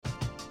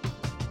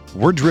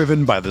We're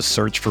driven by the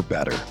search for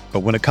better. But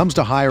when it comes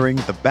to hiring,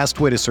 the best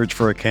way to search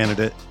for a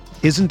candidate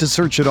isn't to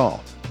search at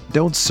all.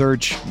 Don't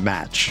search,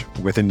 match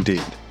with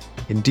Indeed.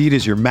 Indeed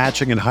is your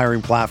matching and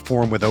hiring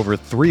platform with over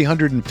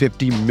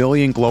 350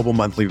 million global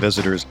monthly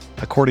visitors,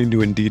 according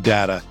to Indeed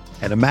data,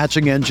 and a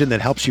matching engine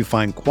that helps you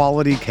find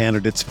quality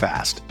candidates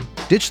fast.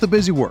 Ditch the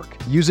busy work.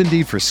 Use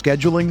Indeed for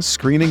scheduling,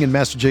 screening, and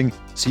messaging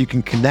so you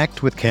can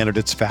connect with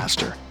candidates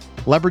faster.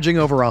 Leveraging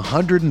over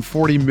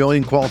 140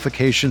 million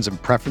qualifications and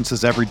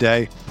preferences every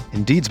day,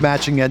 Indeed's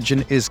matching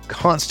engine is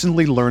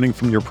constantly learning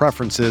from your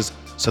preferences,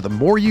 so the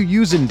more you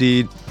use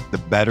Indeed, the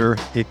better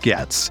it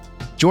gets.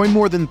 Join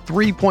more than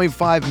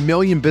 3.5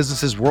 million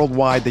businesses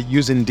worldwide that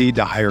use Indeed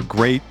to hire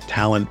great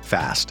talent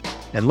fast.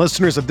 And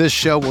listeners of this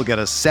show will get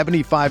a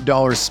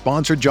 $75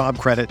 sponsored job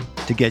credit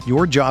to get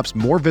your jobs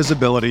more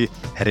visibility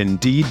at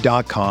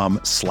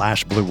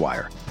Indeed.com/Blue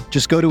Wire.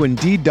 Just go to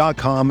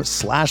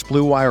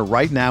Indeed.com/Blue Wire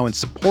right now and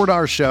support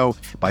our show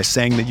by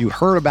saying that you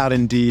heard about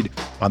Indeed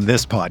on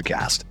this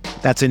podcast.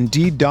 That's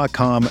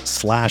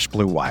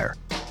Indeed.com/Blue Wire.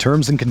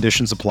 Terms and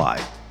conditions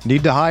apply.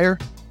 Need to hire?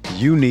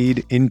 You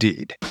need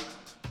Indeed.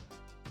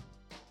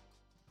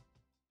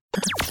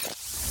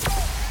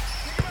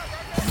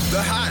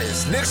 The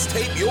hottest Knicks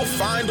tape you'll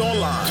find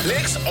online.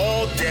 Knicks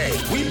all day.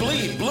 We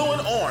bleed blue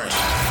and orange.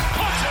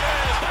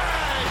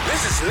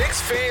 This is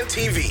Knicks Fan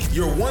TV,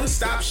 your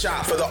one-stop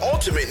shop for the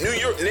ultimate New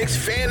York Knicks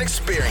fan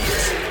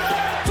experience.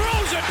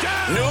 Throws it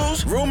down.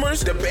 News,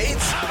 rumors,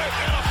 debates,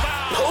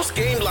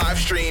 post-game live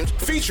streams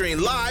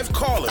featuring live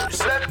callers.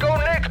 Let's go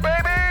Knicks,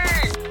 baby!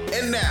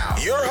 And now,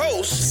 your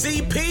host,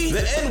 CP,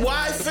 the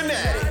NY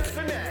Fanatic.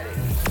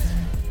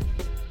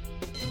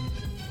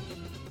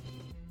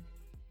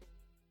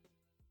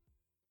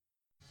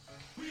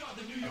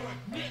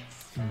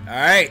 All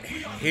right,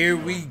 here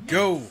we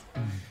go.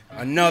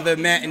 Another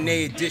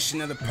matinee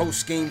edition of the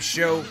post-game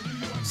show.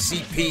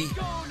 CP,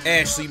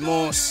 Ashley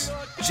Moss,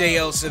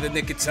 JL of the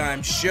Nick of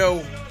Time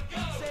show.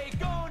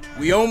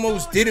 We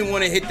almost didn't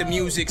want to hit the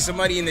music.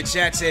 Somebody in the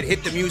chat said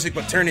hit the music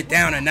but turn it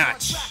down a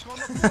notch.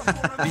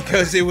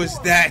 Because it was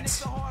that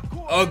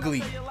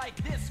ugly.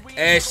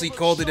 Ashley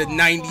called it a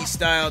 90s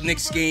style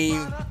Knicks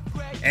game.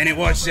 And it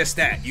was just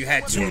that. You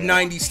had two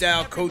 90s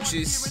style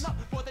coaches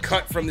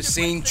cut from the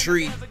same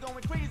tree.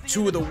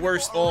 Two of the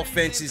worst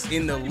offenses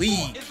in the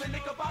league.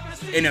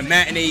 In a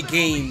matinee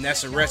game,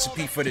 that's a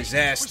recipe for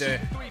disaster.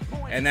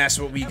 And that's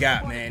what we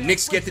got, man.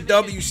 Knicks get the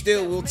W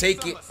still. We'll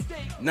take it.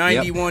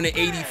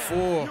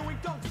 91-84.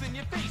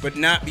 But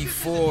not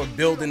before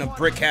building a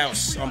brick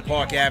house on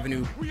Park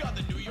Avenue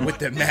with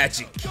the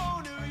Magic.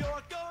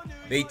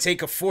 They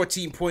take a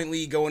 14-point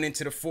lead going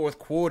into the fourth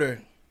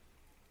quarter.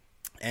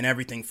 And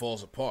everything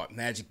falls apart.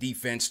 Magic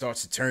defense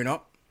starts to turn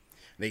up.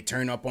 They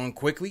turn up on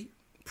quickly.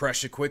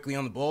 Pressure quickly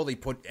on the ball. They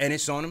put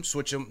Ennis on him.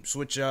 Switch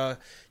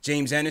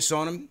James Ennis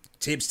on him.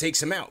 Tibbs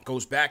takes him out.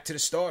 Goes back to the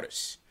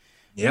starters.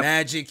 Yep.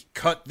 Magic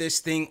cut this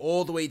thing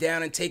all the way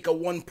down and take a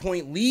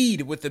 1-point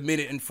lead with 1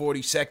 minute and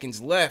 40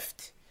 seconds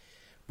left.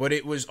 But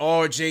it was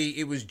RJ,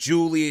 it was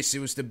Julius, it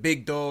was the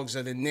big dogs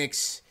of the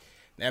Knicks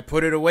that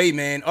put it away,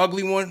 man.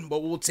 Ugly one,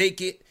 but we'll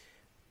take it.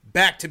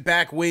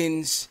 Back-to-back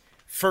wins.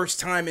 First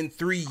time in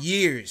 3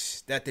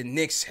 years that the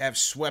Knicks have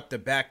swept a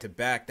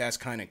back-to-back. That's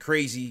kind of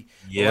crazy.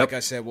 Yep. Like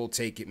I said, we'll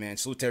take it, man.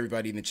 Salute to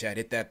everybody in the chat.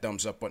 Hit that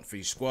thumbs up button for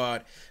your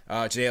squad.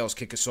 JL's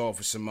kick us off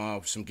with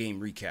some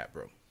game recap,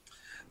 bro.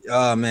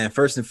 Man,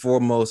 first and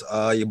foremost,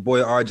 your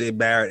boy RJ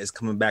Barrett is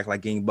coming back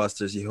like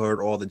gangbusters. You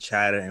heard all the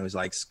chatter and it was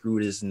like, screw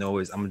this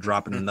noise. I'm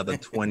dropping another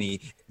 20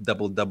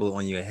 double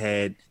on your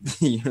head.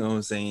 You know what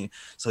I'm saying?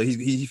 So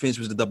he finished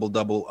with the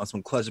double on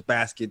some clutch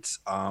baskets.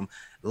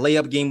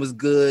 Layup game was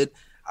good.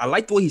 I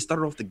like the way he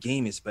started off the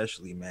game,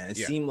 especially, man. It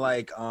seemed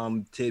like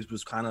Tibbs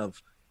was kind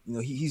of, you know,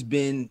 he's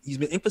been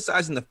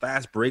emphasizing the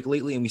fast break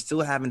lately, and we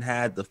still haven't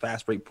had the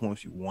fast break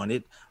points we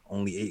wanted.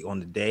 Only 8 on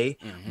the day,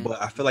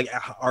 but I feel like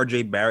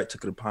RJ Barrett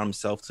took it upon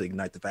himself to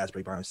ignite the fast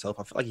break by himself.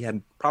 I feel like he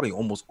had probably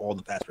almost all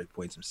the fast break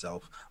points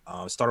himself.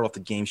 Started off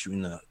the game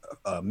shooting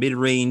a mid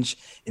range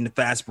in the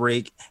fast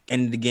break,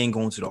 ended the game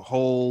going to the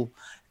hole.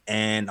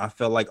 And I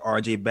felt like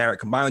RJ Barrett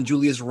combined with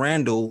Julius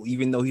Randle,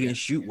 even though he didn't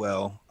shoot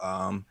well,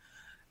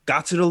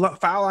 got to the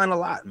foul line a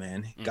lot,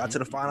 man. Got to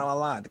the foul line a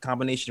lot. The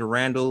combination of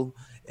Randle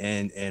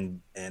and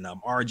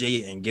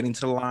RJ and getting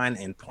to the line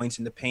and points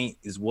in the paint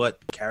is what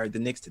carried the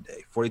Knicks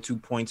today. 42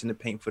 points in the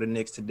paint for the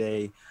Knicks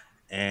today,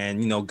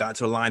 and got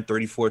to the line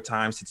 34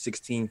 times, hit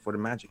 16 for the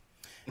Magic.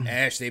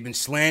 Ash, they've been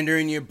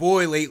slandering your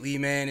boy lately,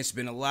 man. It's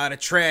been a lot of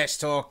trash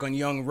talk on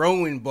young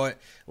Rowan, but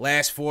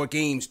last 4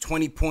 games,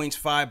 20 points,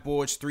 5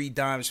 boards, 3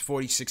 dimes,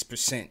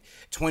 46%.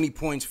 20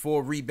 points,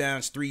 4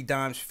 rebounds, 3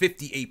 dimes,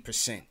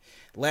 58%.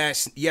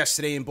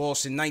 Yesterday in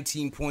Boston,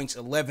 19 points,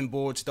 11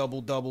 boards,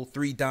 double-double,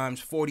 3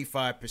 dimes,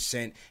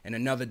 45%, and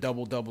another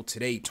double-double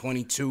today,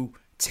 22,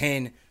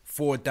 10,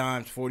 4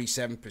 dimes,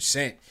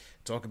 47%.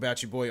 Talk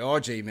about your boy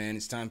RJ, man.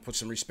 It's time to put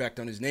some respect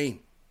on his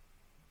name.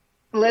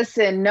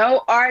 Listen,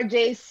 no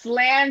RJ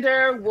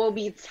slander will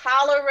be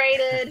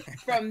tolerated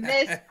from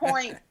this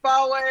point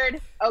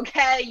forward,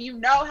 okay? You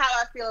know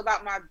how I feel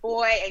about my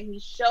boy, and he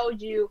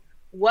showed you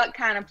what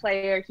kind of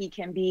player he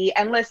can be.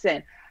 And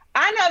listen,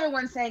 I know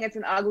everyone's saying it's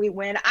an ugly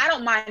win. I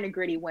don't mind a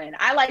gritty win.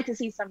 I like to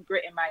see some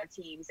grit in my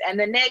teams. And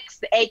the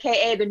Knicks,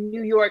 aka the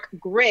New York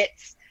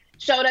Grits,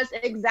 showed us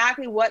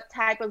exactly what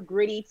type of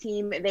gritty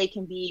team they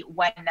can be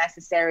when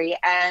necessary.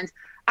 And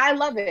I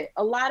love it.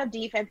 A lot of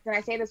defense, and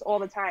I say this all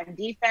the time,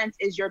 defense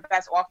is your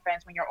best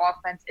offense when your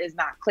offense is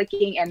not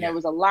clicking. And there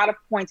was a lot of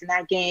points in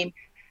that game.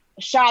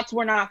 Shots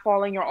were not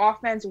falling. Your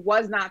offense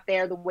was not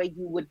there the way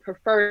you would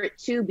prefer it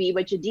to be,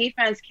 but your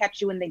defense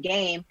kept you in the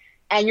game.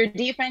 And your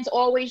defense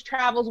always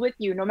travels with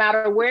you. No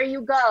matter where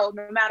you go,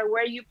 no matter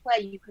where you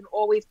play, you can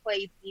always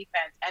play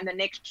defense. And the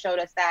Knicks showed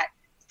us that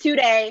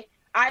today.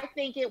 I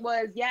think it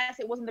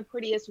wasn't the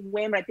prettiest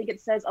win, but I think it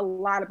says a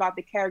lot about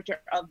the character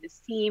of this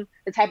team,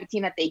 the type of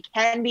team that they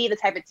can be, the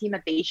type of team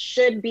that they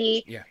should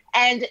be. Yeah.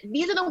 And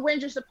these are the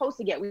wins you're supposed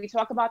to get. We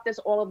talk about this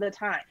all of the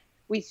time.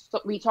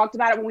 We talked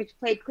about it when we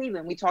played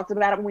Cleveland. We talked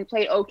about it when we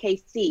played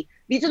OKC.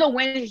 These are the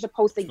wins you're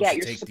supposed to get.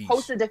 You're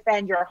supposed to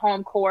defend your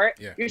home court.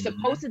 Yeah. You're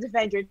supposed to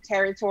defend your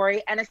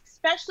territory. And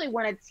especially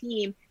when a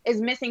team is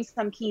missing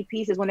some key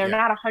pieces, when they're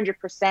not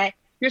 100%,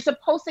 you're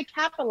supposed to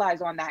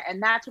capitalize on that.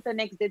 And that's what the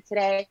Knicks did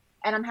today.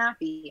 And I'm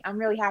happy. I'm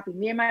really happy.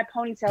 Me and my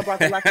ponytail brought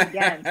the luck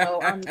again.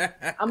 So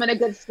I'm in a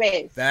good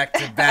space. Back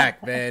to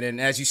back, man. And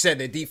as you said,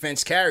 their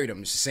defense carried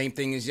them. It's the same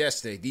thing as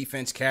yesterday.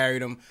 Defense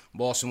carried them.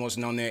 Boston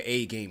wasn't on their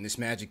A game. This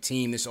Magic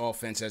team, this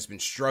offense has been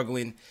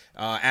struggling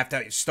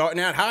after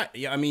starting out hot.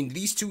 Yeah, I mean,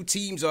 these two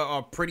teams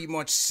are pretty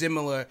much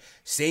similar.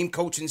 Same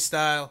coaching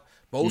style.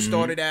 Both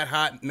started out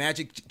hot.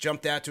 Magic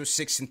jumped out to a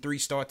 6-3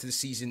 start to the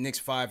season. Knicks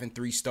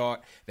 5-3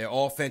 start. Their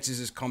offenses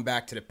has come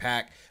back to the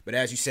pack. But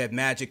as you said,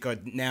 Magic are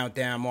now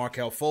down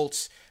Markelle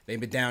Fultz. They've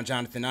been down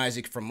Jonathan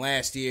Isaac from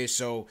last year.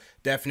 So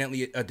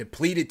definitely a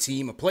depleted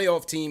team, a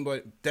playoff team,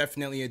 but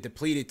definitely a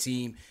depleted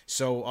team.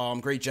 So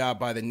great job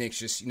by the Knicks,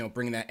 just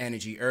bringing that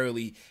energy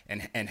early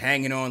and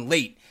hanging on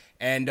late.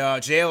 And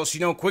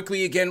JLs,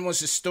 quickly again was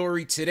the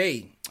story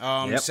today.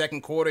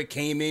 Second quarter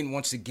came in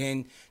once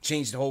again,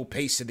 changed the whole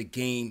pace of the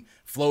game.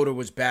 Floater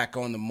was back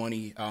on the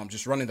money,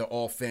 just running the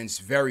offense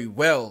very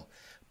well.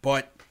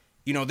 But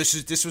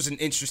this was an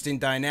interesting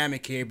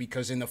dynamic here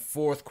because in the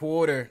fourth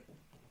quarter,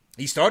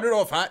 he started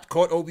off hot,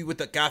 caught Obi with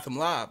the Gotham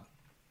lob.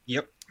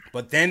 Yep.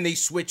 But then they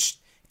switched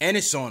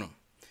Ennis on him.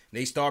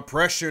 They start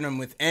pressuring him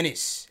with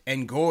Ennis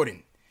and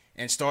Gordon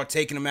and start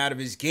taking him out of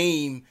his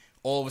game.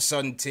 All of a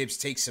sudden, Tibbs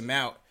takes him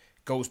out.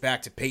 Goes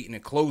back to Payton to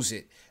close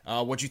it.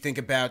 What do you think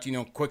about,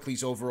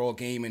 Quickly's overall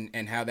game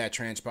and how that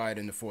transpired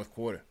in the fourth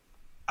quarter?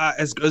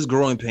 It's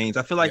growing pains.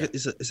 I feel like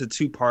it's a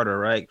two-parter,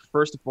 right?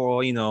 First of all,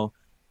 he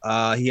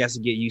has to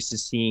get used to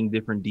seeing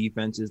different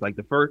defenses. Like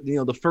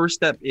the first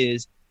step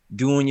is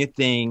doing your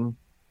thing,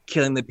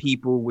 killing the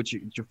people with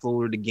your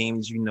flow of the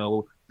games.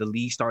 The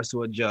league starts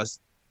to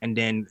adjust. And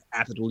then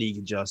after the league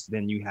adjusts,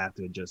 then you have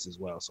to adjust as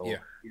well. So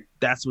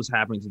that's what's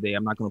happening today.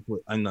 I'm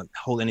not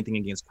hold anything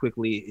against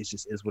Quickly. It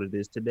just is what it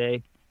is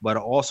today. But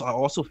I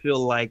also feel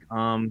like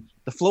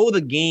the flow of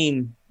the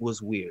game was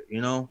weird,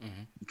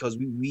 because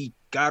we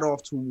got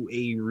off to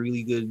a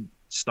really good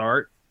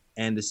start,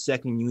 and the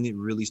second unit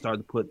really started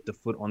to put the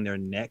foot on their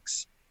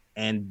necks,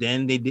 and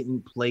then they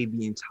didn't play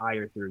the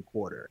entire third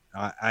quarter.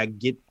 I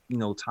get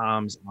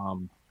Tom's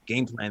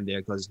game plan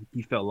there because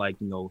he felt like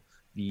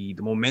the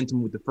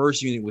momentum with the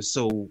first unit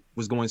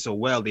was going so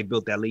well. They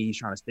built that lead. He's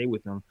trying to stay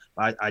with them.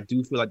 But I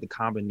do feel like the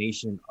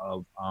combination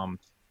of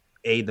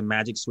the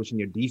Magic switching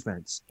their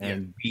defense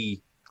and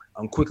B,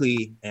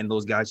 Quickly and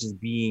those guys just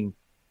being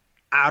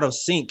out of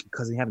sync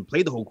because they haven't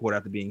played the whole quarter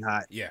after being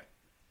hot. Yeah.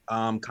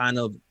 Kind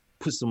of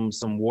put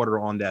some water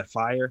on that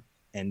fire,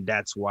 and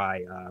that's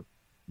why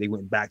they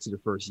went back to the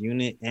first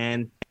unit.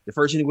 And the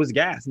first unit was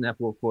gassed in that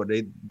fourth quarter.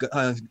 They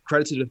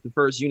credit to the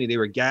first unit. They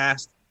were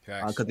gassed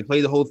because they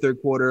played the whole third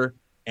quarter.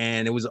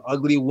 And it was an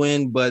ugly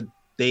win, but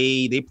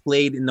they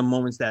played in the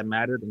moments that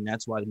mattered, and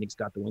that's why the Knicks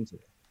got the win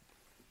today.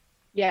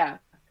 Yeah.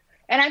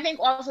 And I think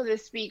also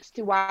this speaks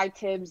to why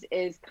Tibbs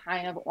is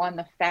kind of on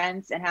the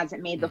fence and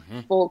hasn't made the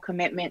full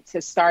commitment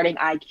to starting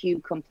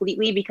IQ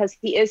completely because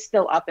he is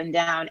still up and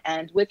down.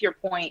 And with your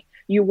point,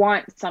 you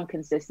want some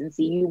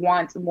consistency. You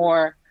want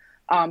more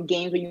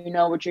games where you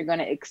know what you're going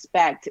to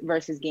expect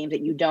versus games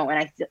that you don't.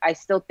 And I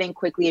still think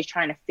Quickly is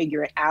trying to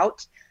figure it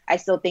out. I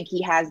still think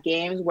he has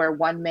games where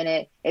 1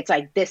 minute it's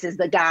like, this is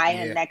the guy.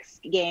 And the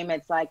next game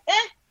it's like,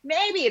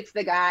 maybe it's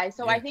the guy.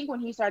 So I think when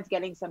he starts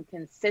getting some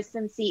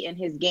consistency in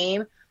his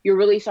game, you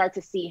really start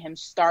to see him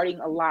starting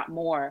a lot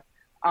more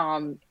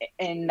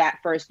in that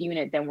first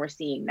unit than we're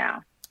seeing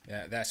now.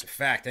 Yeah, that's a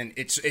fact. And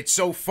it's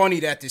so funny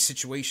that this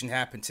situation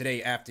happened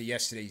today after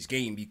yesterday's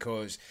game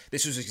because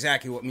this was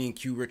exactly what me and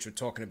Q Rich were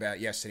talking about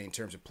yesterday in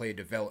terms of player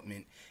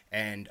development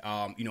and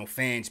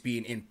fans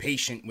being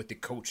impatient with the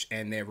coach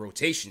and their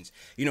rotations.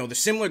 The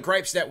similar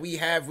gripes that we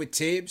have with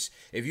Tibbs,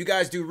 if you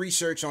guys do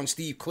research on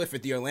Steve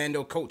Clifford, the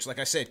Orlando coach, like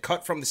I said,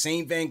 cut from the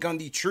same Van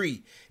Gundy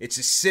tree, it's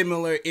a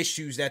similar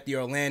issues that the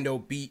Orlando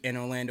beat and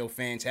Orlando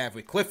fans have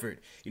with Clifford,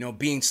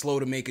 being slow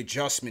to make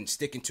adjustments,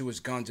 sticking to his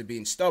guns, and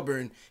being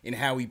stubborn in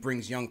how he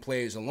brings young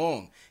players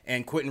along.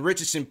 And Quentin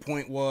Richardson's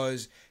point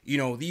was,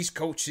 these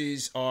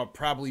coaches are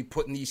probably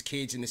putting these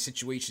kids into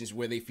situations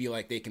where they feel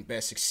like they can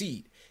best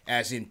succeed,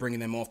 as in bringing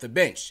them off the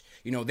bench.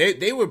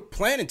 They were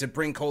planning to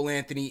bring Cole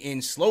Anthony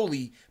in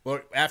slowly,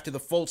 but after the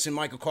Fultz and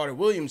Michael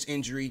Carter-Williams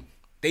injury,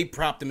 they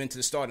propped him into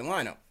the starting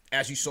lineup.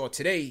 As you saw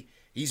today,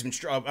 he's been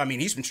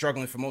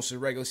struggling for most of the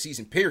regular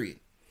season, period.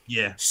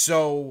 Yeah.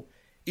 So,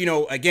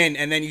 again,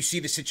 and then you see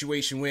the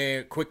situation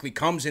where Quickly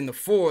comes in the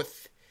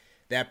fourth,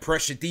 that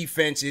pressure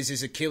defense is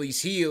his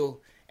Achilles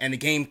heel, and the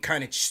game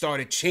kind of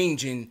started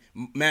changing.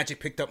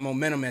 Magic picked up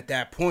momentum at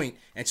that point,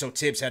 and so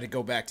Tibbs had to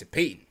go back to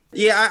Peyton.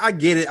 Yeah, I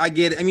get it. I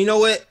get it. I mean, you know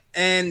what?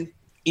 And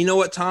you know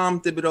what?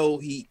 Tom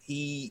Thibodeau,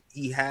 he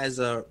has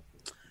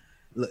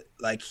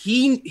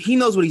he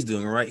knows what he's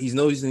doing, right? He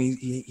knows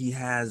he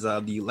has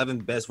the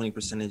 11th best winning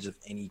percentage of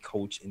any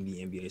coach in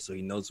the NBA, so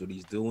he knows what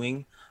he's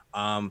doing.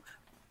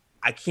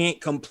 I can't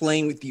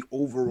complain with the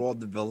overall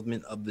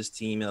development of this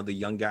team and of the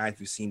young guys.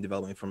 We've seen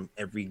development from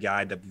every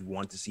guy that we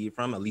want to see it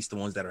from, at least the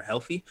ones that are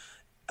healthy.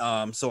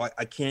 So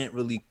I can't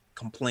really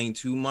complain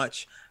too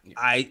much.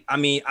 I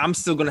mean, I'm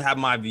still going to have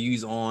my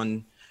views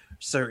on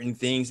certain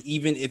things,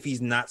 even if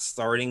he's not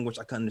starting, which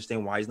I can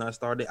understand why he's not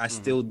starting. I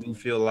still do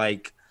feel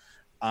like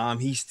I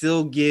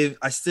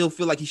still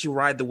feel like he should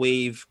ride the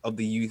wave of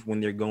the youth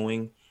when they're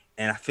going.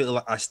 And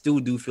I still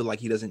do feel like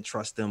he doesn't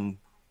trust them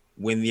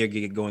when they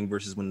get going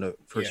versus when the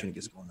first unit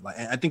gets going. Like,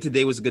 and I think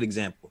today was a good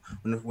example.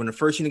 When the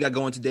first unit got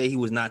going today, he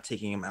was not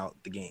taking him out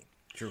the game.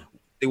 True.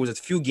 There was a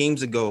few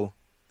games ago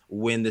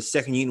when the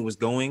second unit was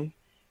going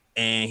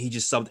and he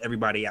just subbed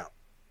everybody out.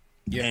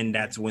 Yeah. And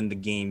that's when the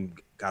game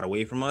got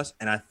away from us.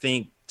 And I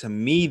think, to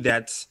me,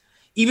 that's,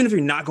 even if you're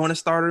not going to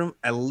start him,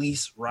 at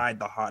least ride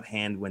the hot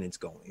hand when it's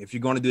going. If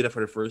you're going to do that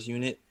for the first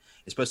unit,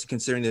 especially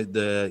considering that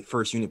the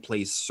first unit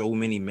plays so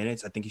many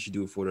minutes, I think you should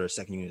do it for the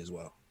second unit as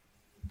well.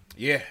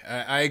 Yeah,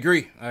 I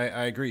agree.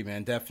 I agree,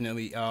 man.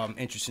 Definitely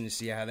interesting to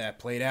see how that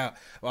played out.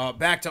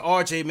 Back to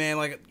RJ, man.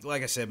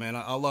 Like I said, man,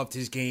 I loved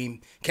his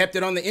game. Kept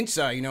it on the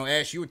inside.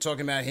 Ash, you were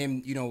talking about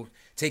him,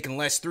 taking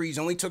less threes.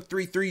 Only took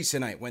 3 threes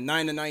tonight. Went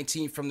 9 of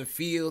 19 from the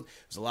field.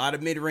 There's a lot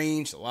of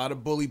mid-range, a lot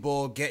of bully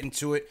ball, getting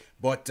to it.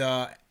 But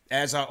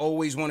as I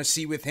always want to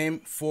see with him,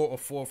 4 of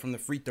 4 from the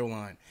free throw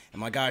line. And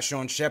my guy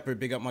Sean Shepard,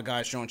 big up my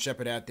guy Sean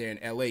Shepard out there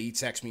in LA, he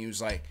texted me, he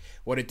was like,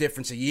 what a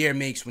difference a year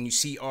makes when you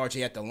see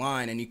RJ at the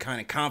line and you're kind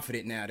of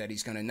confident now that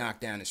he's going to knock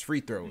down his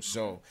free throws.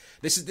 So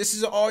this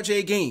is an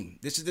RJ game.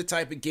 This is the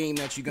type of game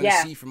that you're going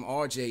to see from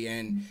RJ.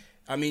 And,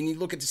 I mean, you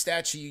look at the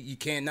stats, you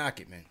can't knock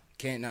it, man.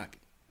 Can't knock it.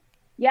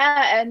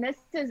 Yeah, and this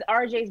is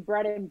RJ's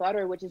bread and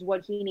butter, which is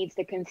what he needs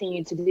to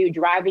continue to do,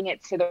 driving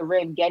it to the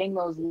rim, getting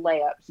those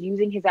layups,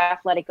 using his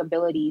athletic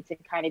ability to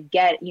kind of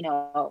get,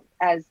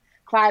 as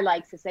Clyde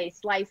likes to say,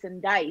 slice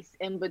and dice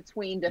in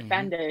between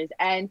defenders.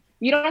 And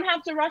you don't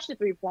have to rush the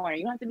three-pointer.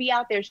 You don't have to be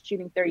out there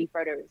shooting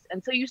 30-footers.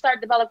 Until you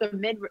start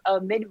developing a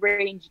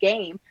mid-range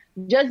game,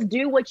 just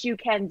do what you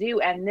can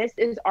do. And this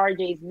is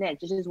RJ's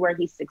niche. This is where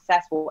he's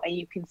successful, and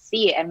you can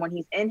see it. And when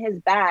he's in his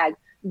bag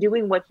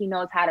doing what he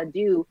knows how to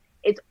do,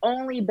 it's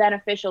only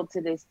beneficial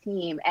to this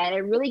team. And it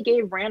really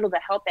gave Randall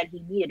the help that he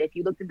needed. If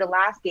you looked at the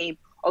last game,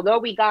 although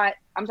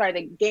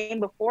the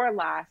game before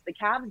last, the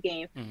Cavs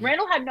game,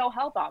 Randall had no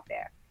help out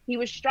there. He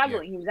was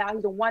struggling. He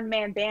was a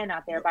one-man band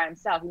out there by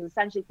himself. He was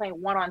essentially playing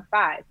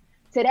 1-on-5.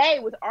 Today,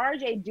 with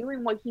RJ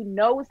doing what he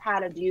knows how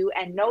to do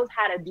and knows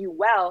how to do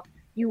well,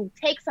 you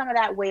take some of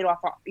that weight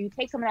off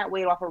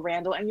of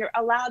Randall, and you're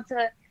allowed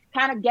to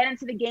kind of get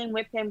into the game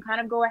with him,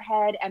 kind of go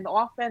ahead, and the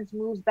offense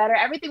moves better.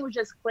 Everything was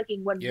just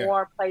clicking when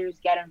more players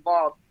get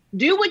involved.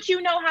 Do what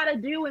you know how to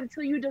do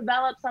until you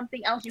develop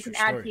something else you can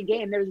add to your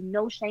game. There's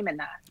no shame in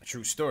that.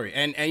 True story.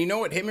 And you know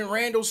what? Him and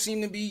Randall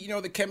seem to be,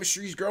 the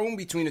chemistry's growing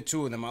between the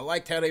two of them. I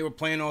liked how they were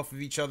playing off of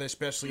each other,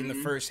 especially in the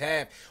first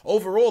half.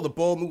 Overall, the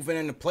ball movement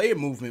and the player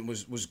movement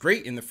was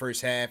great in the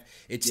first half.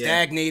 It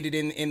stagnated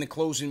in the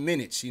closing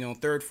minutes.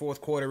 Third,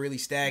 fourth quarter really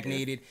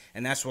stagnated,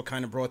 and that's what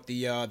kind of brought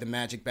the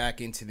Magic back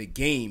into the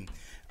game.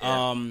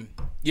 JL,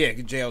 so you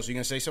going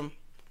to say something?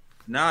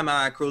 Nah, man,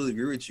 I totally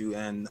agree with you.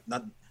 And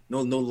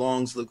no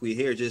longs look we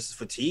here, just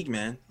fatigue,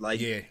 man.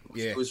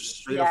 It was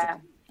straight up.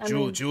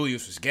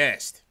 Julius was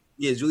gassed.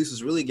 Yeah, Julius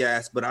was really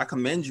gassed, but I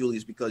commend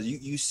Julius because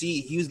you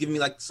see he was giving me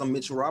like some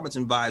Mitchell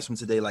Robinson vibes from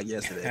today, like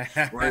yesterday,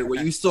 right?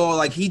 Where you saw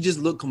like he just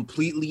looked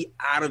completely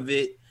out of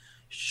it,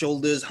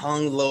 shoulders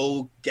hung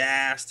low,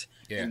 gassed.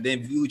 Yeah. And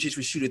then Vucevic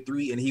would shoot a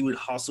 3 and he would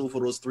hustle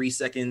for those 3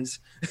 seconds,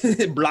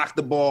 block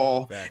the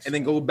ball, and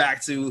then go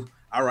back to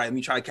all right, let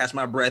me try to catch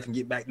my breath and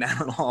get back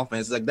down on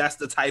offense. Like, that's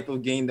the type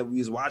of game that we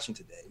was watching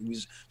today. We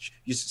was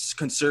just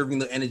conserving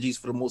the energies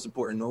for the most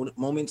important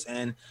moments,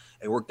 and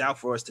it worked out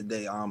for us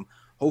today.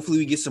 Hopefully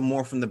we get some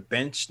more from the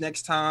bench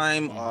next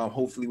time.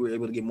 Hopefully we're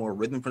able to get more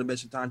rhythm from the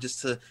bench time,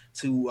 just to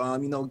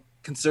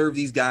conserve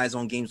these guys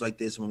on games like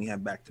this when we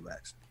have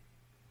back-to-backs.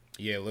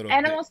 Yeah, a little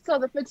and bit. Also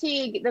the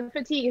fatigue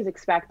is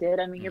expected.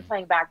 I mean, you're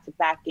playing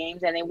back-to-back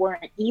games, and they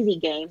weren't easy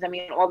games. I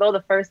mean, although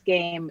the first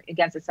game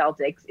against the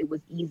Celtics, it was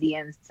easy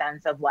in the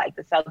sense of like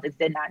the Celtics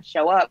did not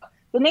show up.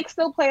 The Knicks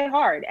still played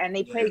hard, and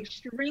they played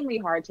extremely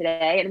hard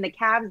today. And in the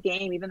Cavs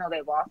game, even though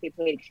they lost, they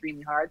played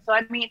extremely hard. So,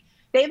 I mean,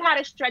 they've had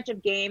a stretch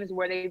of games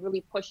where they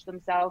really pushed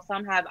themselves.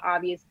 Some have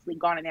obviously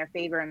gone in their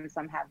favor, and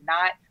some have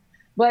not.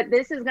 But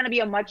this is going to be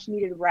a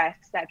much-needed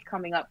rest that's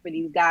coming up for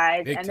these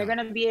guys, and they're going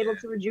to be able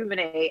to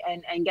rejuvenate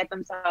and get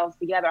themselves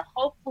together.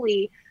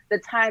 Hopefully, the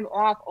time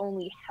off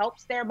only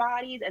helps their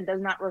bodies and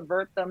does not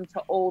revert them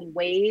to old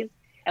ways,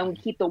 and we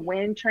keep the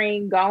win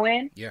train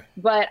going. Yeah.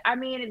 But, I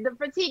mean, the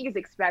fatigue is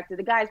expected.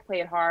 The guys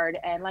played hard,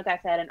 and like I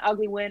said, an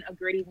ugly win, a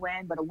gritty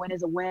win, but a win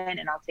is a win,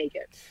 and I'll take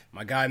it.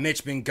 My guy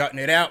Mitch been gutting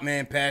it out,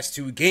 man, past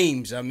 2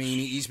 games. I mean,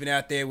 he's been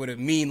out there with a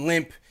mean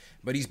limp,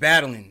 but he's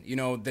battling. You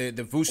know, the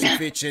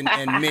Vucevic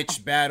and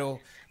Mitch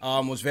battle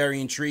was very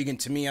intriguing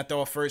to me. I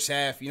thought first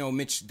half,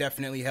 Mitch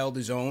definitely held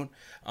his own.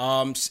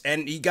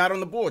 And he got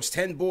on the boards,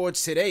 10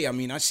 boards today. I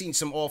mean, I've seen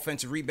some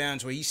offensive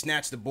rebounds where he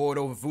snatched the board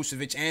over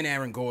Vucevic and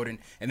Aaron Gordon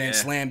and then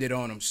slammed it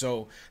on him.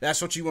 So that's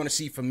what you want to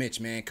see from Mitch,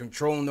 man.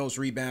 Controlling those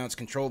rebounds,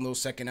 controlling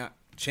those second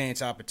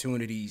chance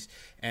opportunities,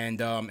 and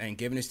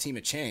giving his team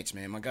a chance,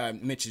 man. My guy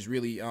Mitch is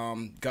really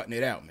gutting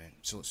it out, man.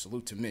 So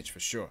salute to Mitch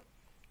for sure.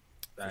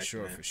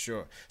 For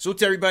sure. So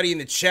to everybody in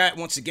the chat,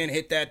 once again,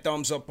 hit that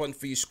thumbs up button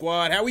for your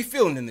squad. How we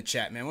feeling in the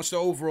chat, man? What's the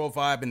overall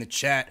vibe in the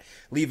chat?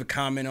 Leave a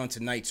comment on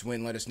tonight's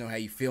win. Let us know how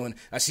you feeling.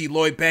 I see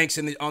Lloyd Banks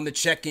on the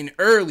check-in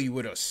early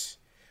with us.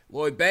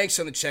 Lloyd Banks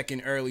on the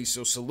check-in early,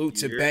 so salute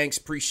to Banks.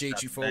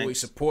 Appreciate you for always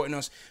supporting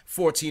us.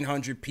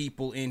 1,400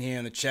 people in here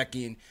on the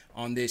check-in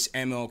on this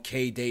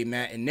MLK Day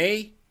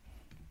matinee.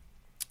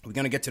 We're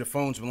going to get to the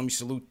phones, but let me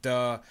salute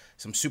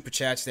some super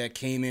chats that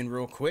came in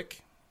real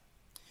quick.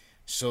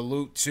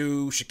 Salute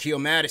to Shaquille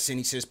Madison.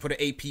 He says, put an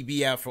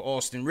APB out for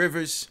Austin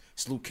Rivers.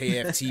 Salute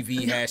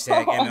KFTV,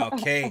 hashtag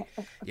MLK.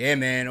 Yeah,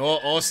 man.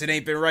 Austin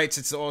ain't been right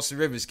since the Austin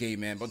Rivers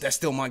game, man. But that's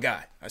still my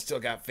guy. I still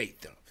got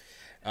faith, though.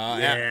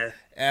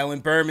 Alan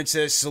Berman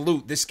says,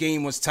 salute. This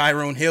game was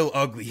Tyrone Hill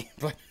ugly,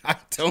 but I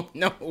don't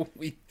know.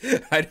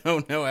 I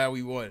don't know how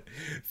we won.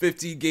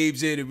 15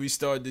 games in, and we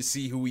started to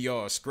see who we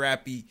are.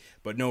 Scrappy,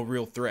 but no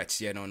real threats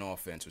yet on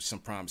offense with some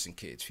promising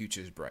kids.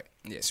 Future is bright.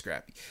 Yeah,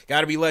 scrappy.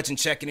 Gotta be Legend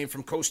checking in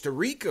from Costa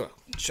Rica.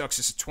 Chucks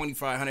us a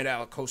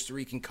 $2,500 Costa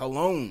Rican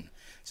cologne.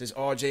 Says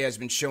RJ has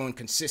been showing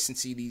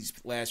consistency these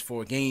last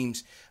 4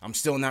 games. I'm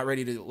still not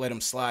ready to let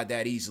him slide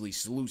that easily.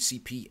 Salute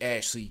CP,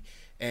 Ashley,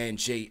 and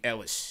Jay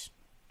Ellis.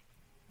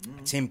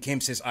 Tim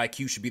Kim says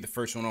IQ should be the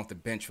first one off the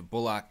bench for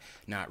Bullock,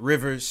 not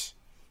Rivers.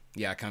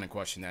 Yeah, I kind of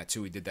questioned that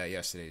too. He did that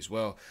yesterday as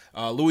well.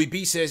 Louis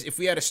B says, if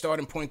we had a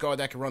starting point guard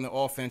that could run the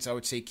offense, I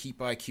would say keep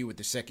IQ with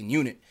the second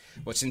unit.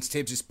 But since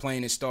Tibbs is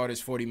playing his starters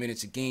 40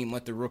 minutes a game,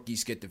 let the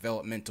rookies get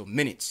developmental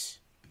minutes.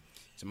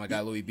 So my guy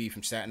Louis B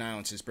from Staten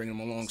Island says, bring him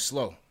along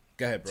slow.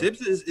 Go ahead, bro.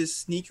 Tibbs is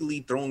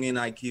sneakily throwing in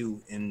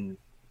IQ in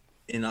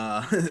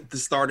the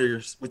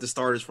starters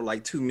for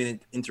like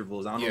 2-minute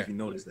intervals. I don't know if you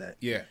noticed that.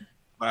 Yeah.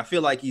 But I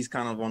feel like he's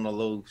kind of on the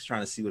low,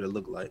 trying to see what it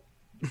looked like.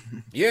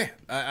 Yeah,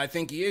 I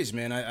think he is,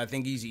 man. I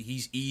think he's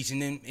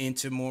easing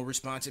into more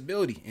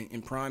responsibility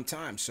in prime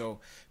time. So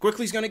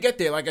quickly he's going to get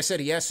there. Like I said,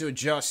 he has to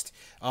adjust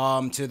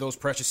to those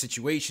pressure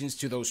situations,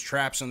 to those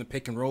traps on the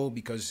pick and roll,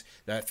 because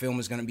that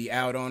film is going to be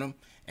out on him.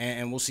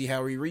 And we'll see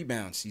how he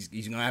rebounds. He's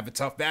going to have a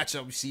tough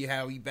matchup. We see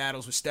how he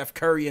battles with Steph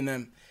Curry and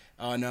them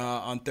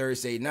on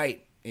Thursday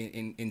night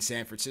in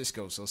San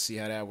Francisco. So we'll see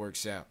how that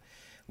works out.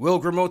 Will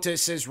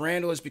Gramotes says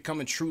Randall has become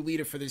a true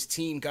leader for this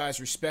team. Guys,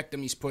 respect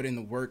him. He's put in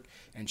the work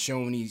and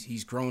shown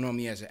he's grown on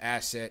me as an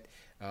asset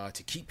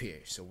to keep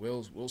here. So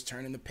Will's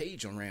turning the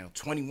page on Randall.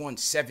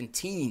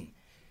 21-17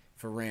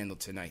 for Randall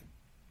tonight.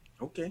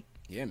 Okay.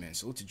 Yeah, man.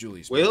 Salute to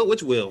Julius. Will?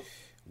 Which Will?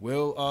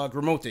 Will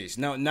Gramotes.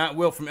 No, not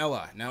Will from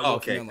LI. Not Will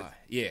from LI.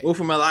 Yeah. Will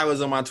from LI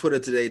was on my Twitter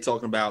today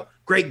talking about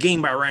great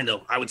game by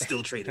Randall. I would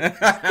still trade him.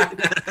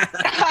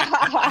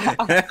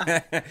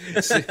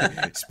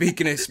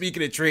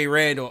 Speaking of Trey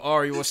Randall,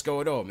 Ari, what's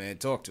going on, man?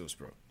 Talk to us,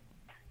 bro.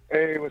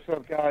 Hey, what's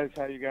up, guys?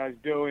 How you guys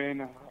doing?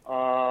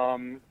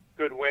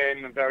 Good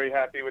win. I'm very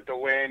happy with the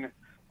win.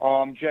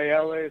 Jay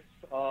Ellis,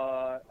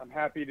 I'm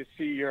happy to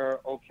see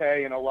you're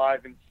okay and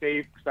alive and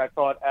safe, because I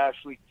thought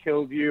Ashley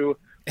killed you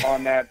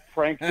on that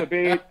Frank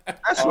debate.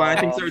 That's why I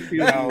think so too.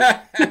 You don't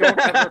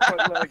ever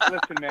put,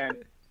 listen,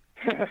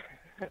 man.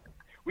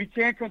 We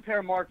can't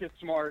compare Marcus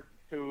Smart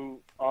to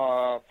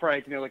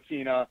Frank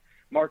Ntilikina.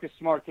 Marcus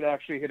Smart could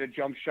actually hit a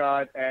jump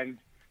shot, and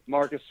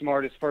Marcus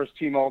Smart is first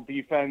team all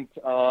defense.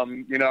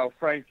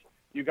 Frank,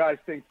 you guys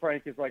think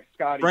Frank is like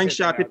Scotty. Frank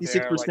shot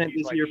 56%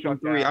 this year from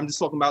 3. I'm just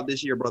talking about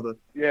this year, brother.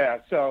 Yeah,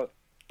 so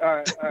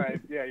All right.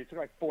 Yeah, you took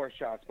like 4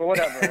 shots, but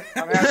whatever.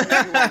 I'm happy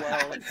you're doing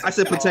well. I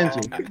said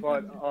potential.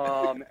 But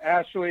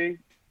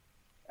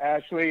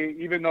Ashley,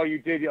 even though you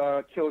did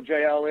kill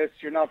Jay Ellis,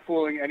 you're not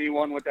fooling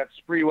anyone with that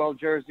Sprewell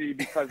jersey,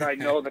 because I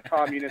know the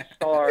Communist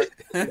Star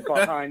is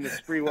behind the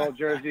Sprewell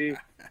jersey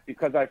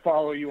because I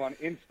follow you on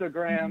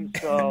Instagram.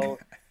 So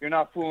you're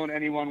not fooling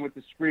anyone with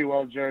the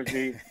Sprewell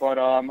jersey. But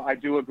I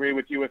do agree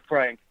with you with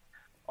Frank.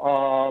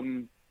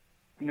 And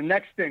the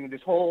next thing,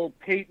 this whole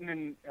Peyton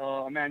and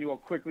Immanuel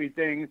Quickley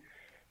thing,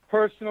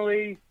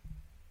 personally,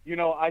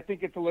 I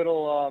think it's a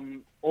little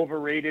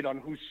overrated on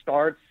who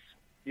starts.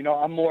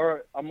 I'm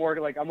more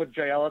like, I'm with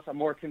Jay Ellis. I'm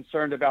more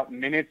concerned about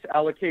minutes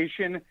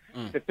allocation.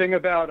 The thing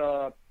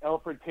about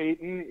Elfrid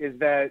Payton is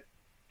that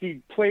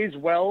he plays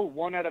well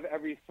 1 out of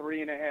every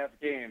 3.5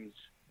 games,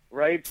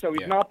 right? So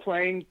he's not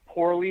playing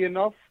poorly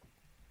enough,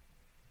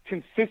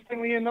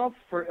 consistently enough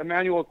for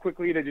Immanuel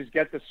Quickley to just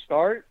get the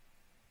start,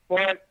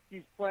 but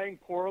he's playing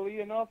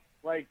poorly enough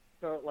to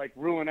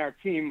ruin our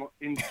team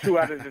in 2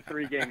 out of the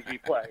 3 games we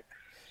play.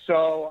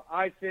 So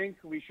I think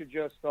we should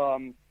just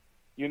do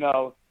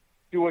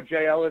what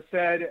Jay Ellis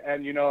said,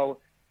 and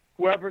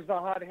whoever's the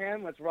hot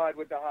hand, let's ride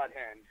with the hot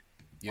hand.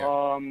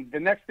 Yeah. The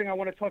next thing I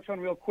want to touch on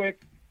real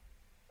quick,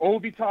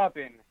 Obi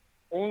Toppin,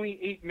 only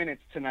 8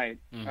 minutes tonight.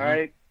 Mm-hmm. All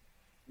right,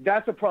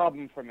 that's a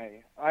problem for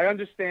me. I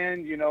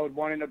understand,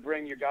 wanting to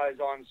bring your guys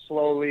on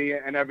slowly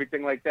and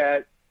everything like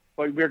that,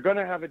 but we're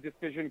gonna have a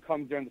decision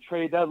come during the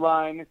trade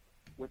deadline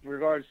with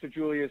regards to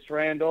Julius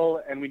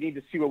Randle, and we need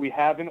to see what we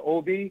have in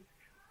Obi.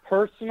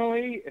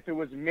 Personally, if it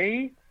was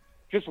me,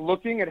 just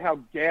looking at how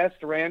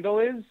gassed Randle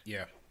is,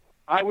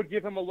 I would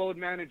give him a load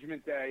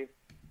management day.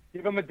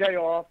 Give him a day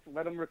off.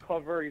 Let him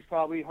recover. He's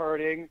probably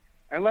hurting.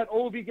 And let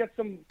Obi get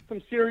some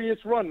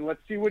serious run. Let's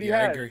see what he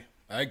has.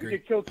 I agree. He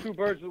could kill 2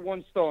 birds with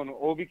 1 stone.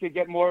 Obi could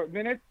get more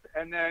minutes,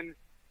 and then,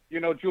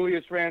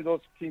 Julius Randle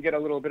can get a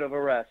little bit of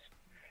a rest.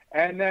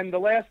 And then the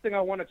last thing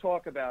I want to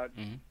talk about,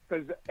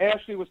 because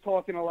Ashley was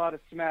talking a lot of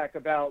smack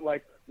about,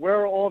 where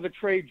are all the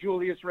trade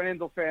Julius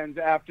Randle fans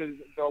after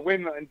the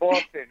win in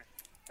Boston?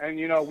 And,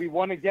 we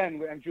won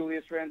again, and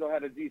Julius Randle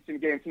had a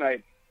decent game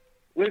tonight.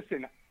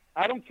 Listen,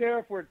 I don't care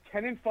if we're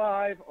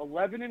 10-5,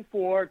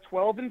 11-4,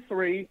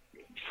 12-3.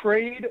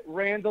 Trade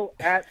Randle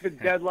at the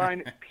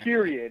deadline,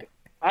 period.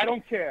 I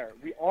don't care.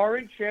 We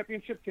aren't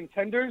championship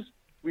contenders.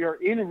 We are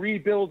in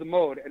rebuild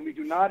mode, and we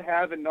do not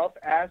have enough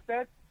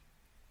assets.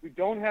 We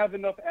don't have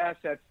enough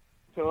assets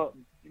to,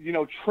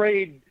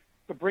 trade,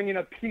 to bring in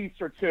a piece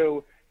or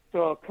two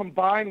to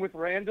combine with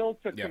Randle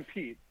to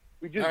compete.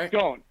 We just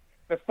don't.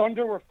 The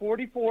Thunder were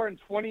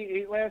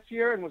 44-28 last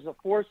year and was a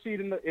 4 seed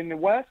in the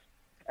West,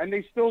 and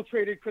they still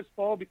traded Chris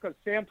Paul because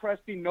Sam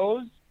Presti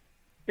knows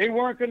they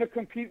weren't going to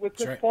compete with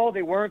Chris Paul.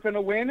 They weren't going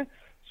to win,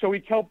 so he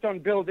kept on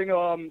building,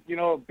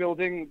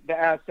 building the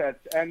assets.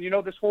 And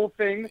this whole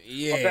thing.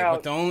 Yeah,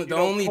 about, but the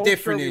only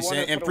difference is,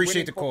 and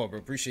appreciate the call, bro.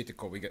 Appreciate the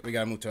call. We got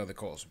to move to other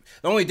calls.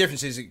 The only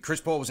difference is that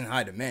Chris Paul was in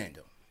high demand,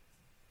 though.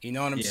 You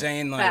know what I'm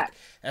saying?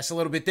 That's a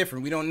little bit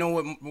different. We don't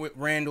know what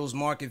Randle's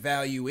market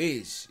value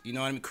is. You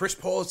know what I mean? Chris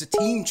Paul is a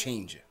team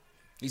changer.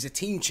 He's a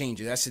team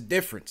changer. That's the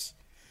difference.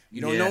 You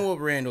don't know what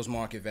Randle's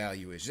market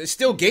value is.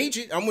 Still gauge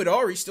it. I'm with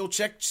Ari. Still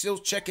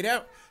check it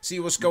out.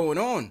 See what's going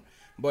on.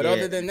 But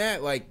other than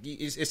that,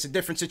 it's a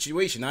different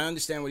situation. I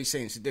understand what he's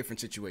saying. It's a different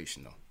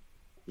situation, though.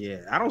 Yeah,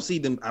 I don't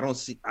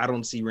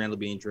see Randle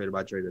being traded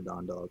by Trader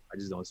Don Dog. I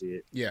just don't see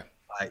it. Yeah,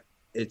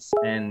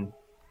 and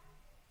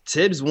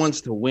Tibbs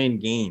wants to win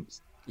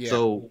games. Yeah.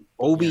 So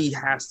Obi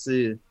has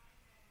to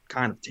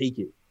kind of take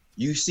it.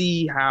 You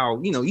see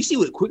how, you see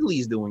what Quickly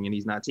is doing, and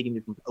he's not taking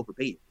it from Elfrid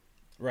Payton.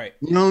 Right.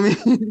 You know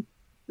what I mean?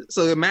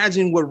 So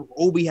imagine what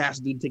Obi has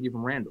to do to take it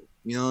from Randle.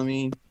 You know what I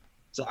mean?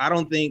 So I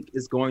don't think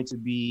it's going to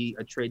be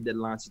a trade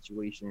deadline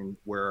situation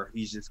where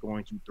he's just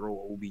going to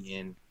throw Obi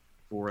in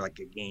for a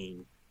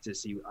game to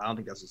see. I don't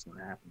think that's what's going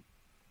to happen.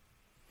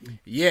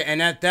 Yeah,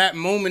 and at that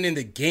moment in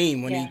the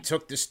game when he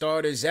took the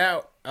starters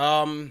out,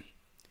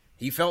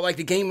 he felt like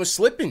the game was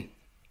slipping.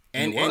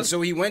 And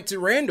so he went to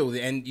Randle,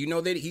 and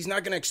that he's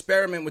not going to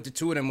experiment with the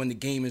two of them when the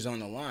game is on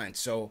the line.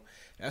 So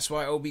that's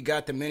why Obi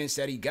got the minutes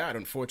that he got,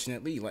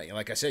 unfortunately.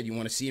 Like I said, you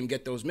want to see him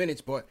get those minutes,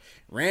 but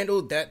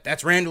Randle,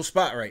 that's Randle's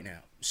spot right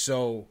now.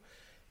 So,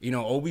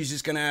 Obi's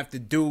just going to have to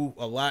do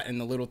a lot in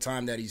the little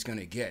time that he's going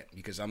to get,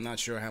 because I'm not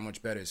sure how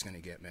much better it's going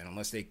to get, man,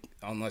 unless they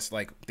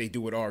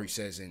do what Ari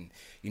says and,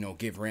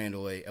 give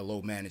Randle a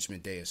low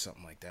management day or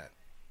something like that.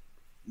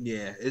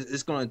 Yeah,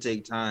 it's going to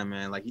take time,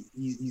 man.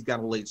 He's got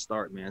a late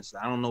start, man. So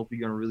I don't know if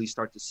you're going to really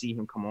start to see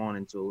him come on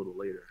until a little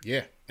later.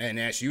 Yeah, and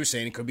as you were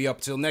saying, it could be up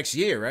till next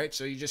year, right?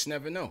 So you just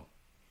never know.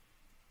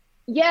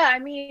 Yeah, I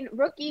mean,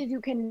 rookies,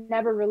 you can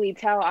never really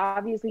tell.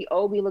 Obviously,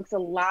 Obi looks a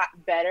lot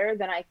better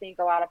than I think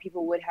a lot of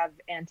people would have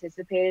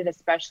anticipated,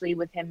 especially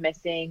with him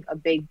missing a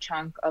big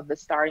chunk of the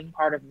starting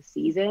part of the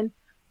season.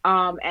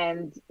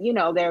 And,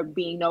 there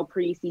being no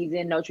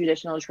preseason, no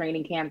traditional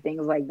training camp,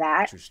 things like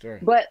that. True story.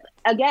 But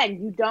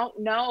again, you don't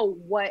know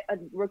what a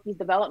rookie's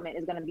development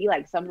is going to be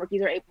like. Some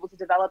rookies are able to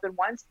develop in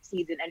one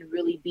season and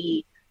really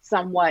be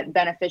somewhat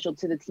beneficial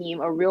to the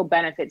team, a real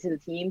benefit to the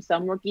team.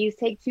 Some rookies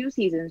take 2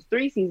 seasons,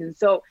 3 seasons.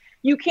 So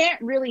you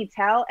can't really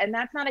tell. And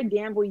that's not a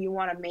gamble you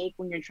want to make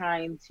when you're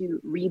trying to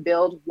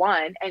rebuild,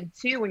 1. And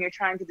 2, when you're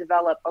trying to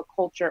develop a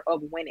culture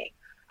of winning.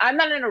 I'm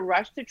not in a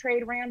rush to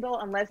trade Randall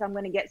unless I'm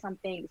going to get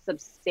something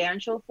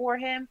substantial for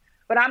him.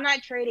 But I'm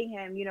not trading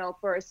him,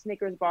 for a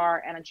Snickers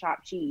bar and a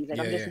chopped cheese. Like,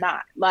 I'm just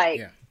not.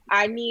 Like,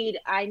 I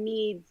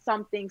need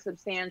something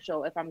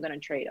substantial if I'm going to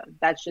trade him.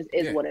 That's just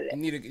what it is.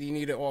 You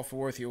need it all for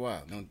worth your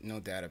while. No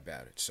doubt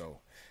about it. So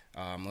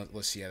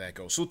let's see how that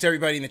goes. Salute to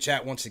everybody in the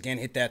chat once again.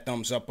 Hit that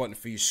thumbs up button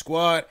for your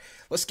squad.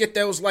 Let's get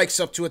those likes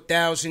up to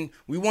 1,000.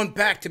 We won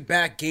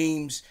back-to-back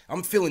games.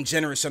 I'm feeling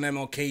generous on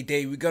MLK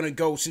Day. We're going to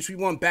go, since we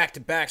won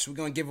back-to-backs, we're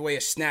going to give away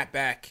a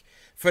snapback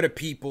for the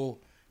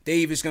people.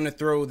 Dave is going to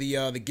throw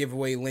the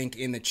giveaway link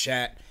in the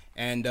chat,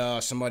 and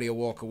somebody will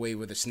walk away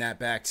with a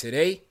snapback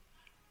today.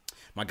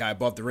 My guy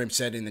Above the Rim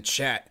said in the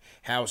chat,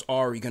 how's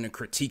Ari going to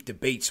critique the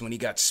Bates when he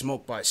got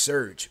smoked by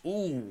Serge?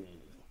 Ooh,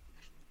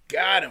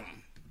 got him.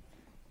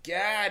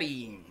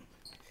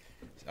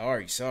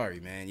 Sorry,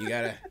 man.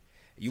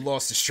 You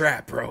lost the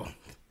strap, bro.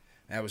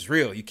 That was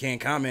real. You can't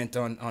comment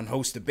on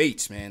host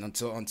debates, man,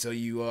 until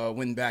you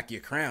win back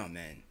your crown,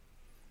 man.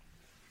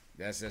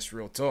 That's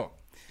real talk.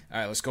 All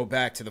right, let's go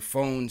back to the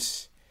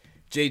phones.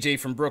 JJ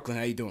from Brooklyn,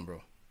 how you doing,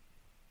 bro?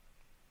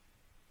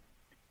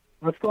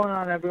 What's going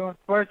on, everyone?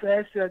 First,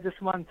 actually, I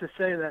just wanted to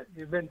say that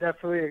you've been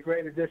definitely a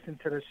great addition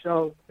to the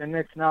show. The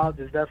Knicks knowledge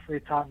is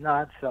definitely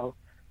top-notch, so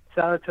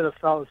shout out to the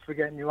fellas for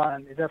getting you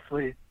on. You're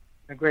definitely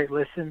a great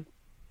listen.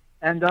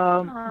 And,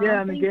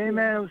 the game,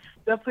 man, it was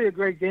definitely a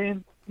great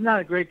game. Not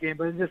a great game,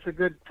 but it's just a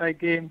good, tight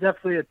game.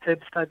 Definitely a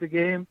tips type of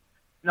game.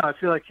 I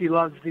feel like he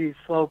loves these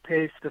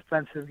slow-paced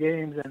defensive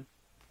games, and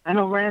I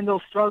know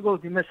Randall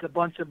struggled. He missed a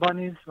bunch of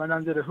bunnies, went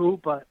under the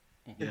hoop, but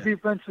his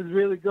defense was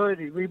really good.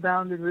 He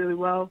rebounded really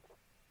well.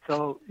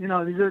 So, these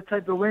are the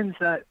type of wins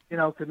that,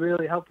 could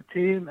really help the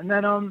team. And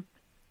then I'm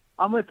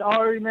with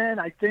Ari, man.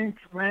 I think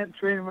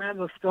trading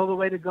Randall is still the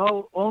way to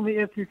go, only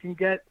if you can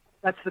get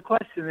 – that's the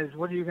question is,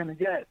 what are you going to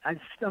get?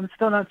 I'm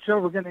still not sure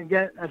we're going to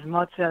get as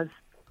much as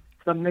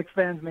some Knicks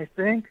fans may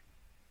think.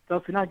 So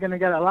if you're not going to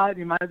get a lot,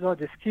 you might as well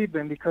just keep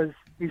him because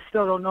we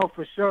still don't know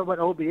for sure what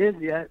Obi is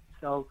yet.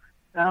 So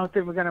I don't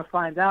think we're going to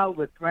find out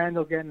with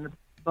Randall getting a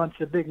bunch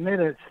of big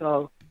minutes.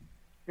 So,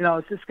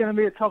 it's just going to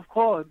be a tough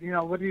call.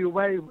 What do you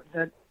weigh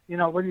that?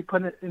 What do you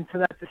put into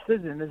that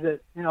decision? Is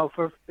it,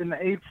 for in the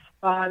 8th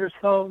spot or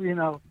so,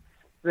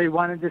 they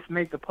want to just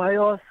make the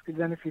playoffs? Because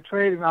then if you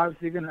trade him,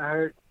 obviously you're going to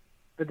hurt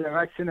the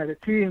direction of the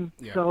team.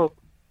 Yeah. So,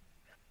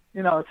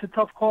 it's a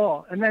tough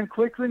call. And then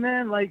quickly,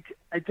 man, I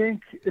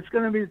think it's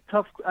going to be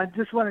tough. I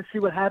just want to see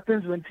what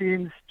happens when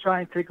teams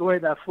try and take away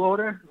that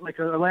floater. Like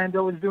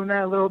Orlando was doing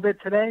that a little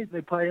bit today. They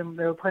were playing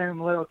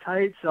him a little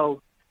tight.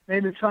 So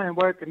maybe try and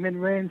work a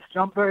mid-range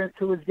jumper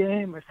into his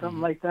game or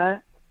something like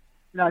that.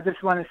 I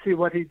just want to see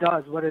what he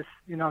does, what his,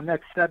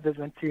 next step is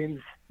when teams,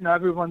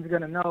 everyone's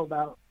going to know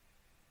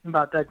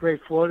about that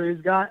great floater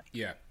he's got.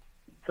 Yeah.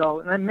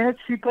 So, and Mitch,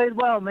 he played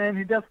well, man.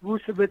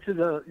 Vucevic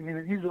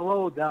is he's a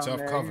load down tough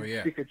there. Cover,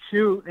 yeah. He could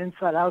shoot,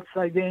 inside,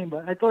 outside game,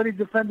 but I thought he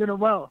defended him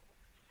well,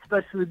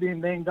 especially being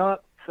banged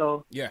up.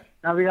 So,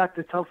 now we got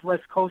the tough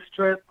West Coast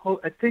trip.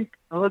 I think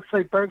it looks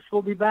like Burks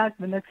will be back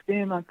the next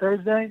game on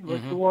Thursday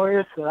with the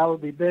Warriors, so that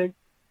would be big.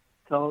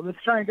 So,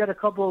 let's try and get a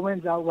couple of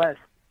wins out West.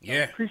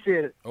 Yeah.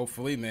 Appreciate it.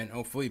 Hopefully, man.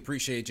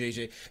 Appreciate it,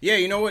 JJ. Yeah,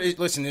 you know what?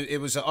 Listen, it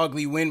was an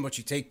ugly win, but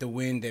you take the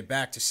win. They're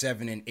back to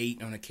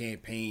 7-8 on a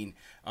campaign.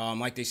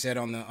 Like they said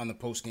on the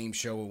post-game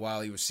show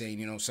while he was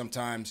saying,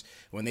 sometimes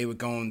when they would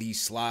go on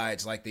these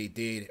slides like they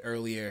did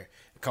earlier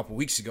a couple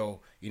weeks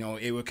ago,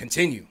 it would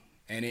continue.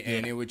 And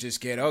it would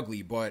just get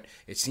ugly. But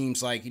it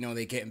seems like,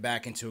 they're getting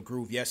back into a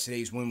groove.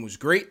 Yesterday's win was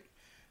great.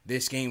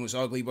 This game was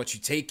ugly, but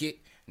you take it.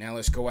 Now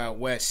let's go out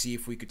west, see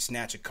if we could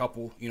snatch a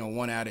couple,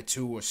 1 out of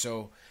 2 or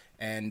so.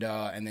 And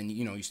then,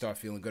 you start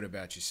feeling good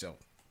about yourself.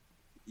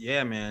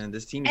 Yeah, man.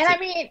 This team.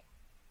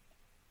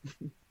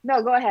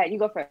 No, go ahead. You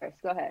go first.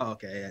 Go ahead.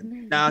 Okay.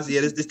 Now,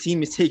 this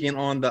team is taking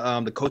on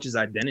the coach's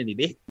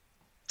identity.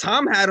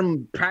 Tom had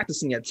him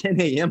practicing at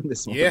 10 a.m.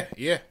 this morning.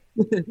 Yeah.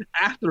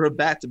 After a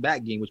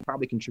back-to-back game, which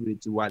probably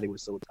contributed to why they were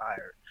so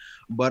tired.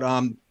 But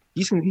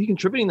he's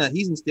contributing that.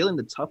 He's instilling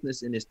the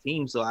toughness in his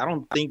team. So I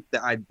don't think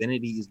the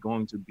identity is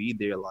going to be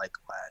there like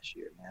last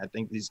year, man. I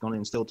think he's going to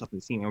instill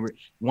toughness in the team. And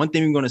one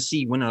thing we're going to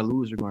see, win or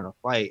lose, we're going to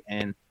fight.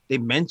 And they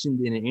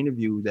mentioned in an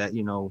interview that,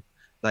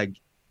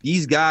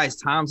 these guys,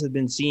 Tom's have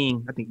been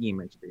seeing, I think Ian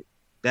mentioned it,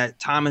 that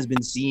Tom has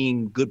been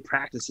seeing good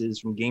practices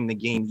from game to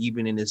game,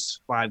 even in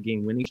this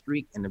 5-game winning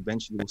streak. And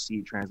eventually we'll see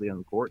it translate on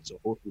the court. So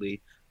hopefully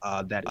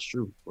that is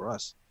true for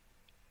us.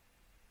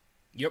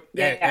 Yep.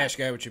 Yeah. Ash,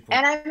 guy, what your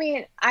point?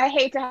 And I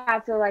hate to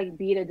have to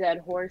beat a dead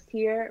horse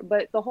here,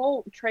 but the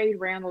whole trade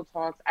Randall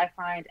talks I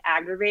find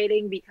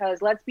aggravating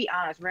because let's be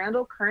honest,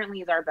 Randall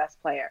currently is our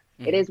best player.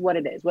 Mm-hmm. It is what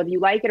it is. Whether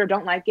you like it or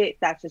don't like it,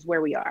 that's just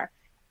where we are.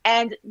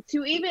 And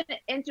to even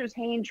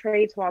entertain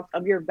trade talks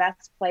of your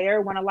best player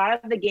when a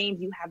lot of the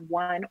games you have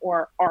won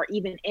or are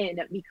even in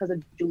because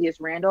of Julius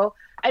Randle,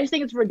 I just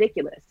think it's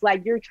ridiculous.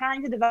 Like, you're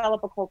trying to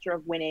develop a culture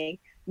of winning.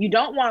 You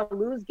don't want to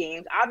lose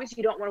games. Obviously,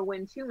 you don't want to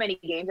win too many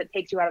games. That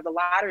takes you out of the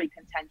lottery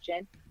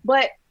contention.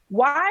 But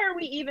why are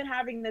we even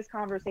having this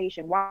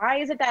conversation? Why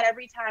is it that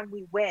every time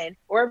we win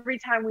or every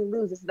time we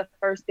lose, this is the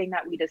first thing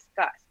that we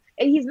discuss?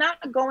 And he's not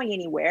going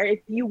anywhere. If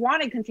you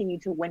want to continue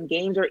to win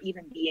games or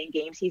even be in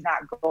games, he's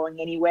not going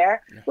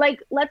anywhere.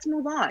 Like, let's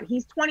move on.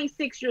 He's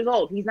 26 years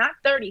old. He's not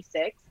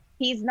 36.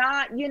 He's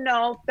not,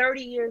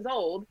 30 years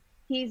old.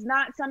 He's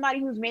not somebody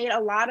who's made a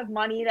lot of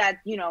money that,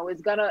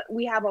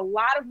 we have a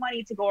lot of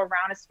money to go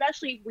around,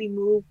 especially if we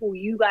move who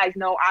you guys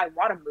know I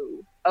want to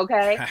move.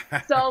 Okay.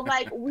 So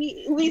like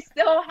we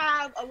still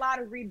have a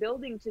lot of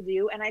rebuilding to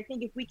do. And I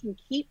think if we can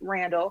keep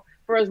Randle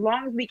for as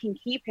long as we can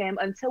keep him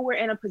until we're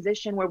in a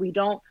position where we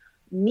don't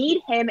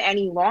need him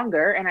any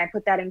longer, and I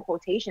put that in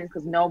quotations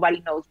because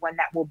nobody knows when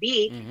that will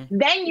be,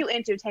 then you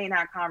entertain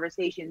that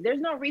conversation. There's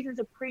no reason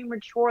to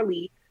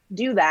prematurely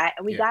do that,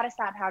 and we got to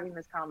stop having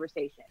this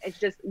conversation.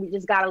 We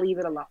just got to leave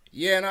it alone.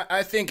 Yeah, and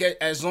I think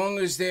as long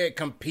as they're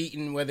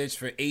competing, whether it's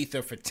for 8th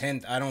or for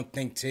 10th, I don't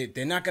think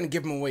they're not going to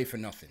give him away for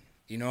nothing.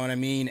 You know what I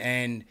mean?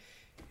 And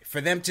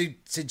for them to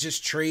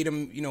just trade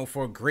him,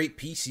 for a great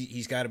piece,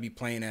 he's got to be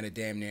playing at a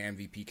damn near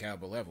MVP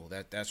caliber level.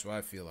 That's what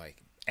I feel like.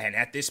 And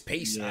at this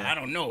pace, I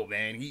don't know,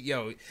 man.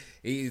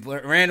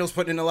 Randall's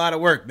putting in a lot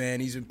of work, man.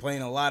 He's been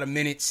playing a lot of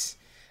minutes.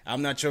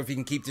 I'm not sure if he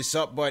can keep this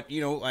up, but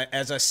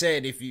as I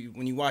said,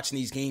 when you're watching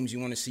these games, you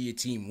want to see your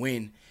team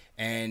win,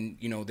 and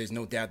there's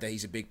no doubt that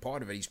he's a big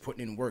part of it. He's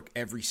putting in work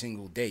every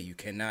single day. You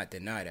cannot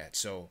deny that.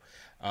 So,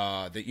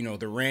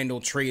 the Randle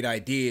trade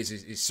ideas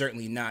is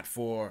certainly not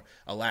for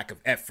a lack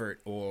of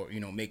effort or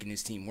making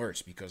his team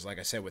worse, because like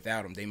I said,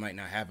 without him, they might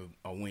not have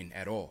a win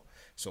at all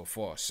so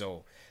far.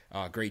 So.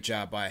 Great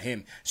job by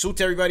him. Salute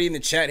to everybody in the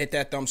chat. Hit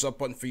that thumbs up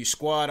button for your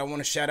squad. I want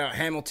to shout out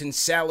Hamilton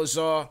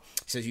Salazar.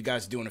 He says you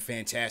guys are doing a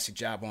fantastic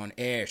job on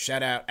air.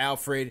 Shout out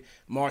Alfred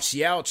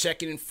Marcial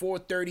checking in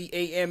 4:30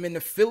 a.m. in the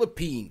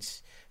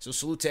Philippines. So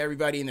salute to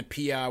everybody in the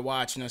PI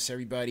watching us,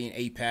 everybody in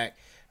APAC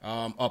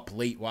up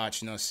late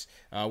watching us.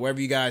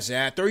 Wherever you guys are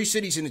at, throw your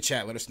cities in the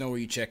chat. Let us know where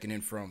you're checking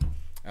in from.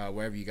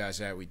 Wherever you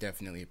guys are at, we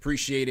definitely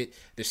appreciate it.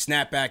 The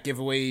snapback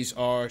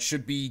giveaways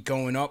should be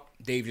going up.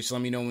 Dave, just let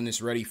me know when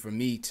it's ready for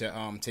me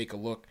to take a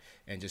look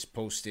and just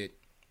post it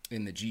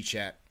in the G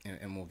chat,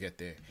 and we'll get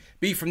there.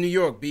 B from New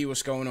York. B,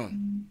 what's going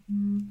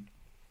on?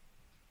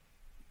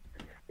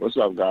 What's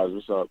up, guys?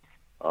 What's up?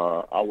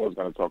 I was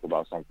gonna talk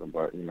about something,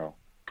 but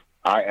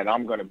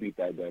I'm gonna beat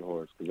that dead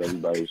horse because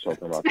everybody's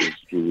talking about this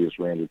Julius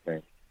Randle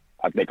thing.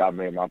 I think I've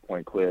made my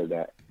point clear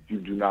that you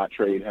do not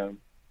trade him.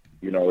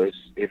 It's,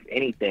 if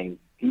anything,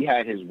 he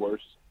had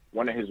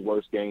one of his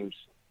worst games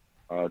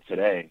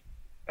today,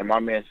 and my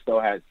man still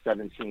had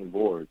 17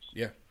 boards.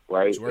 Yeah,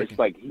 right. It's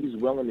like he's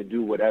willing to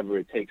do whatever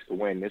it takes to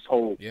win. This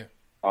whole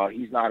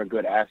he's not a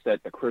good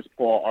asset. The Chris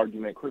Paul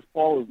argument. Chris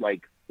Paul is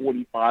like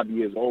 45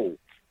 years old.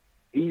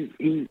 He's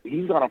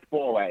gonna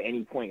fall at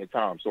any point in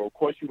time. So of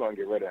course you're gonna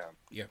get rid of him.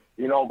 Yeah.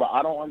 But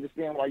I don't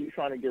understand why you're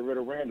trying to get rid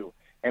of Randle.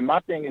 And my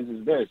thing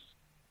is this: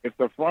 if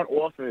the front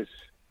office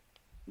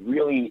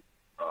really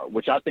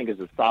which I think is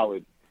a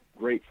solid,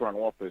 great front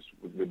office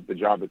with the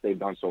job that they've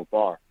done so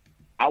far,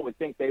 I would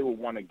think they would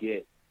want to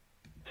get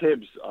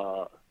Tibbs'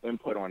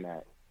 input on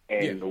that.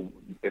 And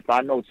if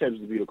I know Tibbs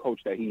to be the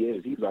coach that he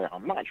is, he's like,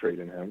 I'm not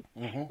trading him.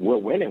 We're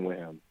winning with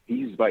him.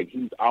 He's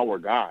our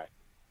guy.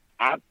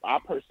 I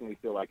personally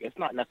feel like it's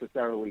not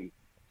necessarily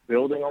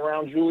building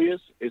around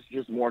Julius. It's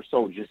just more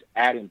so just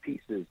adding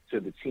pieces to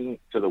the team,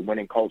 to the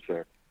winning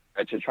culture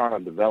that you're trying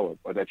to develop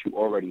or that you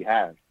already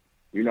have.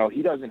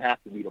 He doesn't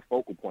have to be the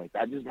focal point.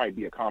 That just might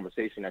be a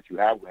conversation that you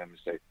have with him and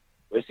say,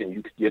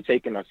 listen, you're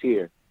taking us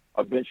here.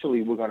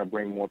 Eventually, we're going to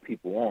bring more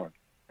people on.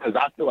 Because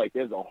I feel like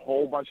there's a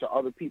whole bunch of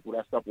other people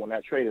that's up on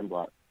that trading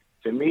block.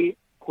 To me,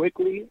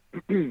 quickly,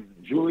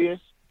 Julius,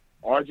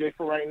 RJ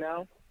for right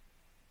now,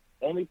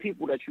 only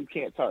people that you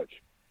can't touch.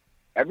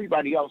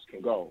 Everybody else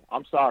can go.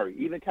 I'm sorry.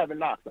 Even Kevin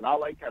Knox, and I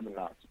like Kevin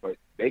Knox, but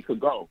they could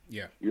go.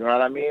 Yeah. You know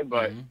what I mean?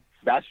 But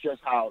that's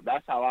how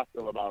I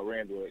feel about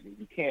Randle.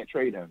 You can't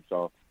trade him.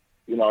 So,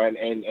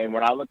 and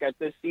when I look at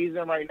this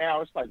season right now,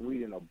 it's like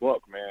reading a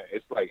book, man.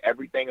 It's like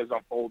everything is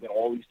unfolding,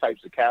 all these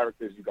types of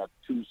characters. You got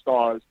the 2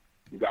 stars,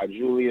 you got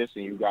Julius,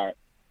 and you got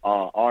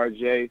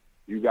RJ.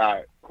 You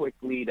got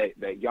quickly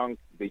the young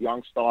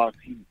star.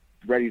 He's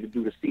ready to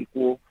do the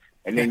sequel.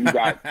 And then you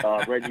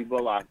got Reggie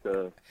Bullock,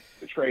 the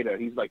traitor.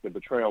 He's like the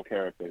betrayal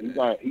character.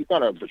 He's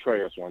gonna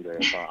betray us one day.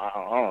 So I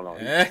don't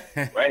know.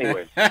 But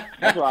anyway,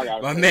 that's what I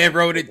got. My man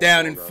wrote it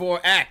down in 4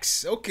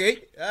 acts.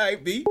 Okay, all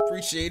right, B.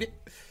 Appreciate it.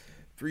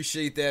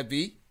 Appreciate that,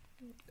 B.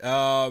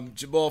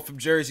 Jamal from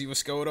Jersey,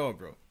 what's going on,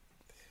 bro?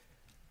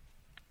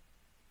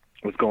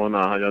 What's going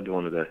on? How y'all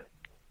doing today?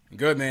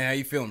 Good, man. How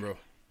you feeling, bro?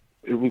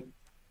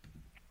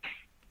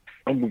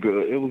 I'm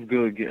good. It was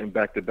good getting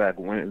back-to-back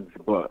wins,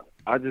 but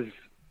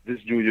this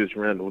Julius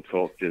Randle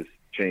talk just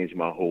changed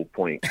my whole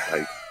point.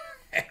 Like,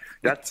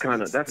 That's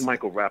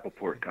Michael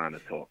Rappaport kind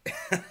of talk.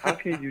 How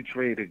can you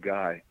trade a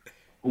guy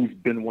who's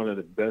been one of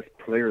the best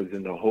players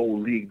in the whole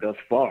league thus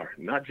far,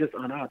 not just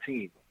on our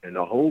team, in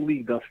the whole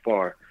league thus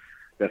far,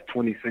 that's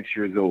 26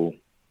 years old,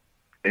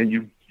 and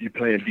you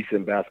playing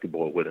decent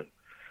basketball with him?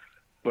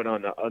 But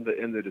on the other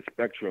end of the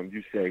spectrum,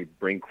 you say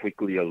bring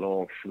Quickly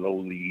along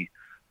slowly,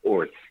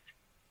 or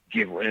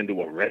give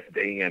Randall a rest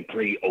day and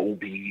play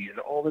OB and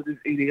all of this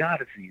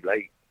idiocy.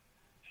 Like,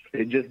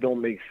 it just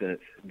don't make sense.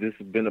 This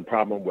has been a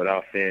problem with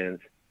our fans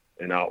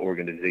and our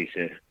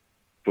organization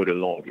for the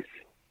longest.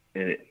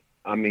 And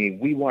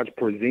we watched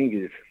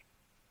Porzingis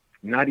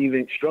not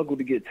even struggle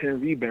to get 10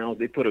 rebounds.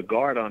 They put a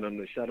guard on him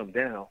to shut him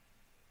down.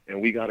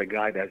 And we got a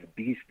guy that's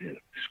beasting,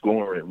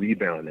 scoring,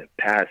 rebounding,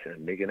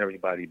 passing, making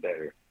everybody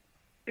better.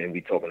 And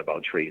we talking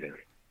about trading.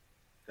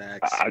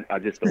 I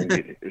just don't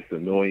get it. It's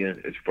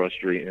annoying. It's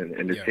frustrating,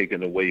 and it's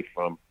taken away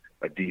from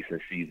a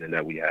decent season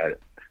that we had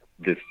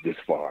this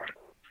far.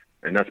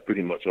 And that's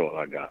pretty much all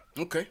I got.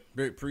 Okay,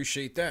 very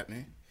appreciate that,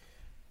 man.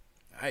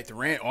 All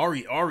right,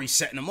 Ari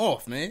setting him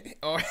off, man.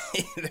 Ari,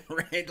 the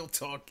Randall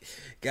talk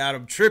got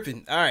him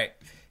tripping. All right,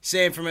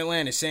 Sam from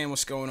Atlanta. Sam,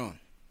 what's going on?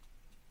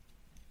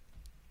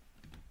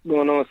 What's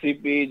going on,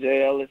 CP,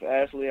 J. Ellis,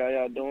 Ashley? How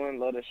y'all doing?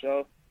 Love the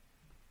show.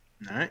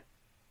 All right.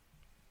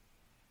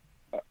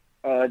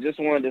 Just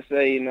wanted to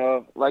say,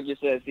 like you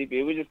said,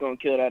 CP, we're just going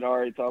to kill that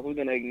Ari talk. We're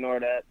going to ignore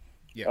that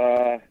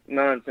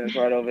nonsense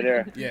right over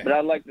there. Yeah. But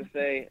I'd like to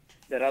say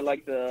that I'd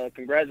like to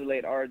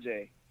congratulate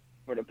RJ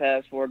for the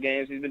past 4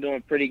 games. He's been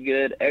doing pretty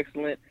good,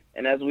 excellent.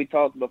 And as we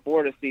talked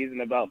before the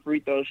season about free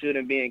throw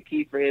shooting being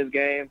key for his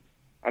game,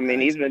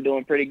 he's been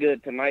doing pretty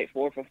good tonight,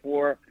 4 for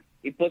 4.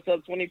 He puts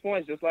up 20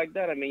 points just like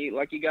that.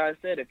 Like you guys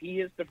said, if he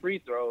hits the free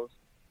throws,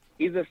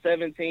 he's a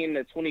 17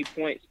 to 20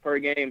 points per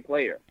game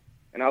player.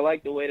 And I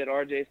like the way that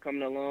RJ's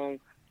coming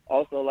along.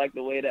 Also like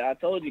the way that I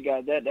told you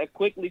guys that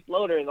Quickly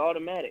floater is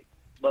automatic.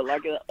 But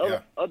like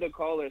other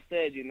callers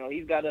said,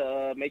 he's got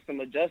to make some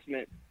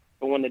adjustments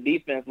for when the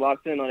defense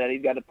locks in on that.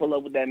 He's got to pull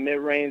up with that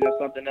mid-range or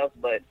something else.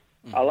 But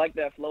I like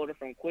that floater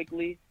from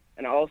Quickly.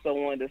 And I also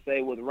wanted to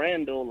say with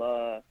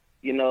Randall,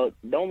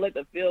 don't let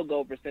the field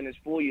goal percentage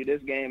fool you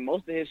this game.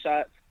 Most of his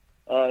shots,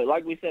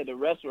 like we said, the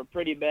refs were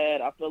pretty bad.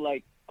 I feel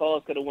like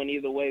calls could have went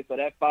either way. So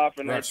that 5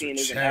 for 19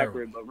 isn't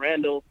accurate. But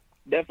Randall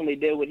definitely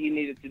did what he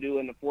needed to do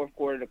in the fourth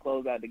quarter to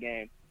close out the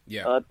game.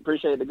 Yeah.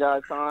 Appreciate the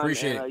guys' time.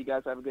 Appreciate it. You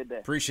guys have a good day.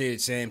 Appreciate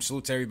it, Sam.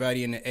 Salute to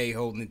everybody in the A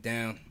holding it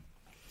down.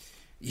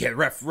 Yeah,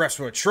 refs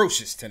were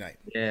atrocious tonight.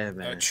 Yeah,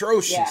 man.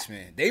 Atrocious,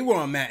 man. They were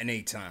on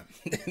matinee time.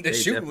 The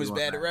shooting was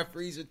bad. The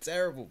referees are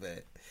terrible,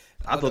 man.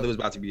 I thought there was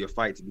about to be a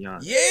fight, to be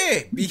honest.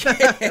 Yeah.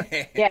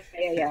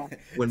 Yeah.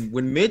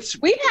 When Mitch,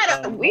 we've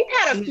had a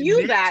few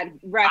Mitch, bad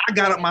refs. I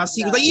got up my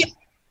seat. Like, yeah.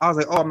 I was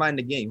like, oh, I'm not in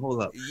the game.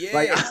 Hold up. Yeah.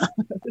 Like,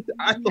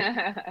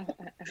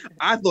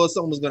 I thought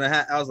something was gonna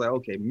happen. I was like,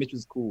 okay, Mitch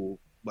was cool,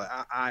 but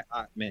I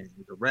man,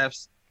 the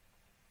refs.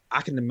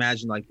 I can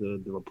imagine like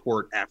the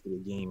report after the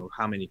game of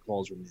how many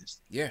calls were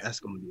missed. Yeah, that's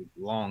gonna be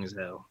long as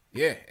hell.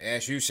 Yeah,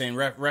 as you saying,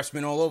 refs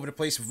been all over the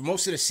place for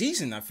most of the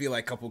season. I feel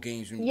like a couple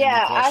games.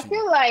 I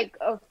feel like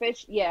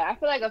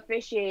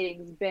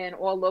officiating's been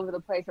all over the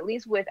place. At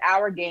least with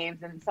our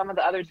games and some of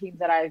the other teams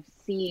that I've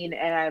seen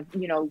and I've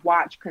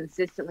watched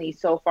consistently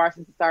so far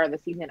since the start of the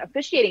season.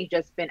 Officiating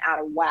just been out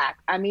of whack.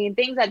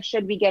 Things that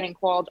should be getting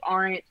called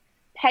aren't.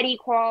 Petty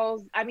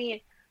calls.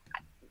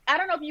 I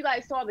don't know if you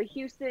guys saw the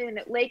Houston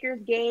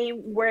Lakers game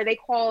where they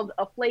called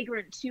a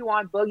flagrant 2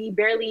 on Boogie,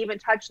 barely even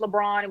touched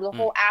LeBron. It was a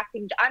whole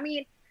acting.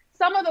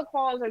 Some of the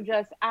calls are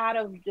just out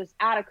of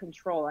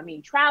control.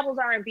 Travels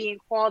aren't being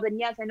called, and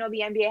yes, I know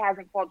the NBA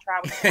hasn't called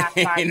travels in the past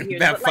 5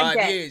 years. About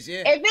 5 years,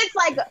 yeah. If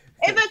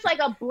it's like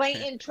a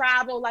blatant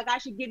travel, like I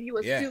should give you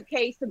a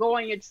suitcase to go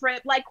on your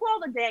trip, like call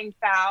the dang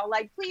foul,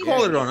 like please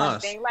call it on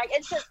us. Like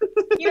it's just,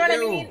 you know what I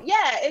mean?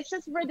 Yeah, it's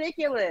just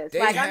ridiculous.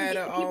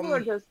 People are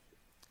just.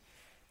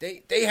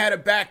 They had a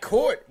back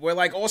court where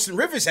like Austin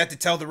Rivers had to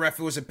tell the ref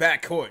it was a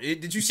back court.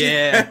 Did you see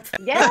that?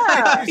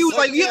 Yeah. He was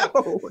like,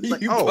 yo.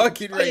 You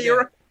fucking right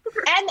now.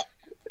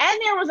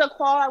 And there was a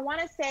call, I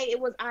want to say it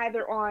was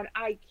either on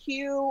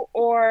IQ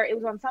or it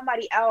was on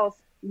somebody else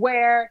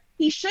where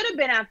he should have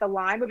been at the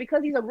line, but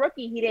because he's a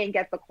rookie, he didn't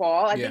get the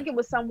call. I think it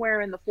was somewhere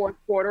in the fourth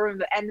quarter, in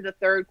the end of the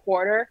third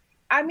quarter.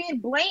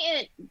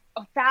 Blatant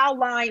foul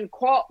line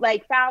call,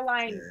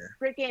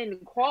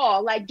 freaking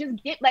call. Like,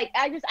 just get, like,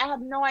 I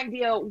have no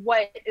idea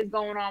what is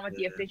going on with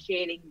the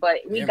officiating,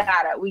 but we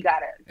gotta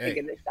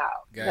figure this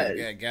out.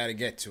 Gotta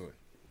get to it.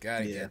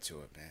 Get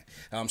to it,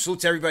 man. Salute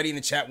to everybody in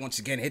the chat once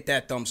again. Hit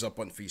that thumbs up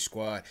button for your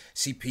squad.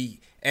 CP,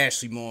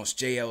 Ashley Moss,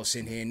 J. Ellis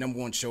in here. Number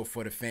 1 show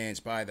for the fans,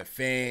 by the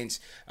fans.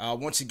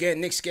 Once again,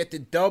 Knicks get the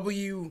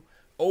W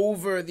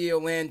over the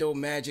Orlando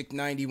Magic,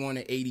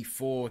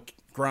 91-84.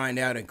 Grind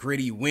out a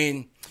gritty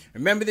win.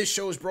 Remember, this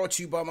show is brought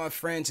to you by my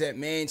friends at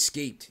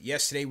Manscaped.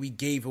 Yesterday, we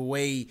gave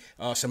away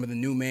some of the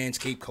new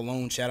Manscaped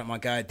cologne. Shout out my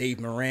guy, Dave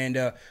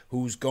Miranda,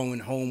 who's going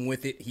home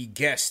with it. He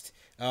guessed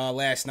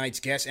last night's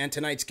guest and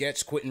tonight's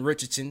guest, Quentin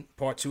Richardson.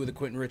 Part 2 of the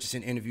Quentin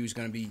Richardson interview is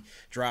going to be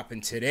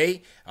dropping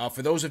today.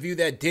 For those of you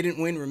that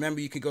didn't win, remember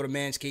you could go to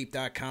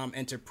manscaped.com,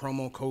 enter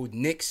promo code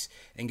Knicks,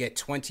 and get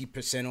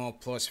 20% off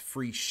plus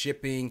free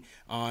shipping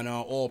on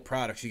all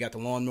products. You got the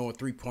Lawnmower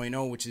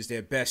 3.0, which is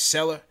their best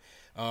seller.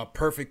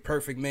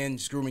 Perfect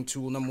men's grooming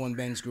tool, number 1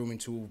 men's grooming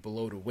tool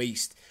below the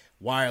waist.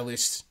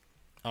 Wireless,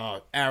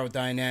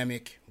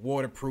 aerodynamic,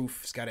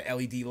 waterproof. It's got an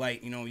LED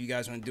light. You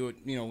guys want to do it,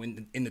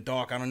 in the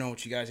dark. I don't know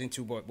what you guys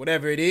into, but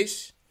whatever it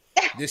is,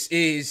 this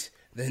is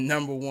the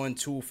number 1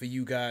 tool for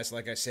you guys.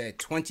 Like I said,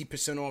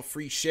 20% off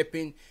free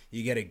shipping.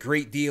 You get a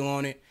great deal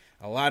on it.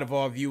 A lot of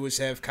our viewers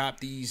have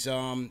copped these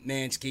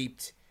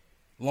Manscaped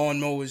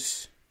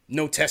lawnmowers.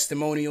 No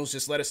testimonials.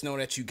 Just let us know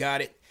that you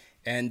got it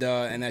and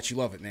that you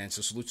love it, man.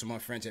 So salute to my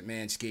friends at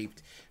Manscaped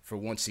for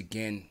once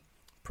again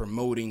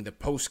promoting the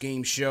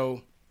post-game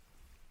show.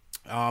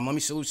 Let me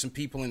salute some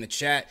people in the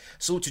chat.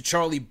 Salute to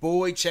Charlie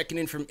Boyd checking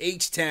in from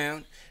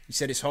H-Town. He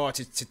said it's hard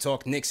to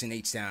talk Knicks in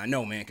H-Town. I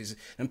know, man, because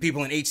them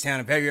people in H-Town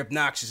are very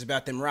obnoxious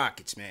about them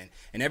Rockets, man.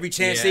 And every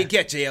chance they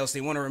get, JLs,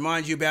 they want to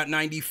remind you about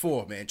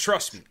 94, man.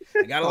 Trust me.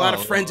 I got a lot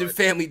of friends and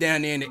family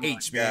down there in the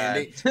H,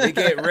 man. They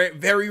get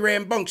very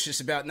rambunctious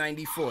about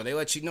 94. They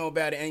let you know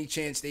about it any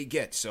chance they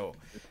get. So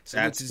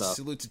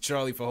salute to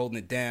Charlie for holding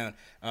it down.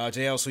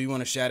 JL, so you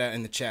want to shout out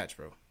in the chats,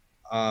 bro?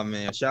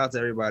 Man, shout out to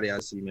everybody I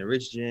see, man.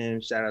 Rich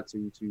Jim, shout out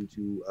to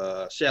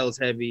Shells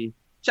Heavy.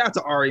 Shout out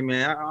to Ari,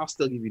 man. I'll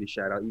still give you the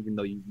shout out, even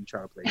though you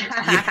try to play this.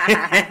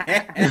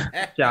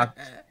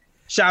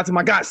 shout out to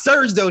my guy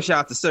Serge, though. Shout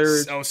out to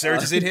Serge. Oh,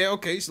 Serge is in here?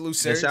 Okay, salute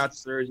Serge. Yeah, shout out to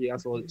Serge. Yeah, I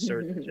saw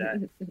Serge in the chat.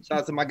 Shout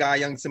out to my guy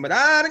Young Simba.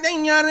 There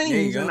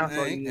you go.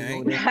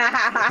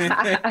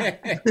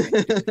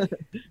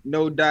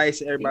 No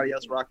Dice. Everybody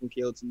else rocking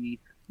KLT.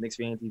 Knicks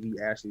Fan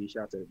TV. Ashley.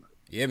 Shout out to everybody.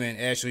 Yeah, man.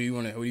 Ashley,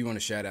 who do you want to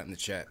shout out in the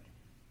chat?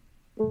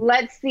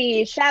 Let's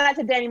see. Shout out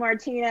to Danny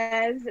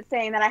Martinez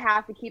saying that I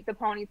have to keep the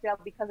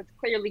ponytail because it's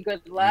clearly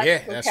good luck.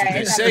 Yeah, that's what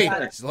they say.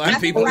 There's a lot of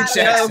people in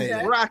chat saying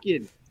that.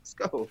 Rocking. Let's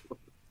go.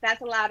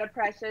 That's a lot of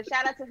pressure.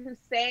 Shout out to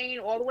Hussein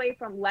all the way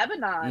from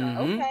Lebanon.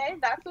 Okay,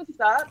 that's what's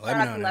up.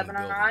 Shout out to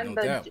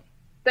Lebanon.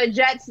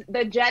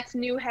 The Jets'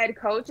 new head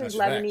coach is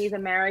Lebanese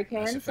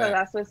American, so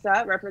that's what's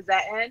up.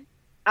 Representing.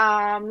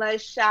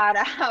 Let's shout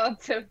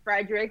out to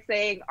Frederick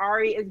saying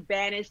Ari is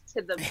banished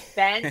to the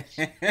bench.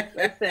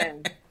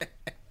 Listen.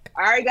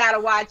 Ari got to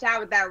watch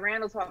out with that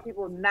Randall talk.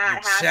 People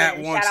not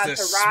having. Shout out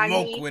to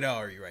Ronnie. Smoke with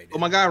Ari right now. Oh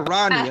my God,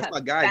 Ronnie, that's my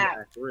guy.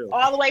 For real.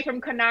 All the way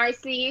from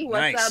Canarsie.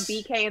 What's up,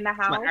 BK in the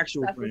house? My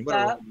actual friend.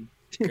 What's up?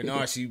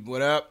 Canarsie,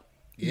 what up?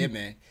 Yeah,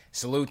 man.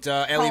 Salute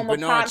Elliot Home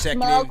Bernard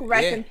checking Smoke, in.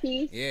 Rest in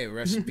peace. Yeah,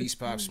 rest in peace,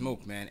 Pop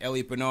Smoke, man.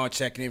 Elliot Bernard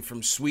checking in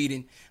from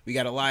Sweden. We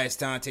got Elias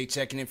Dante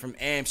checking in from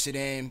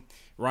Amsterdam.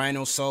 Ryan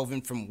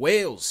O'Sullivan from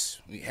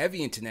Wales. We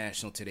heavy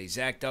international today.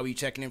 Zach W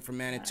checking in from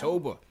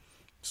Manitoba.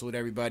 Salute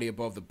everybody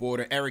above the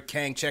border. Eric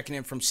Kang checking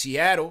in from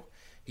Seattle.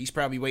 He's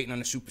probably waiting on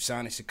the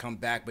Supersonics to come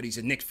back, but he's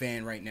a Knicks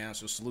fan right now,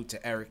 so salute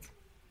to Eric.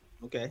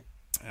 Okay.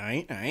 All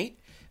right.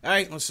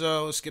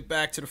 Let's get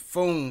back to the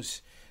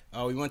phones.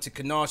 We went to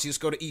Canarsie. Let's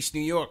go to East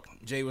New York.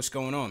 Jay, what's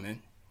going on,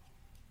 man?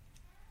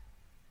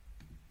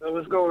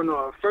 What's going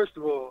on? First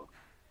of all,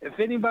 if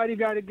anybody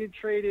got to get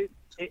traded,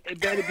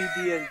 it better be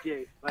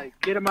DSJ. Like,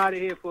 get him out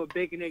of here for a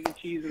bacon, egg, and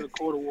cheese and a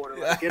quart of water.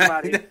 Like, get him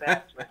out of here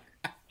fast. Like,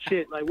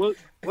 shit, like we'll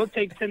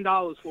take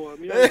 $10 for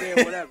him. You know what I'm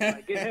saying? Whatever.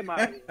 Like, get him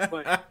out of here.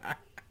 But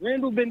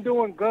Randall been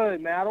doing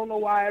good, man. I don't know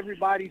why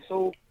everybody's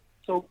so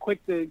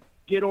quick to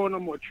get on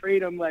him or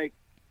trade him. Like,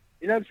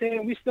 you know what I'm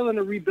saying? We still in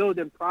the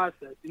rebuilding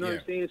process. You know what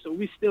I'm saying? So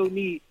we still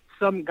need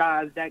some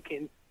guys that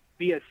can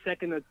be a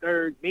second or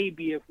third,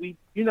 maybe if we,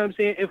 you know what I'm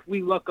saying, if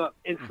we luck up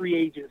in free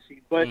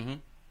agency. But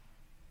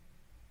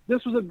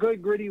this was a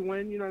good, gritty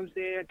win. You know what I'm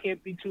saying? I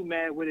can't be too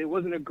mad with it. It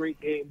wasn't a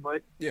great game,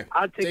 but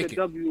I'll take a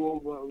W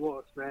over a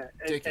loss, man.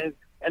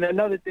 And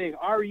another thing,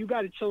 Ari, you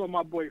got to chill on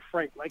my boy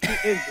Frank. Like,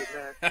 he injured,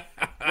 man.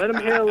 Let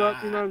him heal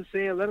up, you know what I'm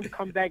saying? Let him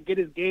come back, get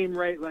his game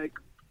right. Like,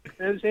 you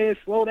know what I'm saying?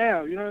 Slow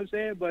down, you know what I'm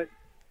saying? But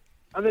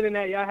other than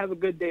that, y'all have a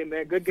good day,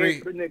 man. Good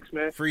game for the Knicks,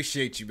 man.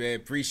 Appreciate you, man.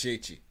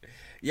 Appreciate you.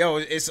 Yo,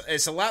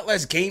 it's a lot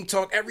less game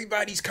talk.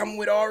 Everybody's coming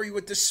with Ari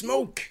with the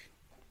smoke.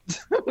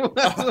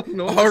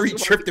 Ari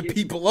tripped the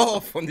people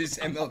off on this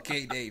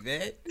MLK Day,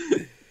 man.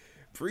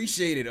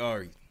 Appreciate it,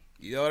 Ari.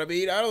 You know what I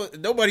mean?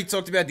 Nobody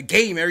talked about the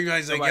game.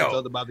 Everybody's like,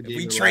 yo, if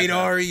we trade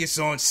Ari, it's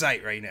on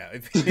site right now.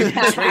 If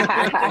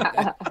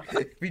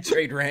we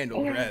trade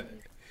Randall, rather.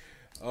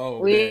 Oh,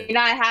 we're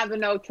not having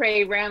no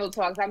trade Randall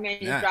talks. I mean,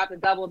 you dropped a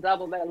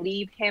double-double, but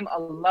leave him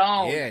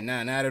alone. Yeah,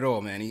 not at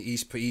all, man.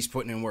 He's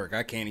putting in work.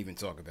 I can't even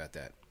talk about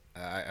that.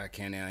 I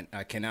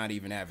cannot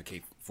even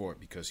advocate for it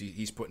because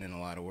he's putting in a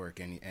lot of work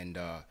and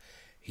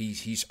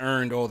he's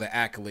earned all the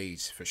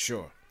accolades for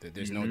sure.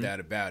 There's no doubt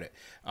about it.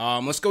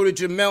 Let's go to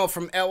Jamel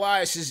from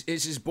LI.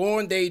 It's his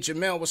born day.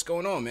 Jamel, what's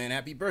going on, man?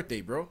 Happy birthday,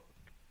 bro.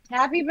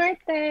 Happy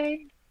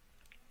birthday.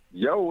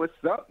 Yo, what's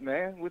up,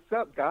 man? What's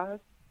up, guys?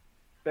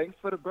 Thanks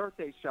for the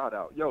birthday shout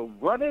out. Yo,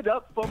 run it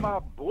up for my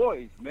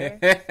boys, man.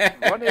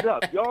 Run it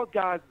up. Y'all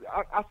guys,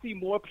 I see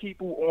more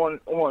people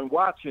on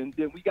watching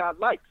than we got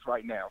likes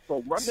right now.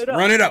 So run it up.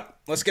 Run it up.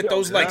 Let's get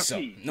those likes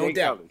up. No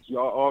doubt. Ellis,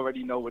 y'all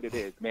already know what it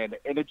is, man.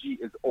 The energy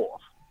is off.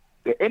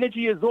 The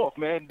energy is off,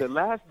 man. The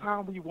last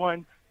time we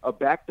won a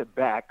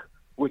back-to-back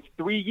was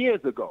 3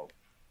 years ago.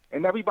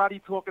 And everybody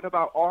talking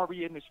about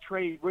Ari and this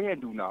Trey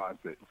Randall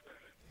nonsense.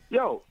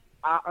 Yo,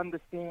 I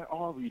understand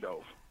Ari,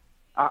 though.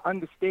 I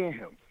understand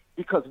him.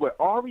 Because what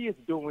Ari is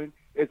doing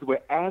is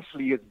what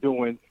Ashley is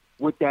doing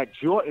with that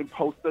Jordan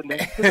poster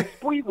next to the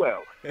Spreewell.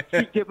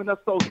 She's giving us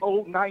those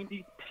old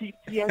 90s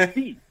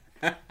PTSD.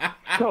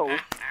 So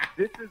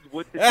this is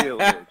what the deal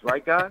is,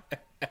 right, guys?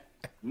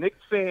 Knicks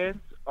fans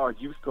are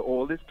used to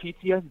all this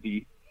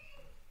PTSD,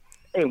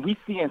 and we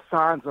seeing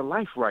signs of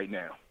life right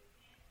now.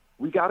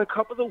 We got a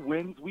couple of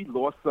wins. We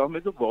lost some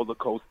as a roller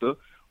coaster.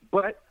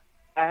 But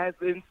as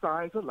in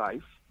signs of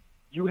life,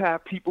 you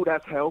have people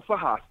that's held for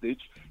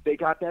hostage. They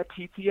got that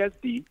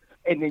PTSD,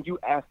 and then you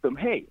ask them,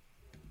 hey,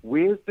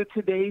 where's the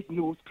today's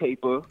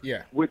newspaper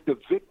with the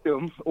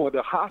victim or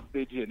the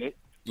hostage in it,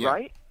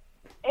 right?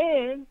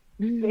 And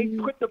they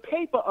put the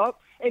paper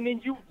up, and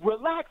then you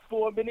relax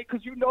for a minute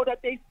because you know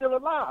that they still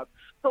alive.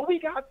 So we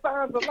got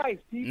signs of life,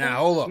 people. Now,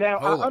 hold up. Now,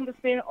 I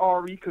understand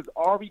Ari because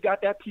Ari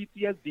got that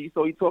PTSD,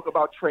 so he talk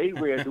about Trey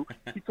Randall.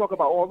 He talk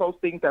about all those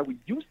things that we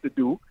used to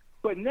do.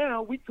 But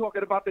now we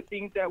talking about the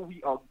things that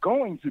we are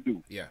going to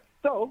do. Yeah.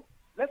 So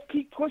let's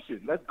keep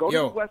pushing. Let's go to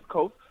the West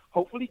Coast.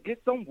 Hopefully get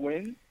some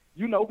wins.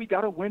 You know, we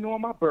got a win on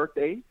my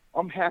birthday.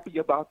 I'm happy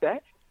about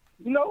that.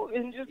 You know,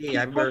 and just keep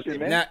pushing,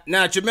 man.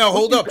 Now, Jamel,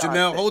 hold up,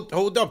 Jamel.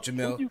 Hold up,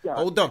 Jamel.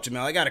 Hold up, Jamel.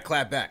 I got to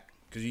clap back.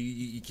 Because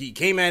you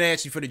came at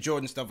Ashley for the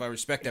Jordan stuff. I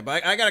respect that.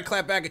 But I got to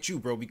clap back at you,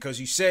 bro, because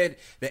you said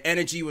the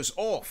energy was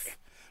off.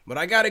 But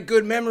I got a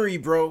good memory,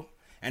 bro.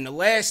 And the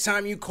last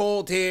time you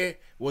called here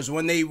was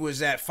when they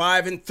was at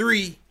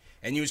 5-3,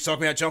 and you was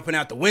talking about jumping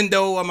out the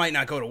window. I might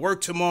not go to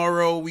work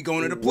tomorrow. We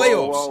going to the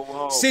playoffs.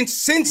 Whoa.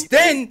 Since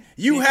then,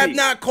 you have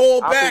not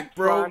called back,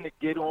 bro. Trying to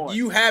get on.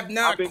 You have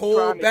not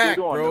called back,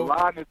 bro. The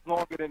line is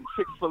longer than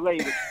Chick-fil-A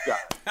that you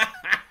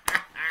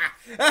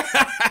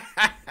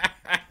got.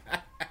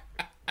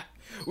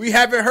 We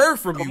haven't heard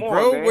from you,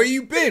 bro. Man. Where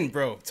you been,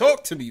 bro?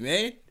 Talk to me,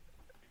 man.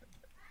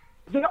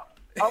 You know,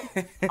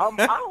 I'm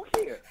out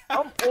here.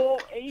 I'm all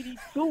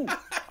 82.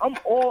 I'm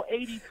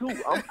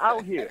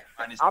out here.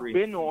 I've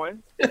been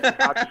on.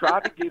 I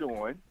tried to get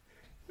on.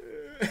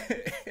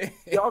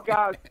 Y'all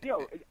guys,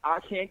 I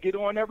can't get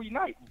on every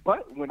night.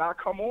 But when I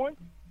come on,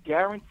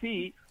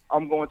 guaranteed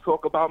I'm going to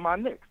talk about my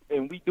Knicks.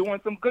 And we doing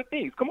some good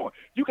things. Come on.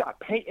 You got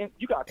Peyton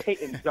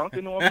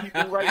dunking on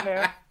people right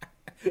now.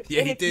 The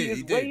energy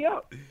is way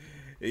up.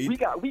 We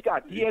got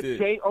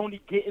DSJ only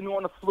getting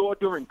on the floor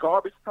during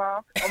garbage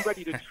time. I'm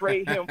ready to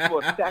trade him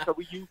for a stack of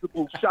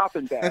reusable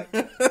shopping bags.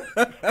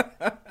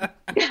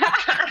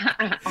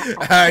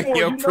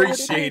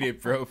 Appreciate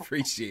it, bro.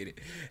 Appreciate it.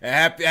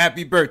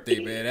 Happy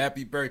birthday, man.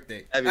 Happy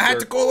birthday. I had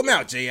to call him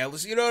out, Jay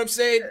Ellis. You know what I'm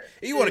saying?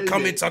 You want to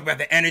come in and talk about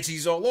the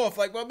energy's all off.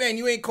 Like, well, man,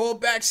 you ain't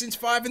called back since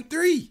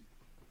 5-3.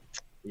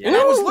 Yeah. And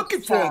I was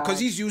looking for him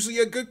because he's usually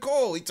a good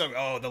call. He talking,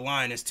 the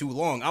line is too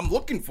long. I'm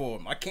looking for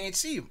him. I can't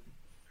see him.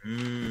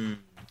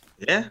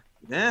 Yeah.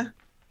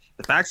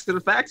 The facts are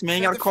the facts, man.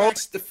 You gotta call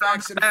the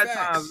facts are the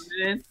facts,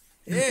 man.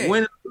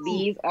 Yeah.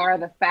 These are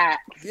the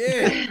facts.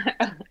 Yeah.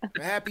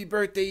 Happy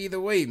birthday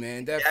either way,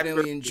 man.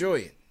 Definitely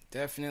enjoy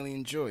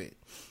it.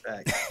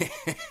 Facts.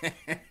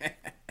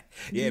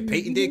 Yeah,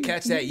 Peyton did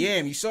catch that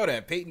yam. You saw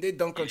that. Peyton did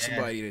dunk on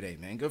somebody today,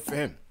 man. Good for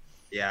him.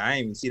 Yeah, I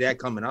didn't even see that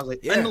coming. I was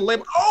like, yeah.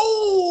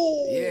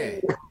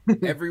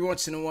 Every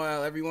once in a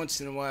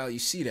while, you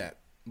see that.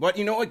 But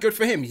you know what? Good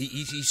for him.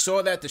 He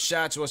saw that the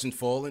shots wasn't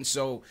falling,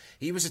 so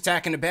he was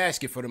attacking the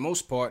basket for the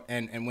most part.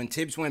 And when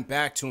Tibbs went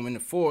back to him in the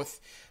fourth,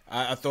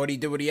 I thought he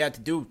did what he had to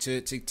do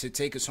to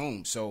take us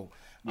home. So,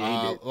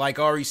 like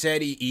Ari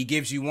said, he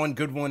gives you one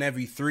good one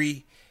every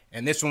 3,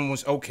 and this one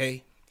was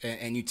okay.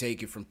 And you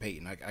take it from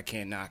Peyton. I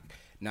can't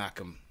knock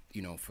him,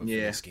 for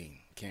this game.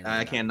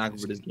 I can't knock him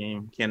for this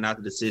game. Can't knock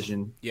the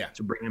decision.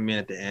 To bring him in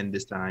at the end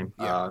this time.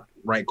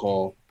 Right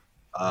call.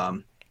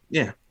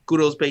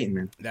 Kudos, Peyton,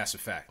 man. That's a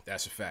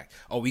fact.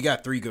 Oh, we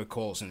got 3 good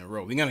calls in a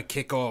row. We're going to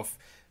kick off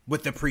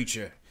with the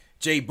preacher,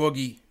 Jay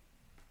Boogie.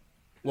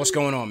 What's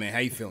going on, man? How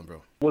you feeling,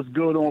 bro? What's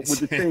going on with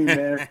the team,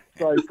 man?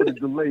 Sorry for the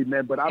delay,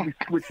 man, but I'll be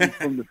switching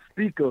from the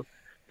speaker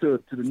to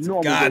the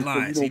normal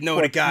guidelines. Way, you know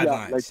the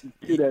guidelines. Like you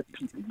hear that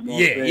people. You know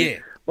what I'm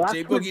saying? But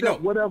Jay I switched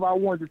up whatever I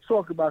wanted to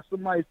talk about.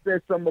 Somebody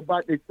said something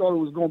about they thought it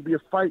was going to be a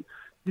fight.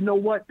 You know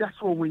what? That's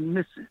what we're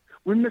missing.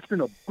 We're missing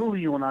a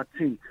bully on our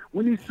team.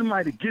 We need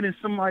somebody to get in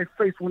somebody's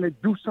face when they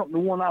do something to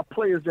one of our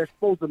players that's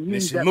supposed to mean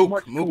that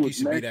much to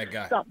us, man. Be that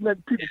guy. Stop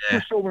letting people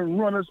push over and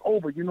run us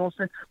over, you know what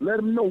I'm saying? Let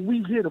them know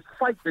we here to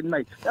fight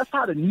tonight. That's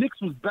how the Knicks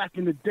was back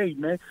in the day,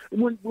 man.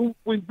 When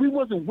we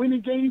wasn't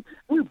winning games,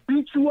 we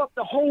beat you up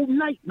the whole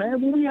night,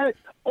 man. When we had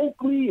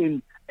Oakley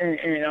and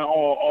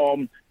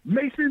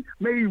Mason,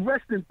 may he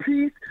rest in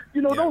peace.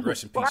 You know,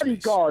 those are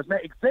bodyguards, man.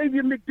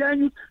 Xavier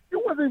McDaniels, you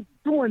You wasn't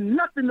doing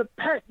nothing to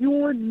Pat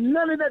Ewing,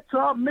 none of that to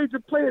our major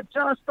player,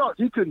 John Starks.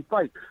 He couldn't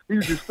fight. He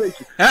was just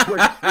faking.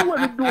 But you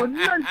wasn't doing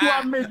nothing to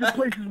our major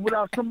places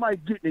without somebody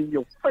getting in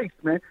your face,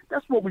 man.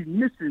 That's what we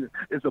missing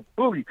is a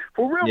bully.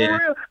 For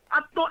real,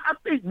 I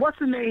think, what's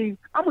the name?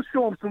 I'm going to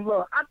show him some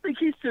love. I think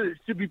he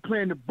should be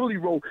playing the bully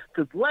role,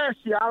 because last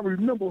year I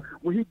remember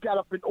when he got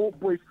up in old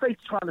boy's face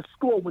trying to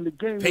score when the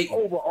game was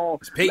over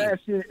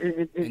last year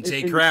in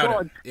Jay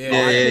Crowder.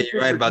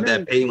 You're right about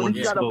that. Peyton when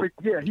he got up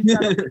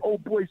in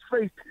old boy's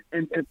face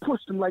and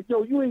pushed him like,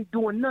 yo, you ain't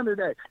doing none of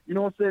that. You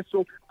know what I'm saying?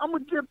 So I'm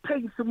going to give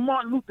Peyton some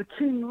Martin Luther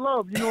King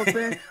love. You know what I'm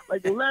saying?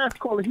 Like the last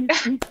caller, he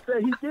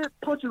said he did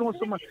punch it on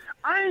somebody.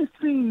 I ain't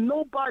seen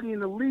nobody in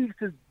the league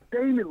since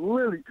David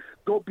Lillard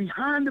go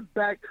behind the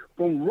back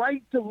from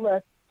right to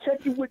left,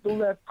 check it with the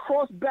left,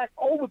 cross back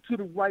over to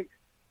the right,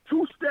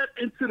 2-step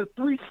into the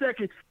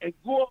 3-second, and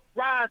go up,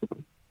 rise,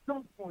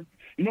 jump on you.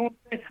 You know what I'm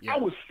saying? Yeah. I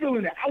was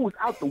feeling it. I was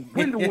out the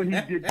window when he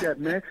did that,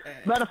 man.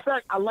 Matter of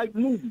fact, I like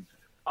movies.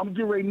 I'm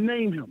getting ready to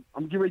name him.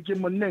 I'm getting ready to give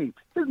him a name.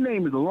 His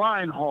name is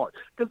Lionheart,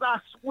 because I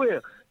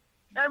swear,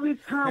 every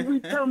time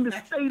we tell him to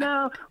stay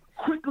down,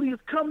 quickly is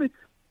coming,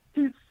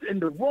 he's in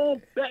the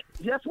wrong bet.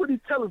 That's what he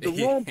tells us,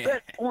 the wrong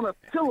bet on a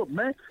tiller,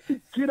 man. He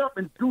get up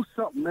and do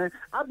something, man.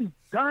 I be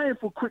dying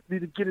for Quickly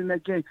to get in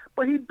that game,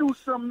 but he do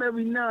something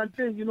every now and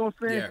then, you know what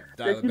I'm saying?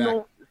 Yeah, that, you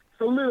know,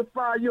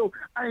 solidify,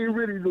 I ain't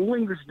ready to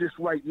relinquish this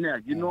right now,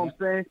 you know what I'm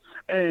saying?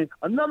 And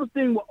another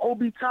thing with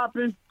Obi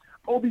Toppin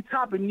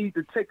needs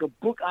to take a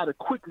book out of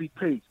Quickly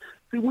page.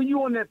 See, when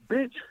you're on that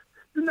bench,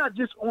 you're not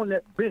just on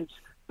that bench.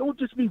 Don't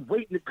just be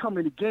waiting to come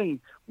in the game.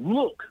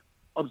 Look,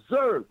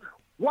 observe,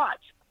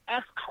 watch,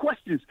 ask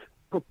questions,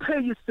 prepare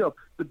yourself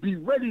to be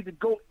ready to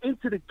go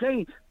into the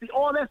game. See,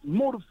 all that's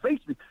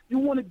motivation. You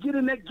want to get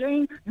in that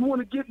game? You want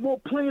to get more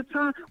playing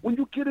time? When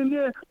you get in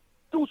there,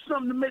 do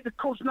something to make the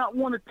coach not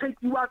want to take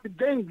you out the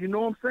game. You know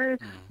what I'm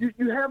saying?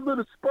 You have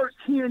little spurts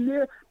here and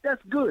there.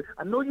 That's good.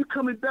 I know you're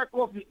coming back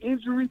off your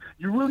injury.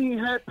 You really ain't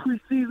had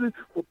preseason,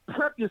 but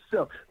prep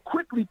yourself.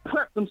 Quickly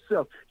prep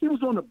themselves. He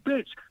was on the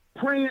bench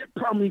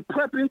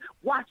prepping,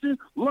 watching,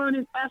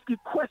 learning, asking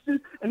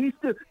questions, and he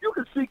still, you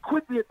can see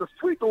Quickly at the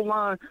free throw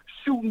line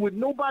shooting with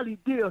nobody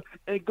there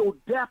and go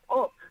dap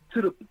up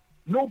to the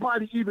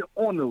nobody even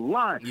on the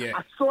line. Yeah.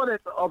 I saw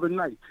that the other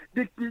night.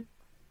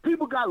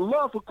 People got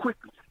love for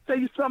Quickly. Tell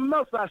you something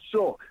else I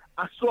saw.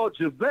 I saw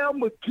JaVale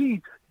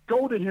McGee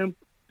go to him,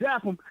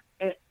 dap him,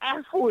 and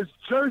ask for his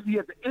jersey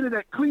at the end of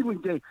that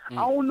Cleveland game. I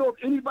don't know if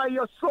anybody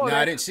else saw that,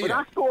 I didn't see but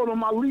that. I saw it on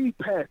my lead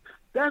pass.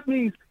 That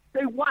means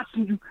they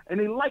watching you and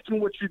they liking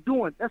what you're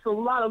doing. That's a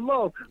lot of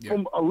love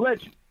from a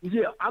legend.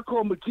 Yeah, I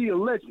call McGee a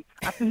legend.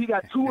 I think he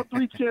got 2 or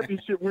 3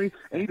 championship rings,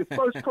 and he's the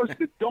first person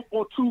to dunk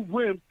on 2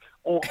 rims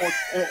on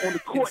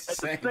the court at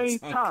the same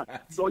time.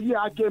 So, yeah,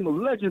 I gave him a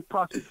legend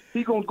process.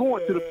 He going to go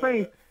into the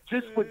fame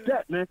just with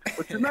that, man.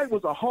 But tonight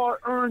was a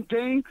hard-earned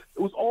game.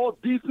 It was all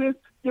defense.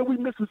 Yeah, we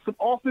missing some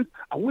offense.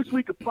 I wish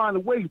we could find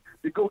a way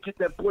to go get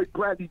that boy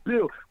Bradley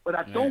Beal. But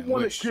I don't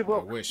want to give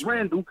up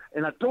Randall,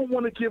 and I don't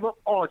want to give up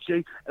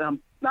RJ, and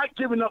I'm not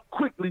giving up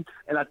Quickly,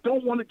 and I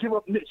don't want to give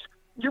up Mitch.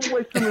 Give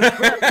away some of the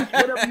draft,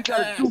 whatever you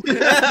got to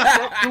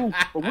do.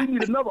 But we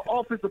need another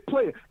offensive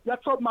player. Y'all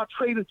talking about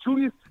trading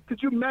Julius?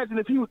 Could you imagine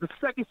if he was the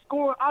second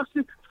scorer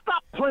option?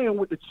 Stop playing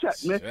with the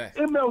check, man.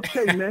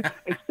 MLK, man.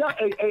 And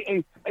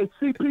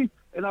CP,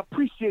 and I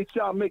appreciate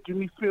y'all making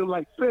me feel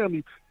like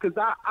family, because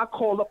I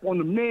call up on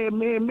the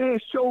Man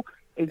show,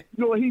 and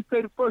you know what he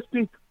say the first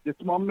thing? It's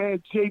my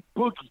man Jay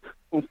Boogie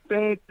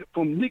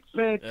from Nick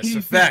Fan TV. That's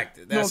a fact.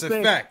 That's a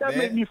fact, That man.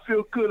 made me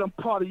feel good. I'm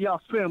part of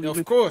y'all family.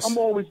 Of course. I'm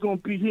always going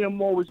to be here.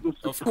 I'm always going to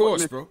support. Of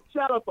course, man. bro.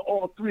 Shout out to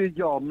all 3 of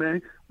y'all,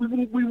 man.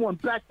 We won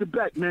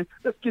back-to-back, man.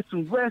 Let's get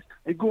some rest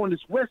and go on this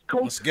West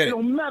Coast. Let's get it.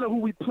 Don't matter who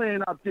we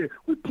playing out there.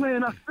 We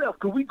playing ourselves,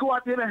 because we go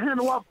out there to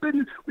handle our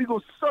business. We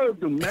going to serve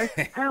them, man.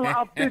 Handle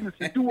our business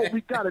and do what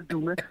we got to do,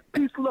 man.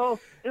 Peace,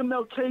 love,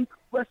 MLK,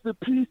 rest in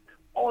peace.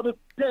 All the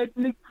dead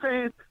Knicks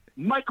fans.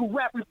 Michael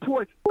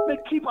Rappaport, man,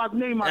 keep our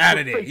name out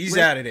of there. Face, He's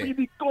man. out of there. He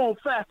be going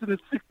faster than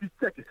 60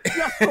 seconds.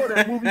 Y'all saw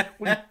that movie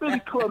when he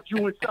Philly clubbed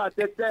you inside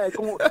that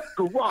daggone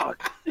garage.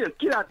 Yeah,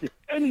 get out there.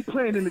 And he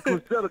playing in the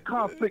Griselda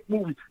conflict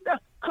movie.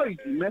 That's crazy,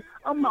 man.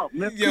 I'm out,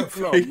 man. Peace,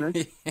 love, man.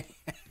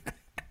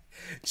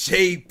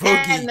 Jay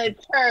Boogie. And the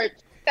church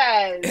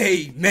says,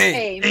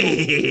 Amen.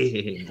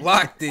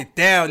 Locked it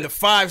down. The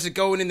 5s are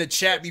going in the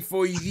chat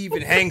before he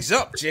even hangs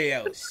up,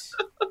 JLs.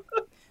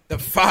 The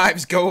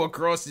 5s go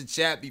across the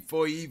chat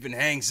before he even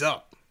hangs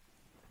up.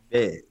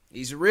 Yeah.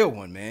 He's a real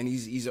one, man.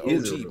 He's an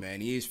OG, man.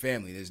 He is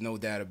family. There's no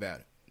doubt about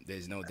it. He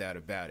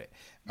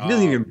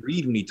doesn't even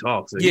breathe when he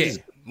talks. Like, yeah,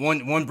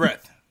 one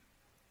breath.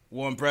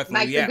 One breath.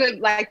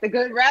 like the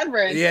good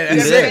reverend. Yeah,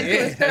 that's it.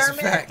 Yeah, that's a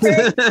fact.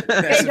 They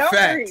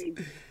don't breathe.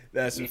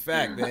 That's a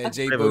fact, man.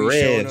 Jay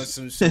Boogie showing us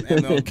some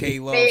MLK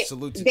love.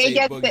 Salute to Jay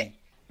Boogie.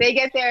 They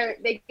get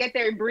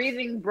their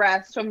breathing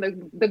breaths from the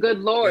good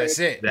Lord. That's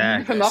it.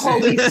 From the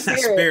Holy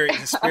Spirit.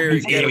 The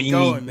spirit get him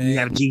going, man. You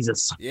have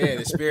Jesus. Yeah,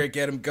 the spirit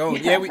get him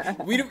going. Yeah, we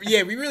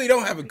really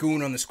don't have a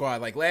goon on the squad.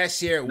 Like last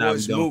year, it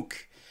was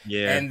Mook.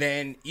 Yeah. And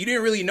then you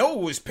didn't really know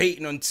it was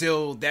Peyton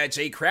until that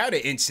Jay Crowder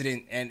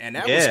incident, and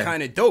that was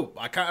kind of dope.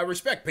 I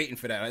respect Peyton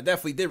for that. I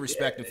definitely did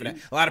respect him for that.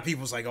 A lot of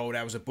people was like, oh,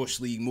 that was a Bush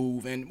League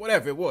move, and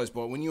whatever it was.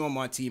 But when you're on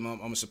my team, I'm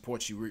going to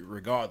support you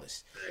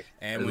regardless.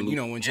 And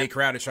when Jay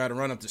Crowder tried to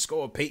run up the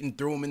score, Peyton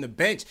threw him in the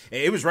bench.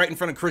 It was right in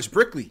front of Chris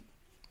Brickley.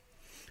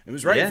 It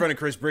was right in front of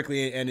Chris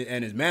Brickley and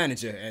his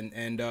manager,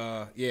 and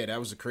that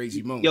was a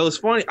crazy moment. Yo, it's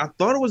funny. I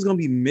thought it was gonna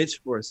be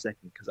Mitch for a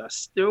second because I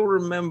still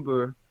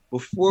remember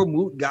before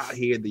Mook got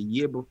here the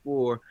year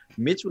before,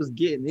 Mitch was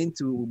getting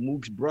into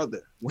Mook's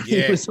brother. When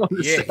he was on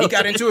the he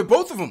got into it,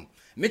 both of them.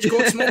 Mitch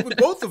caught smoke with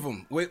both of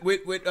them, with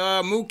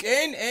Mook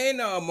and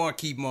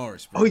Marquise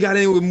Morris. Bro. Oh, he got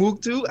in with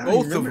Mook too?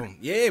 Both of them.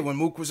 Yeah, when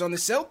Mook was on the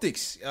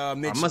Celtics,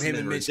 him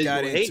and Mitch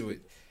got into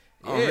it.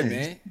 Oh, yeah,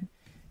 man.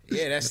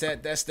 Yeah,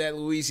 that's that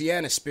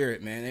Louisiana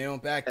spirit, man. They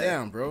don't back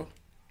down, bro.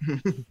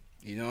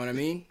 You know what I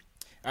mean?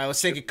 All right,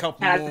 let's take a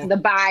couple more. Shout out to the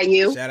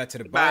Bayou. Shout out to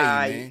the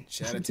Bayou, man.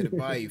 Shout out to the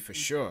Bayou for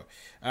sure.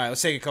 All right,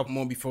 let's take a couple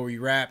more before we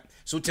wrap.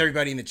 Salute to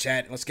everybody in the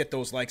chat. Let's get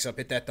those likes up.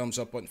 Hit that thumbs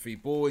up button for you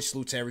boys.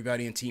 Salute to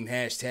everybody in Team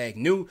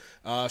 #New.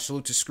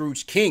 Salute to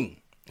Scrooge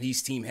King.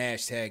 He's Team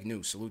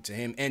 #New. Salute to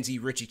him.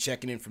 NZ Richie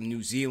checking in from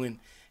New Zealand.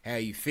 How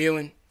you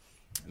feeling?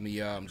 Let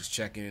me I'm just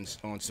checking in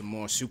on some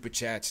more super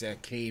chats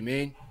that came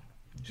in.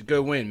 It's a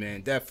good win,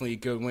 man. Definitely a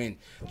good win.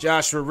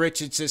 Joshua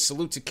Richards says,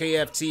 salute to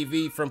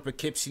KFTV from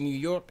Poughkeepsie, New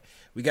York.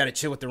 We got to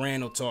chill with the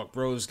Randall talk.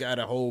 Bro's got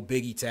a whole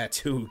Biggie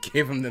tattoo.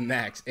 Give him the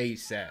max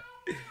ASAP.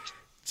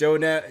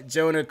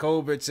 Jonah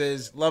Colbert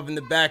says, loving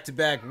the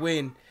back-to-back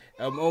win.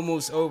 I'm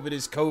almost over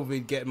this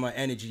COVID, getting my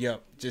energy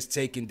up. Just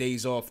taking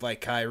days off like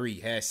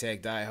Kyrie.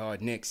 #diehard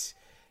Knicks.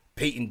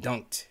 Peyton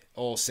dunked.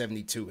 All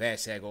 72.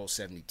 #all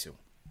 72.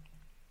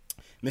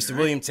 Mr.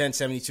 William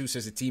 1072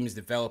 says the team is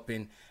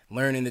developing,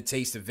 learning the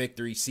taste of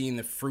victory, seeing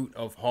the fruit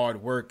of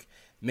hard work.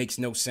 Makes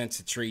no sense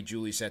to trade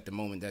Julius at the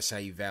moment. That's how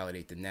you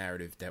validate the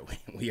narrative that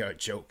we are a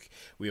joke.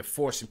 We are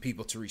forcing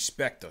people to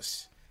respect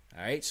us.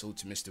 All right, salute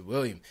to Mr.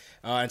 William.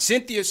 And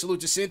Cynthia,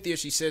 salute to Cynthia.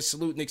 She says,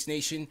 salute Knicks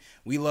Nation.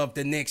 We love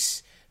the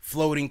Knicks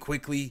floating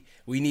quickly.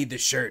 We need the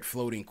shirt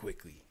floating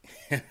quickly.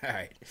 All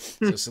right,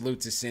 so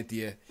salute to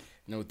Cynthia.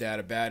 No doubt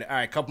about it. All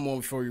right, a couple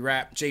more before we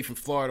wrap. Jay from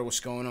Florida, what's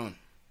going on?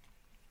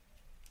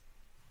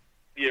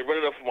 Yeah, run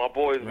it up for my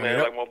boys, man.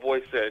 Like my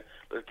boy said,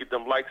 let's get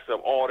them likes up,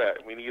 all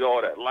that. We need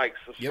all that. Likes,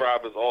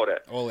 subscribers, all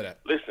that. All of that.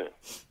 Listen,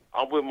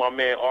 I'm with my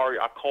man Ari.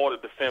 I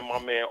called to defend my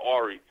man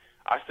Ari.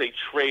 I say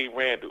trade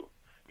Randall.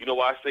 You know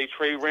why I say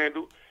trade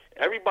Randall?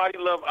 Everybody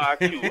love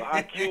IQ.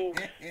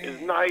 IQ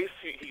is nice.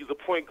 He's a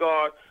point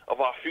guard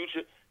of our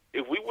future.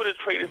 If we would have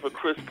traded for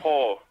Chris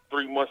Paul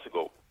 3 months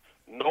ago,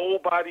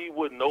 nobody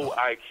would know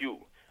IQ.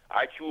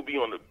 IQ would be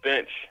on the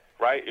bench,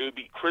 right? It would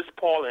be Chris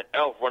Paul and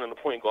Elf running the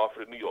point guard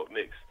for the New York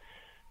Knicks.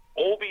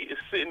 Obi is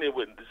sitting there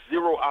with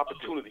zero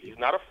opportunity. He's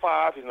not a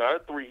 5. He's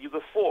not a 3. He's a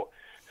 4.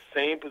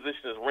 Same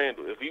position as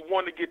Randall. If we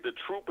want to get the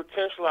true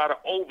potential out of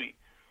Obi,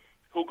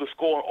 who could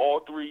score on all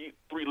three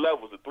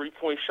levels, the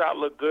 3-point shot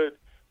look good,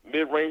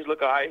 mid-range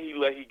look all right,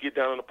 he get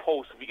down on the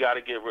post, we got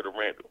to get rid of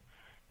Randall.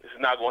 This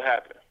is not going to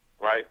happen,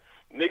 right?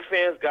 Knicks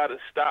fans got to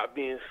stop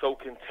being so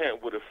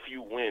content with a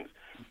few wins.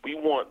 We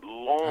want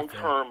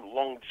long-term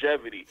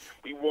longevity.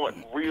 We want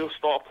real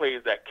star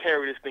players that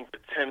carry this thing for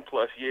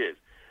 10-plus years.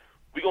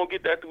 We're going to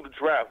get that through the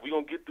draft. We're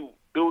going to get through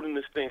building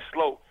this thing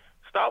slow.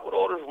 Stop with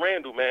all this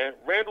Randall, man.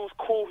 Randall's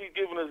cool. He's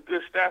giving us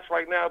good stats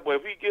right now. But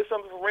if we get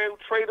something for Randall,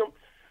 trade him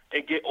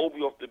and get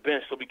Obi off the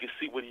bench so we can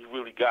see what he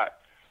really got.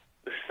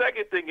 The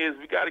second thing is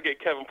we got to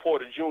get Kevin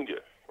Porter Jr.,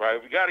 right?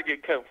 We got to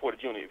get Kevin Porter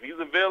Jr. If he's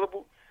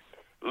available,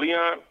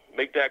 Leon,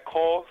 make that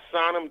call,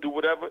 sign him, do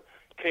whatever.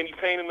 Kenny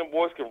Payne and the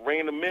boys can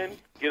rein him in,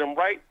 get him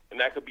right, and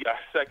that could be our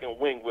second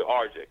wing with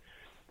RJ.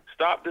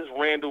 Stop this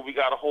Randall. We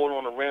got to hold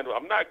on to Randall.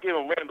 I'm not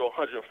giving Randall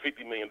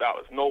 $150 million.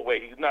 No way.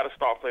 He's not a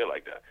star player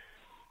like that.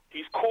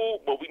 He's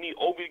cool, but we need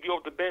Obi to get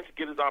off the bench,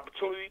 get his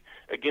opportunity.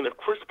 Again, if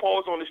Chris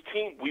Paul's on this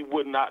team, we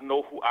would not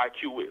know who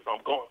IQ is.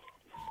 I'm gone.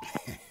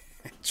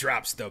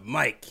 Drops the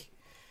mic.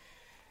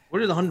 Where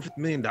did the $150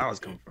 million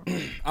come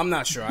from? I'm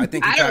not sure. I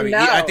think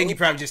he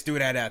probably just threw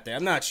that out there.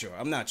 I'm not sure,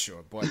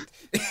 but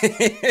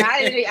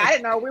I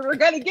didn't know we were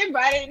gonna give,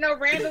 but I didn't know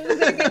Randall was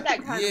gonna get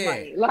that kind of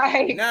money.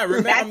 Like,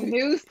 that's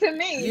news to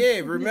me.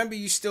 Yeah, remember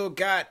you still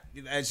got,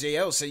 as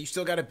JL said, you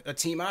still got a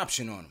team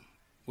option on him,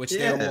 which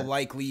they will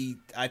likely.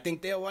 I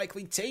think they'll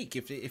likely take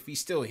if he's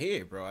still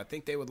here, bro. I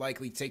think they would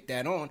likely take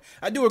that on.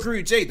 I do agree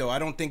with Jay though. I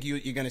don't think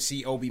you're gonna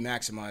see Obi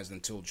maximized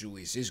until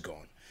Julius is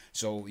gone.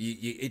 So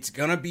it's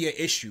going to be an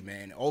issue,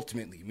 man,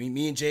 ultimately.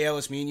 Me and Jay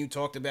Ellis, me and you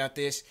talked about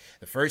this.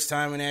 The first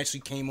time when Ashley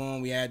came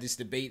on, we had this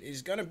debate.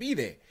 It's going to be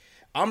there.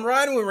 I'm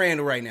riding with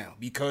Randall right now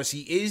because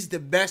he is the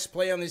best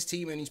player on this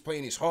team and he's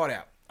playing his heart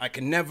out. I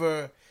can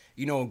never,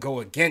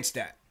 go against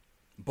that.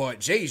 But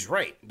Jay's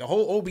right. The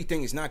whole Obi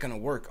thing is not going to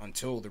work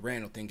until the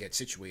Randall thing gets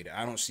situated.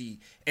 I don't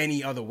see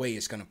any other way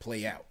it's going to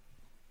play out,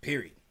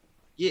 period.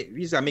 Yeah,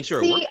 you just got to make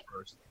sure it works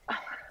first.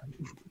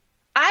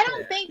 I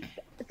don't think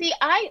 – see,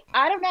 I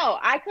don't know.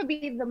 I could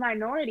be the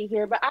minority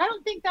here, but I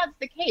don't think that's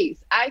the case.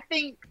 I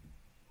think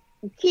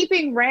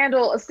keeping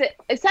Randall,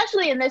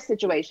 essentially in this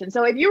situation.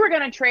 So if you were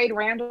going to trade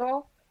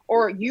Randall,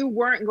 or you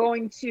weren't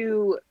going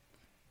to,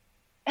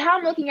 how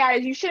I'm looking at it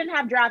is you shouldn't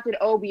have drafted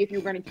Obi if you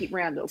were going to keep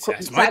Randall.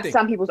 That's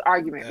some people's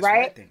argument,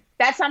 right?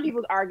 That's some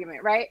people's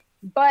argument, right?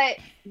 But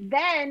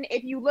then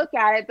if you look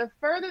at it, the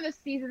further the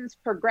seasons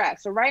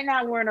progress, so right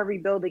now we're in a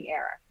rebuilding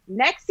era.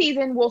 Next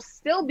season, we'll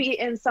still be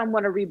in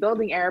somewhat a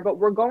rebuilding era, but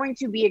we're going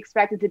to be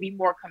expected to be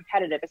more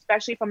competitive,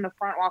 especially from the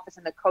front office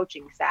and the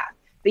coaching staff.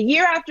 The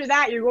year after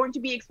that, you're going to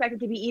be expected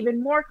to be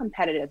even more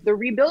competitive. The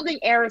rebuilding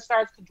era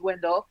starts to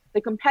dwindle.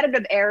 The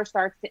competitive era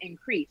starts to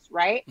increase,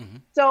 right? Mm-hmm.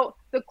 So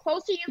the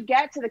closer you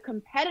get to the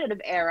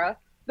competitive era,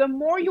 the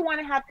more you want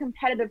to have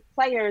competitive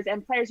players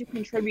and players who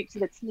contribute to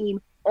the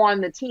team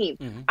on the team.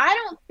 Mm-hmm. I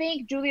don't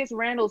think Julius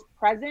Randle's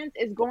presence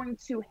is going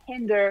to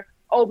hinder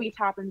Obi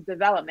Toppin's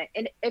development.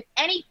 And if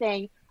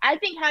anything, I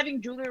think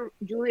having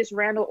Julius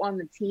Randle on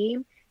the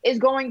team is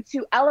going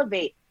to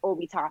elevate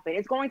Obi Toppin.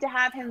 It's going to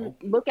have him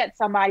look at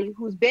somebody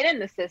who's been in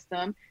the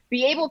system,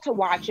 be able to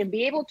watch him,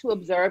 be able to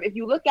observe. If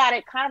you look at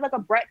it kind of like a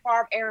Brett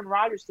Favre, Aaron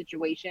Rodgers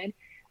situation,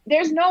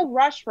 there's no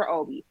rush for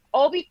Obi.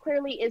 Obi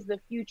clearly is the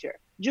future.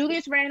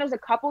 Julius Randle's a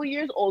couple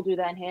years older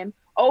than him.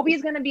 Obi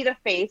is going to be the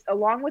face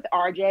along with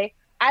RJ.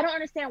 I don't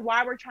understand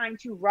why we're trying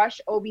to rush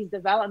Obi's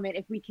development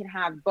if we can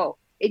have both.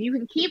 If you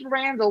can keep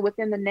Randle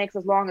within the Knicks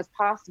as long as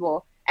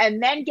possible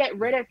and then get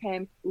rid of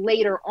him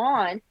later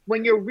on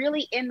when you're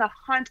really in the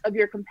hunt of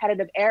your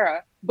competitive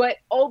era, but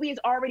Obi is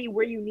already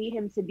where you need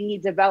him to be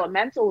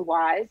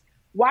developmental-wise,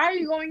 why are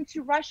you going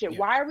to rush it? Yeah.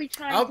 Why are we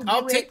trying to do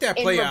I'll take it that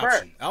in play reverse?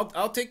 option.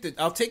 I'll take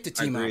the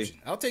team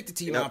option. I'll take the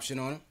team option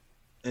on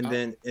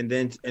him.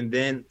 And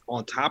then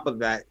on top of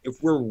that,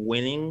 if we're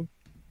winning,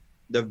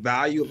 the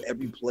value of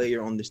every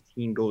player on this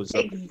team goes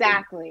up.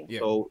 Exactly.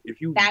 So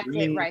if you that's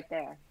it right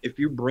there. If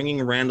you're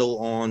bringing Randle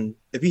on,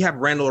 if you have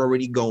Randle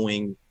already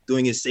going,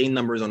 doing his same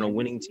numbers on a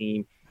winning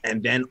team,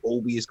 and then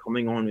Obi is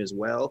coming on as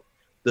well,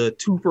 the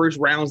 2 first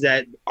rounds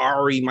that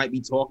Ari might be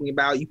talking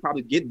about, you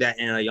probably get that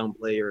in a young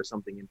player or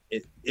something.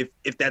 If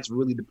that's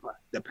really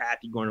the path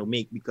you're going to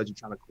make because you're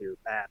trying to clear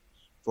a path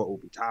for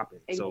Obi Toppin.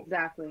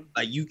 Exactly. So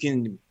like you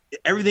can.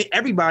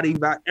 Everybody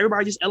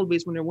just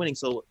elevates when they're winning.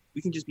 So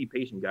we can just be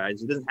patient,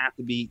 guys. It doesn't have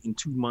to be in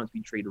 2 months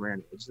we trade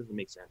Randle. It just doesn't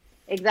make sense.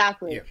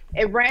 Exactly. Yeah.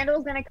 If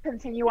Randle's going to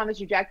continue on the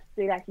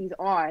trajectory that he's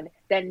on,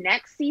 then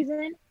next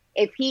season,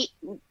 if he,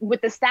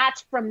 with the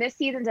stats from this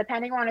season,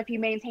 depending on if he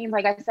maintains,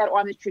 like I said,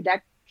 on this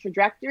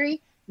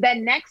trajectory,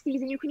 then next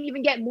season you can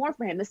even get more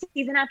for him. The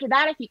season after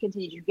that, if he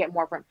continues, you get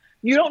more for him.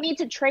 You don't need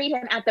to trade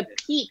him at the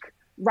peak.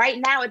 Right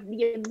now, it's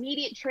the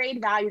immediate trade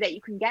value that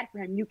you can get for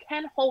him. You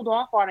can hold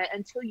off on it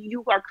until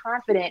you are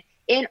confident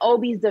in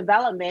Obi's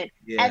development.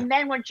 Yeah. And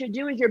then what you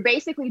do is you're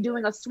basically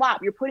doing a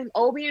swap. You're putting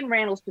Obi in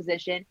Randle's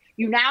position.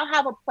 You now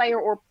have a player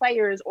or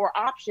players or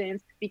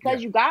options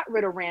because you got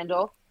rid of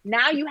Randle.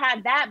 Now you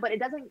have that, but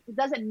it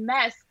doesn't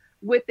mess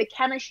with the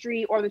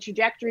chemistry or the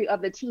trajectory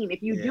of the team.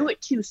 If you do it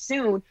too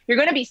soon, you're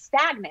going to be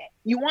stagnant.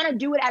 You want to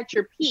do it at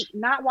your peak,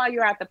 not while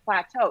you're at the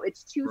plateau.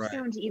 It's too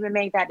soon to even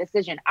make that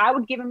decision. I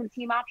would give him a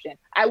team option.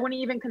 I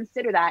wouldn't even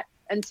consider that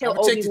until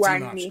Obi's where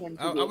I need him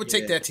to be. I would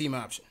take that team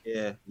option.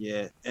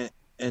 Yeah.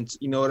 And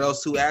you know what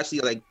else too? Actually,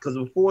 like, because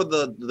before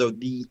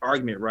the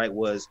argument, right,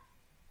 was,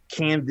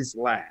 can this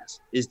last?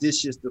 Is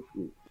this just a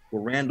fluke?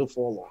 Will Randle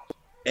fall off?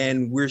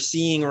 And we're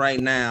seeing right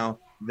now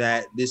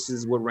that this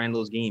is what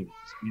Randle's game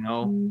is. You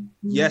know,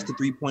 yes, the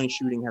 3-point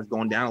shooting has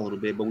gone down a little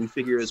bit, but we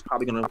figure it's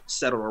probably going to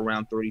settle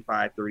around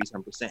 35,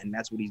 37%, and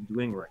that's what he's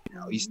doing right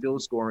now. He's still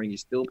scoring,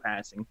 he's still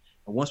passing,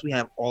 and once we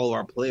have all of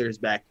our players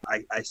back,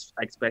 I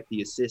expect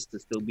the assists to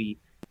still be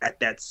at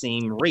that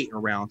same rate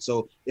around.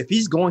 So if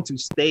he's going to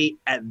stay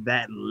at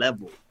that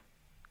level,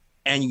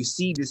 and you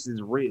see this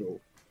is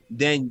real,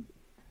 then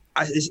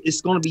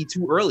it's going to be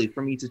too early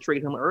for me to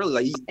trade him early.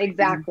 Like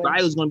exactly, his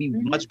value is going to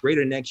be much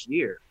greater next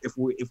year if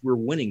we're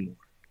winning more.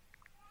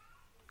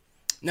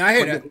 No, I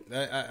hear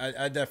that.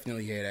 I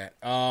definitely hear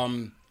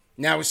that.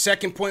 Now, his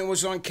second point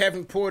was on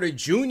Kevin Porter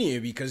Jr.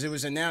 because it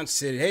was announced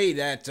today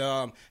that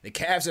the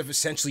Cavs have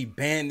essentially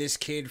banned this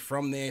kid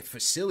from their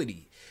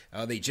facility.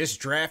 They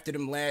just drafted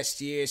him last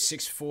year,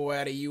 6'4"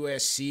 out of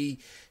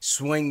USC,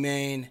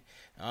 swingman.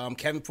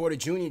 Kevin Porter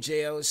Jr.,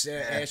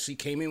 JL, actually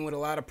came in with a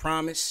lot of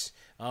promise.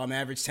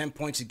 Averaged 10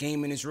 points a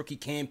game in his rookie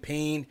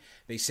campaign.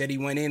 They said he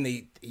went in.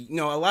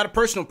 A lot of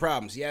personal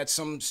problems. He had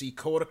he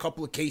caught a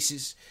couple of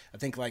cases. I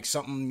think like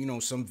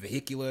something, some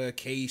vehicular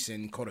case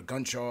and caught a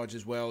gun charge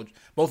as well.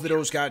 Both of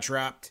those got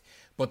dropped.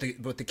 But the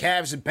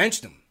Cavs have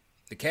benched him.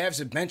 The Cavs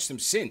have benched him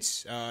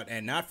since,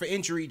 and not for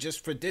injury,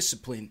 just for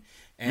discipline.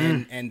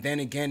 And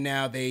then again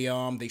now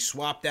they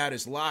swapped out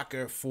his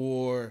locker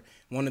for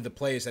one of the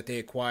players that they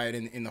acquired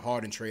in the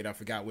Harden trade. I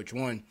forgot which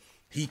one.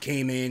 He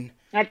came in.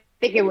 I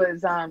think it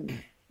was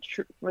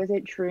was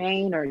it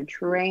Train,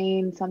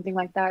 something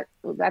like that?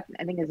 That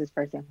I think is his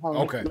first name. Hold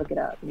on, okay. Look it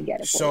up and get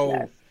it.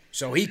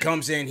 So he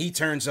comes in, he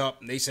turns up.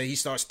 They say he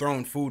starts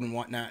throwing food and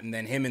whatnot, and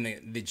then him and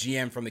the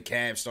GM from the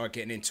Cavs start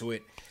getting into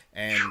it,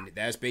 and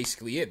that's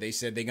basically it. They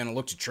said they're gonna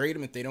look to trade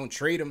him. If they don't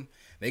trade him,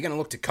 they're gonna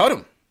look to cut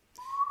him.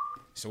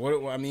 So what do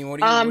you?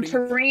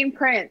 Taurean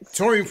Prince.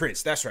 Taurean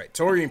Prince, that's right.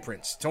 Taurean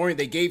Prince.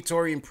 They gave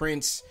Taurean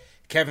Prince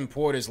Kevin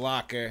Porter's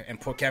locker and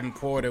put Kevin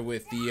Porter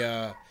with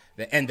the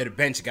end of the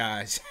bench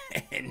guys,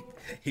 and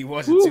he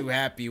wasn't too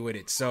happy with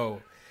it.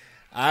 So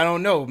I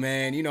don't know,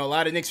 man. You know, a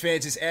lot of Knicks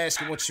fans is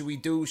asking, what should we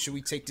do? Should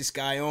we take this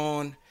guy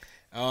on?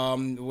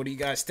 What do you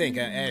guys think?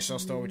 Ash, I'll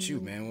start with you,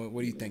 man.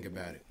 What do you think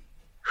about it?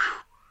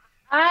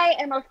 I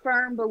am a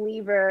firm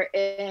believer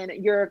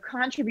in your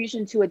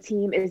contribution to a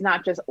team is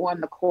not just on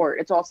the court,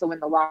 it's also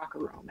in the locker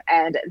room.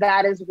 And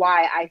that is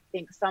why I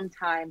think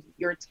sometimes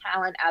your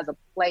talent as a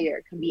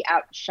player can be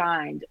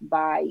outshined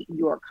by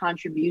your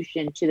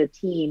contribution to the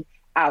team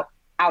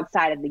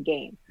outside of the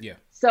game. Yeah.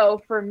 So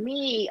for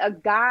me, a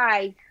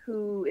guy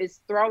who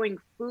is throwing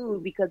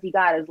food because he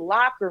got his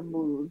locker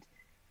moved,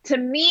 to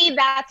me,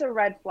 that's a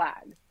red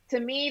flag. To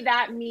me,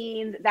 that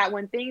means that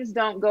when things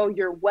don't go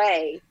your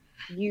way,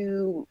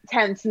 you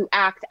tend to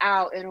act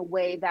out in a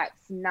way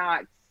that's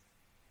not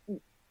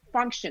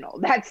functional.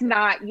 That's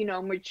not,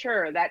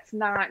 mature. That's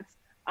not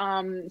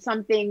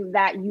something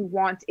that you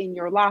want in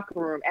your locker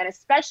room. And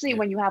especially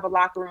when you have a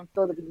locker room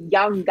filled with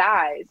young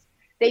guys,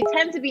 they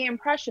tend to be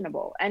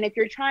impressionable. And if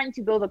you're trying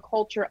to build a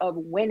culture of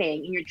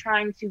winning and you're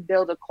trying to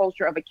build a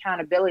culture of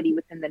accountability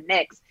within the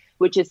Knicks,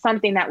 which is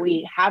something that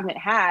we haven't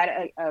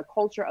had, a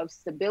culture of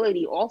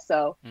stability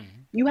also,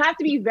 you have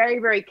to be very,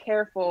 very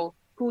careful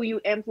who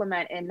you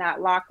implement in that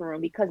locker room,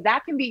 because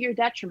that can be your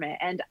detriment.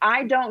 And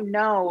I don't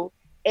know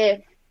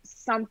if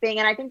something,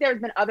 and I think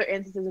there's been other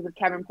instances with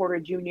Kevin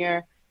Porter Jr.,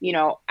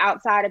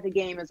 outside of the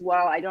game as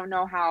well. I don't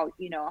know how,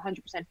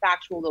 100%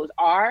 factual those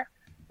are,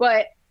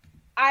 but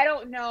I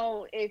don't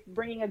know if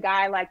bringing a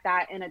guy like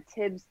that in a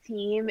Tibbs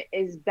team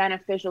is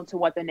beneficial to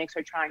what the Knicks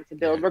are trying to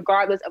build,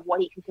 regardless of what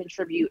he can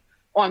contribute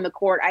on the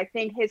court. I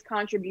think his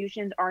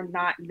contributions are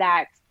not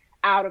that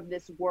out of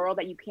this world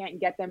that you can't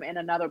get them in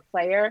another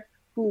player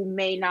who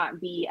may not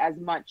be as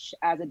much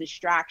as a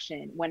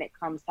distraction when it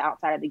comes to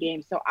outside of the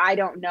game. So I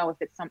don't know if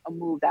it's a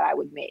move that I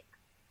would make.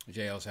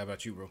 JLs, how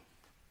about you, bro?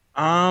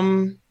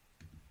 I'm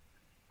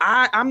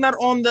not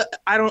on the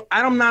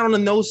I'm not on the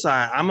no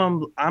side. I'm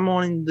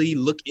on the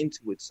look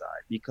into it side,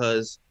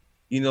 because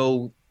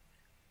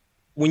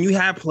when you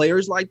have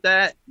players like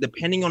that,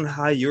 depending on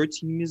how your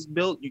team is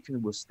built, you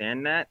can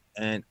withstand that.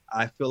 And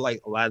I feel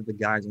like a lot of the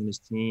guys on this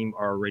team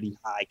are already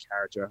high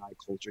character, high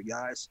culture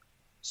guys.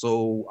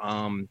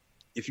 So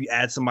if you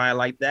add somebody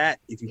like that,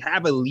 if you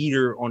have a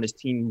leader on this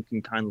team who can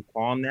kind of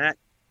calm that,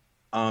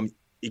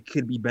 it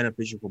could be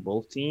beneficial for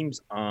both teams.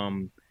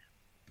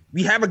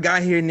 We have a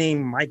guy here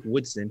named Mike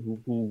Woodson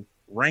who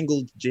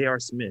wrangled J.R.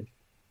 Smith,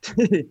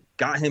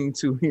 got him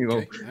to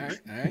all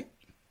right.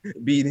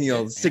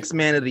 be sixth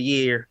man of the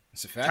year.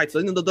 It's a fact.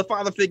 Type, the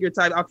father figure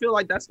type. I feel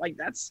like that's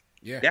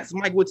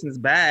Mike Woodson's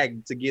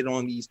bag to get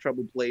on these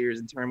troubled players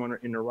and turn them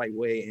in the right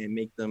way and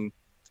make them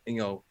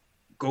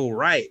go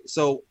right.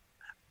 So,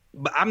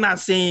 but I'm not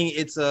saying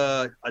it's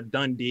a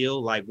done deal,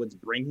 like let's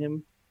bring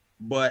him,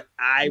 but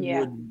I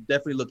would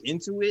definitely look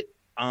into it.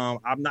 I'm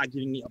not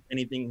giving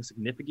anything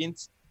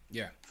significant,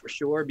 for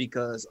sure,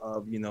 because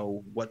of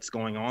what's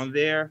going on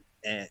there,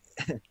 and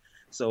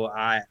so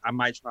I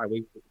might try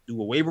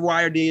do a waiver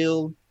wire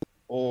deal,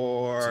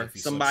 or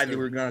somebody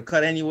we're gonna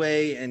cut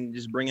anyway and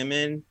just bring him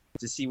in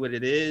to see what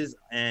it is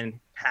and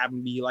have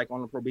him be like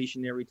on a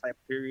probationary type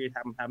period,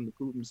 have him to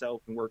prove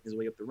himself and work his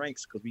way up the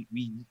ranks, because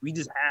we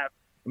just have.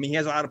 I mean, he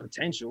has a lot of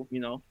potential, He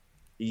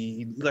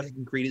looks like he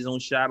can create his own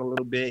shot a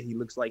little bit. He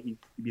looks like he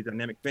could be a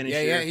dynamic finisher.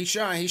 Yeah, he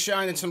shined. He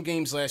shined in some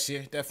games last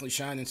year. Definitely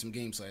shined in some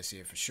games last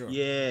year, for sure.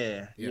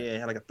 Yeah.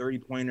 Had like a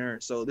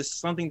 30-pointer. So this is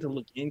something to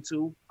look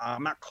into.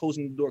 I'm not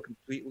closing the door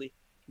completely.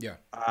 Yeah.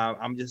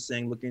 I'm just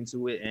saying look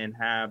into it and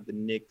have the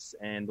Knicks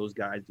and those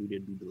guys do their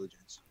due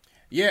diligence.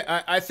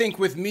 Yeah, I think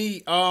with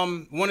me,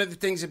 one of the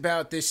things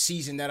about this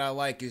season that I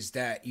like is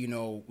that,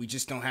 we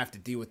just don't have to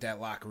deal with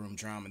that locker room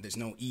drama. There's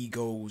no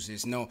egos.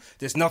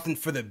 There's nothing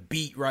for the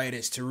beat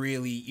writers to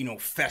really,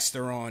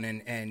 fester on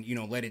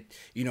and let it,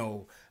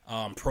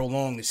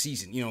 prolong the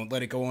season.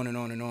 Let it go on and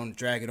on and on,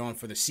 drag it on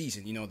for the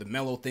season. The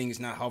Melo thing is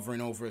not hovering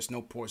over us.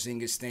 No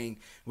Porzingis thing.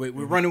 We're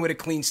running with a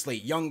clean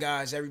slate. Young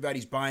guys,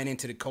 everybody's buying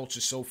into the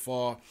culture so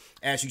far.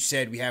 As you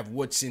said, we have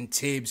Woodson,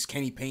 Tibbs,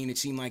 Kenny Payne. It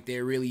seemed like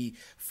they're really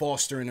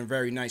fostering a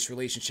very nice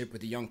relationship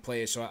with the young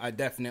players. So I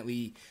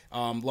definitely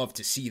love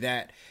to see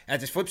that. At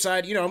the flip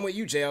side, I'm with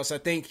you, JL. So I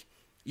think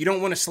you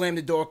don't want to slam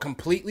the door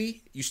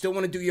completely. You still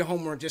want to do your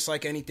homework just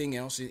like anything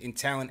else in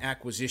talent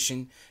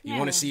acquisition. You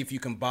want to see if you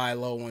can buy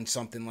low on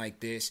something like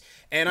this.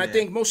 And I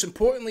think most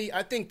importantly,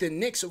 I think the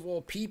Knicks of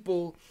all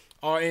people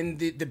are in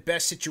the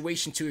best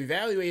situation to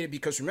evaluate it,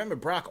 because remember,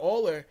 Brock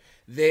Aller,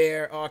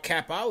 their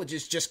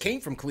capologist, just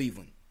came from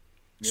Cleveland.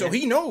 So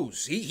he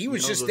knows. He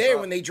was just there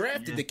when they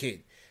drafted the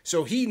kid.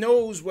 So he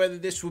knows whether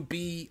this would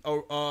be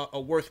a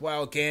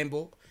worthwhile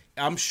gamble.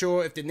 I'm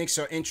sure if the Knicks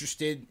are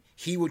interested,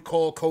 he would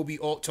call Kobe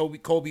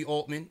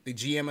Altman, the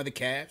GM of the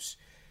Cavs,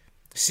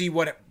 see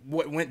what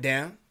went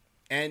down,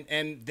 and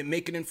then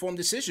make an informed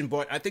decision.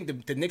 But I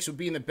think the Knicks would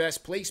be in the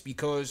best place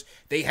because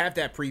they have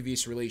that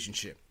previous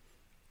relationship.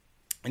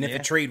 And if a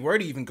trade were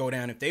to even go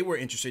down, if they were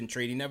interested in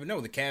trading, you never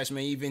know. The Cavs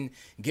may even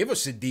give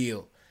us a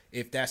deal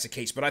if that's the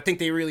case. But I think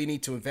they really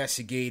need to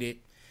investigate it.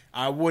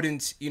 I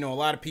wouldn't, a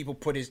lot of people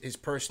put his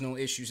personal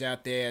issues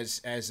out there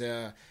as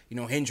a,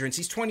 hindrance.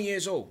 He's 20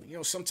 years old.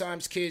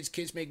 Sometimes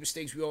kids make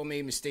mistakes. We all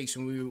made mistakes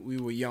when we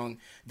were young.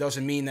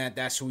 Doesn't mean that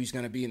that's who he's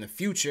going to be in the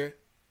future.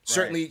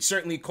 Right.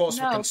 Certainly calls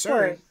for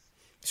concern.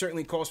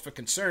 Certainly calls for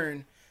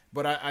concern.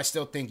 But I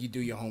still think you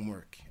do your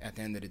homework at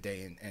the end of the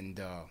day, and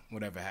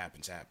whatever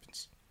happens,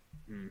 happens.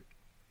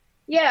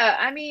 Yeah,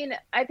 I mean,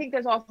 I think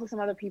there's also some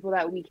other people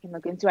that we can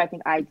look into. I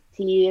think IT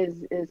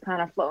is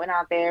kind of floating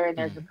out there, and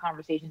there's a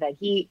conversation that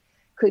he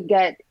could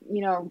get,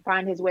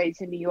 find his way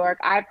to New York.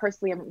 I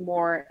personally am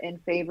more in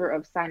favor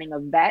of signing a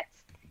vet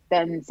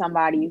than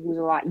somebody who's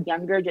a lot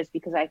younger, just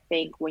because I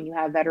think when you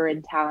have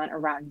veteran talent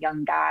around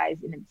young guys,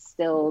 it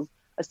instills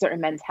a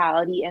certain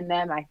mentality in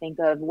them. I think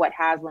of what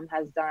Haslam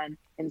has done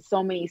in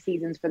so many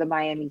seasons for the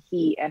Miami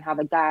Heat and how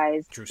the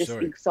guys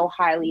speak so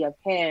highly of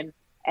him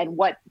and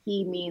what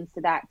he means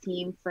to that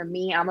team. For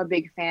me, I'm a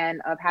big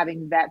fan of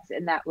having vets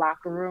in that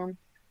locker room.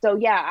 So,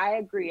 yeah, I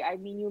agree. I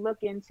mean, you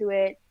look into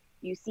it,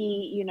 you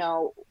see,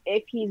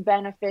 if he's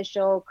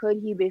beneficial,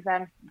 could he be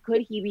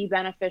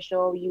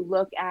beneficial? You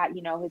look at,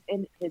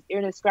 his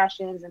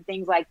indiscretions and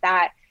things like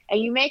that. And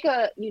you make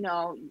a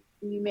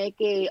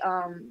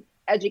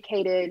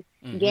educated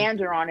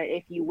gander on it,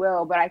 if you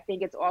will. But I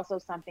think it's also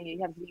something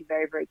you have to be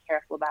very, very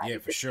careful about. Yeah,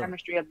 for sure. The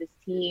chemistry of this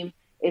team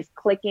is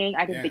clicking.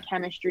 I think the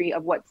chemistry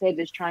of what Tibbs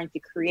is trying to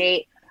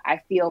create,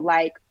 I feel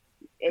like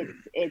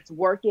it's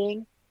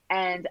working.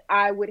 And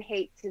I would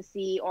hate to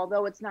see,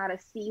 although it's not a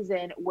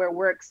season where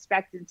we're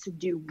expected to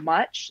do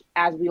much,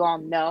 as we all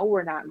know,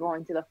 we're not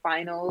going to the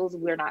finals,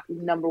 we're not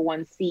number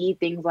one seed,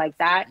 things like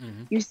that.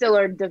 You still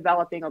are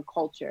developing a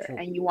culture,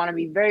 and you want to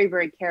be very,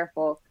 very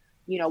careful,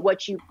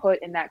 what you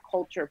put in that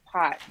culture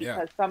pot,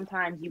 because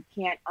sometimes you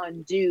can't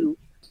undo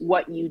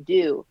what you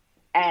do.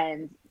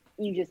 And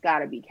you just got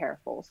to be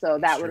careful. So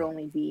that would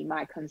only be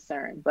my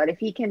concern. But if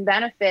he can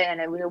benefit and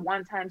it was a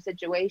one-time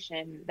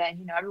situation,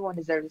 then, everyone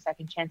deserves a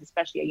second chance,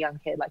 especially a young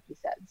kid, like you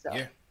said. So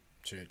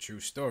yeah, true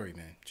story,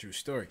 man. True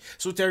story.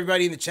 So to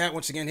everybody in the chat,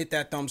 once again, hit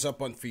that thumbs up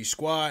button for your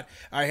squad.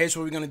 All right, here's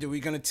what we're going to do.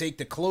 We're going to take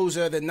the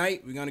closer of the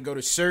night. We're going to go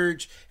to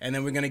Surge, and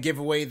then we're going to give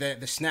away the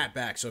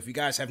snapback. So if you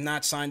guys have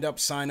not signed up,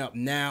 sign up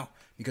now,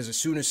 because as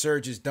soon as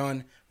Surge is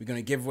done, we're going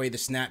to give away the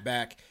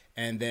snapback,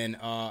 and then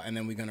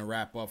we're going to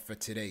wrap up for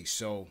today.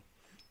 So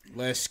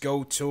let's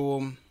go to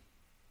him.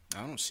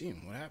 I don't see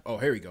him. What happened? Oh,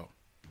 here we go.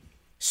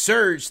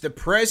 Serge, the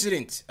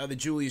president of the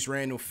Julius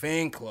Randle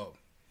fan club.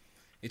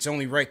 It's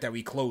only right that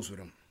we close with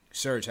him.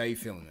 Serge, how you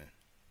feeling, man?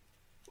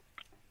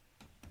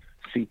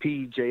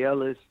 CP, J.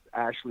 Ellis,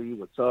 Ashley,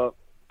 what's up?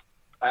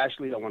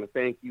 Ashley, I want to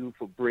thank you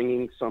for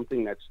bringing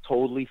something that's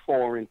totally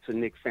foreign to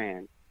Knicks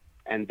fans,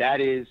 and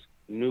that is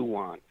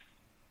nuance.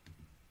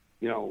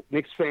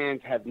 Knicks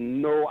fans have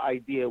no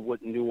idea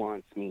what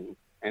nuance means,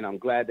 and I'm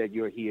glad that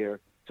you're here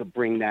to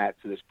bring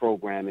that to this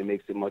program. It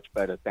makes it much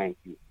better. Thank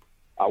you.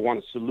 I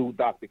want to salute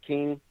Dr.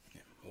 King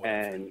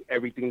and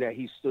everything that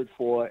he stood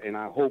for, and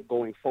I hope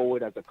going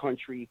forward as a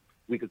country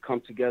we could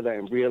come together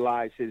and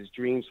realize his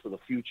dreams for the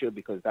future,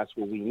 because that's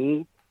what we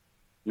need.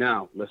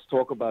 Now, let's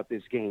talk about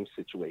this game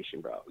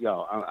situation, bro.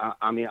 Yo,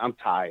 I mean, I'm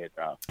tired,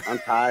 bro. I'm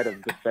tired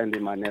of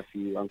defending my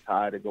nephew. I'm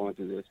tired of going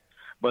through this.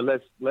 But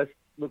let's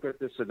look at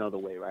this another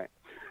way, right?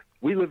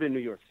 We live in New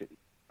York City,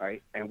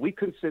 right? And we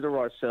consider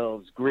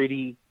ourselves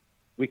gritty.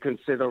 We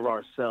consider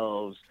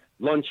ourselves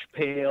lunch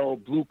pail,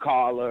 blue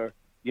collar,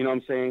 you know what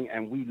I'm saying?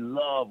 And we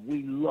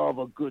love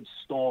a good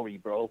story,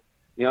 bro.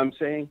 You know what I'm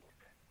saying?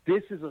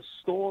 This is a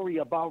story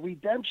about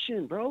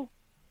redemption, bro.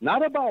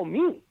 Not about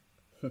me,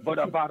 but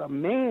about a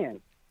man,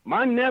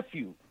 my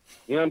nephew,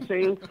 you know what I'm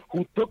saying,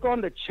 who took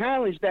on the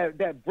challenge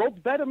that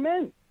broke better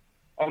men.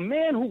 A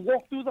man who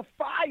walked through the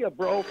fire,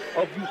 bro,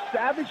 of you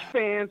savage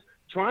fans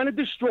trying to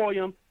destroy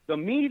him, the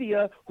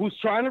media who's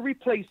trying to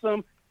replace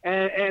him,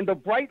 and the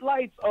bright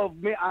lights of,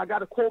 I got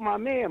to quote my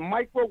man,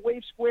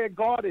 Microwave Square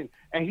Garden,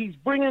 and he's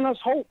bringing us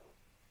hope.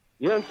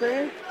 You know what I'm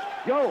saying?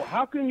 Yo,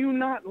 how can you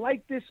not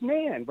like this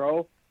man,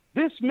 bro?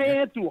 This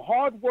man, through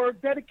hard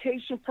work,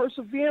 dedication,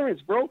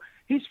 perseverance, bro,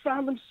 he's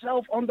found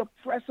himself on the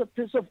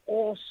precipice of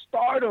all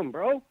stardom,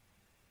 bro.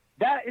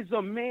 That is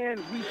a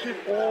man we should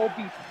all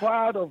be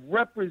proud of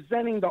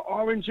representing the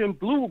orange and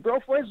blue, bro,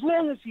 for as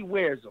long as he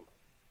wears them.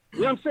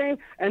 You know what I'm saying?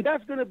 And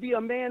that's going to be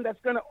a man that's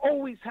going to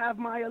always have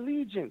my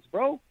allegiance,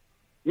 bro.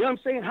 You know what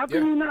I'm saying? How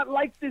can you not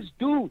like this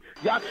dude?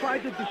 Y'all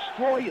tried to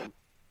destroy him.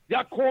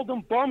 Y'all called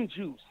him bum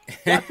juice.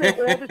 Y'all said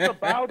all this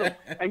about him.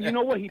 And you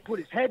know what? He put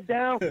his head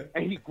down,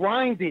 and he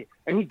grinded,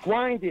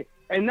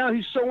 and now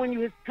he's showing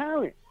you his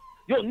talent.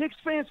 Yo, Knicks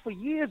fans for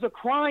years are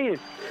crying,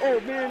 oh,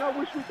 man, I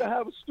wish we could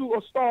have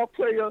a star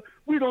player.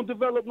 We don't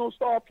develop no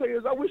star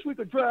players. I wish we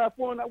could draft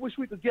one. I wish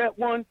we could get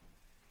one.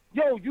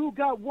 Yo, you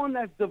got one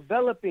that's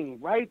developing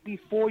right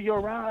before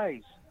your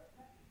eyes,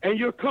 and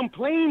you're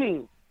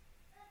complaining.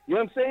 You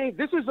know what I'm saying?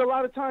 This is a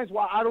lot of times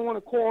why I don't want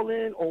to call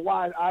in, or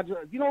why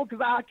because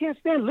I can't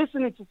stand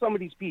listening to some of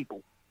these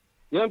people.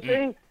 You know what I'm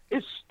saying?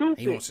 It's stupid.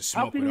 He wants to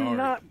smoke How can with you Ari.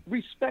 not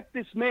respect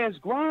this man's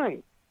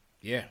grind?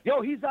 Yeah.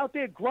 Yo, he's out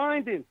there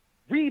grinding,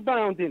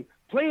 rebounding,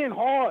 playing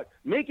hard,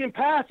 making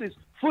passes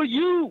for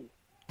you.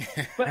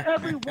 For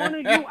every one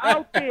of you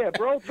out there,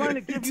 bro, trying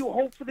to give you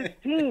hope for this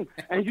team,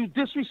 and you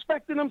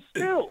disrespecting them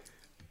still.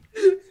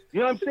 You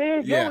know what I'm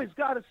saying? Yeah. Yo, it's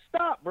got to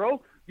stop,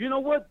 bro. You know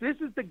what? This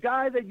is the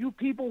guy that you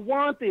people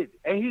wanted,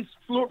 and he's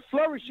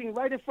flourishing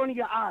right in front of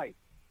your eyes.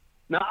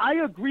 Now, I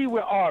agree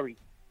with Ari.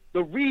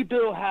 The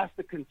rebuild has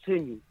to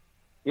continue.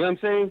 You know what I'm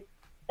saying?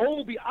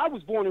 Obi, I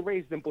was born and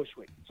raised in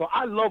Bushwick, so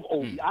I love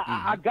Obi.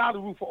 I got to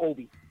root for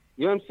Obi.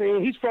 You know what I'm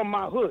saying? He's from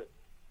my hood.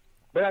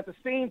 But at the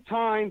same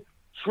time,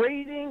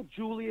 trading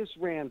Julius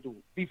Randle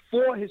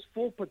before his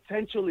full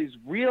potential is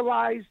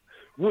realized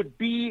would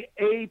be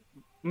a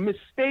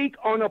mistake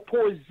on a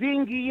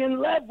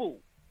Porzinghian level.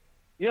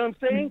 You know what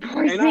I'm saying?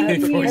 And I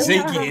have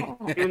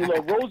Porzinghian. in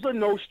La Rosa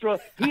Nostra,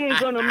 he ain't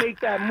going to make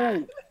that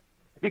move.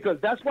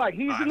 Because that's why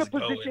he's in the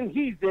position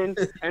he's in,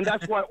 and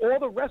that's why all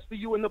the rest of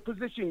you in the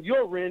position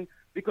you're in,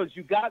 because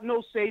you got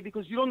no say,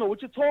 because you don't know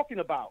what you're talking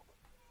about.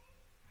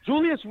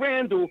 Julius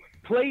Randle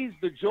plays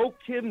the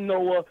Joakim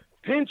Noah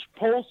pinch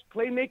post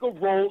playmaker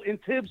role in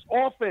Tibbs'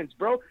 offense,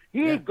 bro.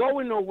 He ain't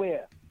going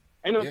nowhere.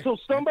 And until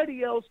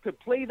somebody else could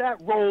play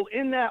that role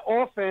in that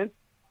offense,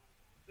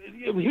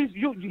 he's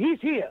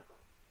here.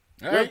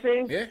 You know what I'm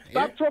saying?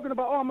 Stop talking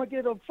about, I'm going to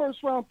get a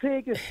first-round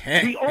pick.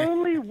 The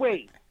only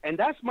way, and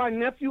that's my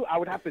nephew, I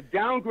would have to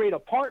downgrade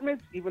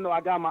apartments, even though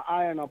I got my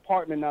eye on an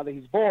apartment now that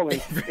he's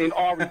balling in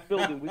Ari's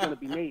building. We're going to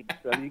be neighbors.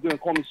 So you're going to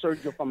call me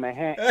Sergio from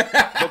Manhattan.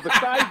 But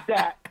besides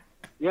that,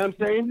 you know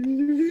what I'm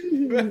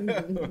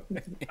saying?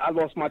 I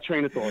lost my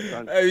train of thought,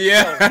 son.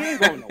 Yeah. So he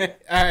ain't going nowhere.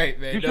 All right,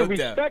 man. You No should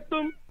doubt. respect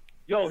him.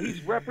 Yo,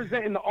 he's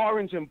representing the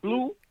orange and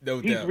blue. No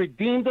He's doubt.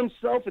 redeemed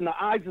himself in the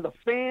eyes of the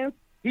fans.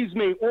 He's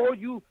made all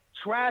you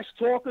trash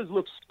talkers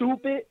look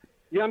stupid.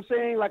 You know what I'm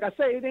saying? Like I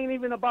say, it ain't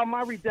even about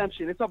my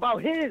redemption. It's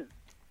about his.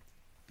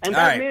 And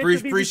All that right, man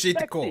should be appreciate the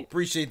respected. call.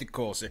 Appreciate the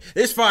call, sir.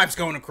 This vibe's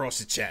going across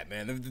the chat,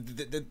 man.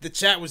 The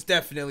chat was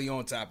definitely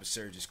on top of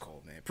Serge's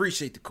call, man.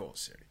 Appreciate the call,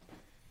 sir.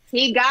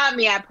 He got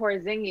me at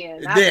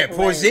Porzinghian. That Yeah,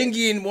 was hilarious.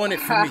 Porzinghian won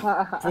it for me.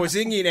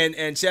 Porzinghian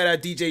and shout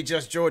out DJ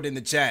Just Jordan in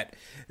the chat.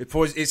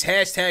 It's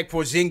hashtag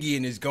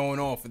Porzinghian is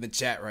going off in the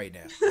chat right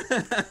now.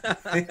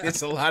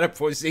 It's a lot of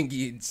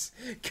Porzinghians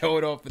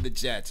going off in the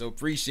chat. So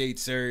appreciate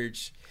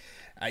Serge.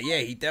 Yeah,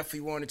 he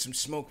definitely wanted some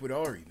smoke with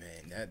Ari,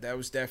 man. That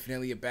was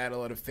definitely a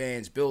battle of the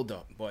fans build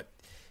up. But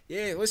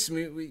yeah, listen,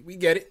 we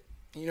get it.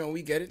 You know,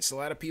 we get it. It's a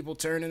lot of people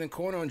turning the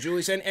corner on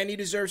Julius, and he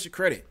deserves the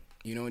credit.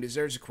 You know, he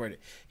deserves the credit.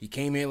 He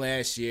came here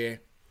last year,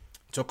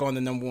 took on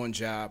the number one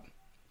job,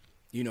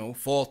 you know,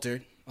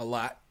 faltered a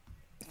lot.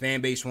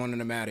 Fan base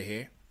wanted him out of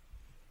here.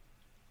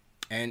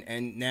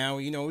 And now,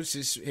 you know, it's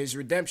his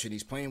redemption.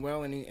 He's playing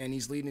well, and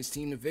he's leading his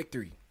team to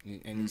victory,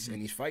 and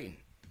he's fighting.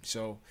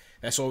 So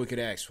that's all we could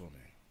ask for,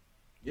 man.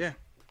 Yeah.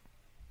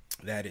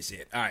 That is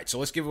it. All right, so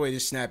let's give away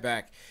this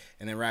snapback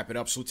and then wrap it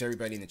up. Salute to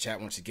everybody in the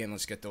chat once again.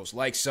 Let's get those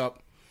likes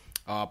up.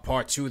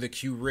 Part 2 of the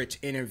Q Rich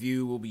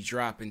interview will be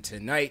dropping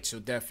tonight, so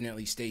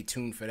definitely stay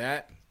tuned for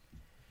that.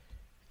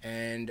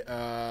 And,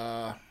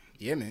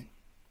 yeah, man.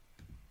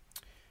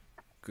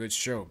 Good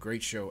show.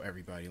 Great show,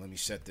 everybody. Let me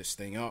set this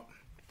thing up.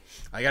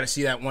 I got to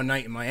see that one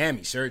night in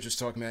Miami. Serge was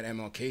talking about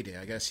MLK Day.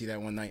 I got to see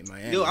that one night in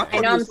Miami. Yo, I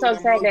know, I'm so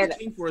excited.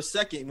 For a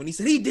second when he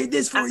said he did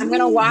this for you. I'm going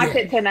to watch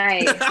it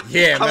tonight.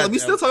 Yeah, we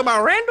still talking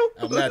about Randall?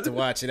 I'm about to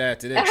watch it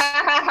after this.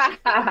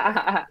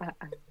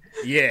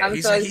 Yeah, I'm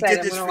he's so like, he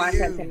excited. did this I'm for going to watch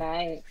you. it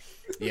tonight.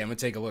 Yeah, I'm going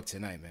to take a look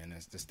tonight, man.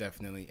 That's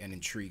definitely an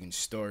intriguing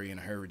story, and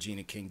I heard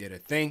Regina King did a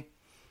thing.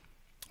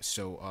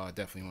 So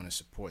definitely want to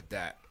support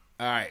that.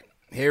 All right,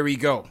 here we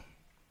go.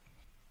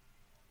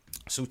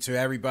 So to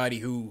everybody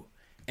who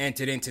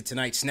entered into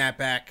tonight's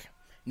snapback,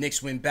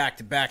 Knicks win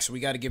back-to-back, so we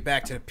got to get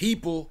back to the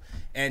people.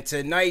 And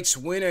tonight's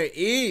winner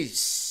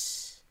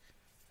is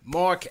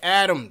Mark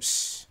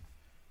Adams.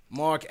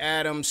 Mark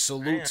Adams,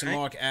 salute to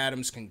Mark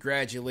Adams.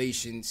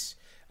 Congratulations.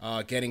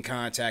 Get in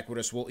contact with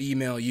us. We'll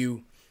email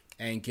you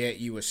and get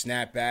you a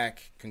snapback.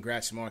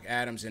 Congrats to Mark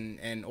Adams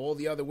and all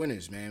the other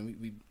winners, man.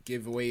 We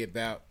give away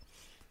about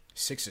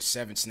 6 or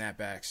 7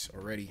 snapbacks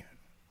already.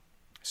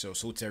 So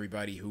salute to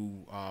everybody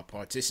who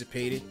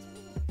participated.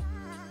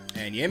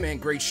 And yeah, man,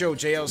 great show.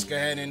 JL's, go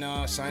ahead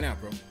and sign out,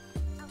 bro.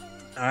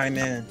 All right,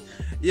 man.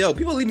 Yo,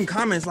 people leaving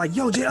comments like,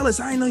 yo, J. Ellis,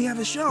 I didn't know you have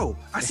a show.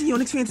 I see you on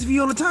Knicks Fan TV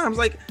all the time. It's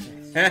like,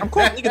 I'm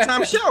calling Nigga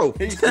Time Show.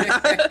 It's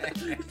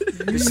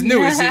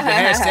new. It's the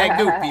hashtag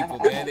new people,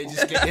 man. They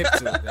just get hip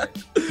to it,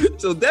 man.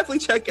 So definitely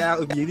check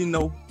out, if you didn't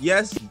know,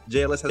 yes,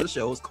 JLS has a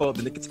show. It's called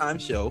The Nick of Time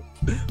Show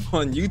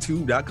on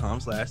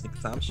youtube.com/Nick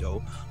of Time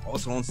Show.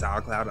 Also on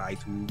SoundCloud,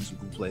 iTunes,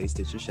 Google Play,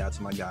 Stitcher. Shout out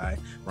to my guy,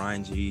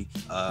 Ryan G.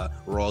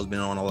 Raw's been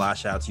on a lot.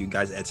 Shout out to you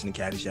guys. Edson and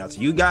Caddy, shout out to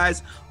you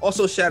guys.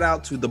 Also, shout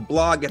out to the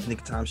blog at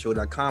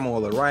nickoftimeshow.com, all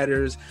the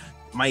writers,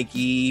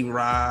 Mikey,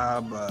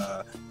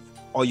 Rob,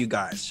 all you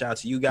guys. Shout out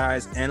to you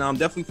guys. And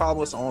definitely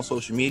follow us on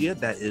social media.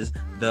 That is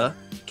the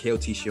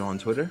KOT Show on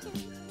Twitter.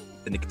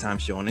 The Nick of Time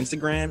Show on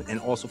Instagram, and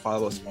also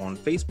follow us on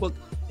Facebook.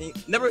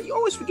 And you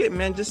always forget,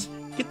 man, just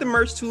get the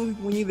merch too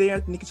when you're there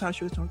at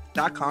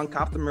nickoftimeshow.com.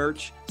 Cop the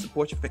merch,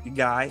 support your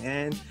guy.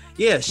 And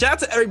yeah, shout out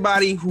to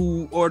everybody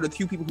or the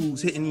few people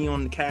who's hitting me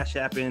on the Cash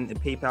App and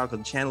PayPal, because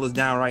the channel is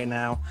down right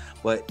now.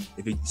 But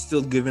if you're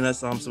still giving us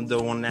some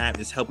dough on that,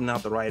 it's helping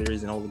out the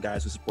writers and all the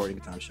guys who support Nick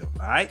of Time Show.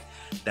 All right,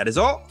 that is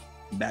all.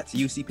 Back to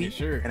you, CP. Yeah,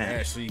 sure. And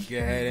Ashley, go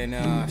ahead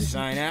and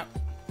sign out.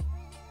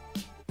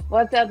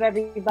 What's up,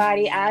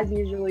 everybody? As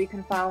usual, you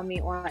can follow me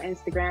on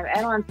Instagram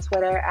and on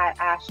Twitter at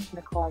Ashley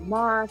Nicole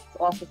Moss.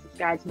 Also,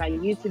 subscribe to my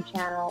YouTube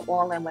channel,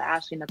 All In with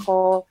Ashley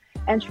Nicole.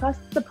 And trust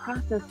the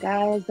process,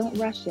 guys. Don't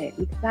rush it.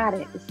 You got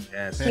it.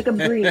 Just take a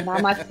breathe.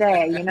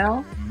 Namaste, you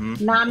know?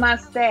 Mm-hmm.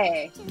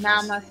 Namaste.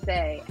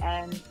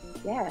 And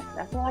yeah,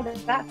 that's all I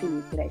got for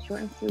you today.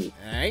 Short and sweet.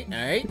 All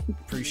right.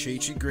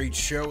 Appreciate you. Great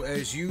show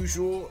as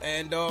usual.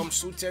 And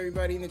salute to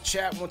everybody in the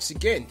chat once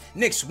again.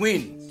 Knicks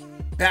win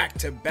back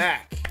to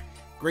back.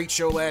 Great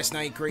show last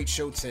night. Great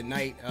show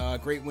tonight.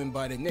 Great win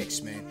by the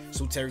Knicks, man.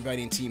 Salute to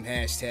everybody in Team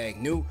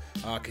 #New.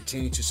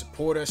 Continue to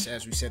support us.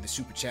 As we said, the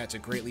super chats are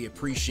greatly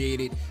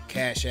appreciated.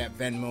 Cash App,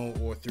 Venmo,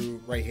 or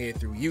right here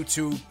through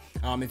YouTube.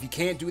 If you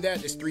can't do that,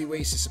 there's 3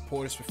 ways to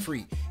support us for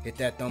free. Hit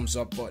that thumbs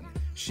up button.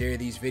 Share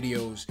these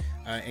videos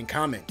and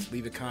comment.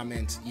 Leave a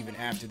comment even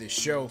after this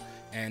show.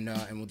 And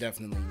we'll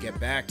definitely get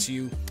back to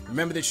you.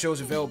 Remember, this show's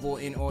available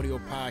in audio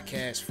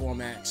podcast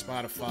format: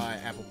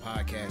 Spotify, Apple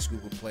Podcasts,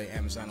 Google Play,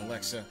 Amazon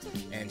Alexa,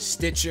 and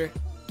Stitcher.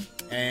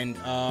 And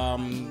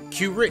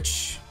Q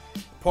Rich,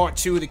 part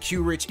 2 of the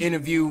Q Rich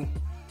interview.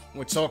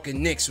 We're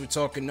talking Knicks, we're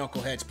talking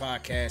Knuckleheads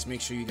podcast.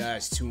 Make sure you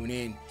guys tune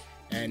in.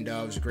 And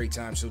it was a great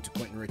time. So to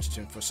Quentin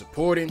Richardson for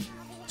supporting.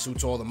 So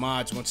to all the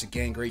mods, once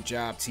again, great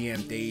job.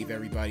 TM, Dave,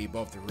 everybody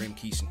above the rim,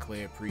 Keith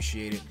Sinclair,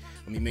 appreciate it.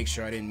 Let me make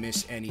sure I didn't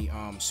miss any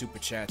super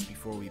chats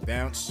before we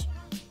bounce.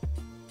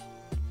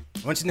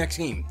 When's the next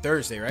game?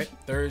 Thursday, right?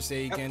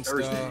 Thursday against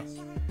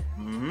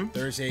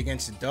Thursday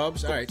against the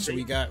Dubs. All right, so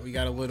we got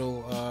a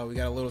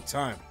little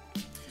time.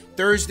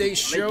 Thursday's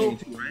show,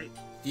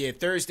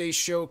 Thursday's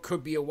show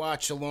could be a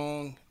watch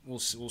along. We'll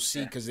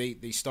see, because they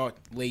start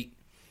late.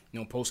 You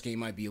know, post game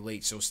might be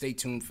late, so stay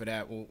tuned for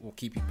that. We'll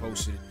keep you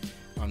posted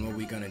on what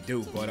we're gonna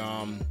do. But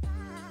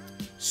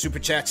super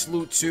chat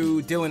salute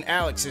to Dylan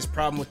Alex. His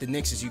problem with the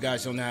Knicks is you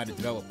guys don't know how to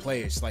develop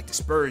players like the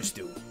Spurs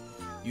do.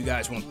 You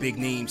guys want big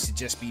names to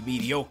just be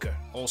mediocre.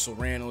 Also,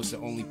 Randall is the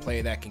only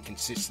player that can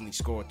consistently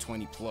score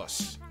 20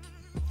 plus.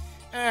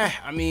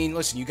 I mean,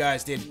 listen, you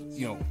guys did,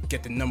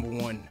 get the number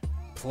 1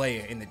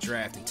 player in the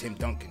draft in Tim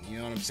Duncan. You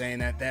know what I'm saying?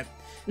 That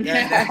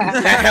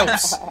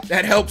helps.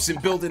 That helps in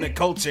building a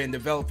culture and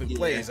developing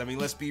players. I mean,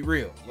 let's be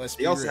real.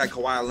 They also had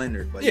Kawhi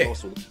Leonard, but he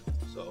also.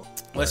 So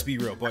let's be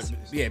real. But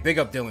yeah, big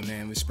up Dylan,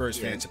 man, with Spurs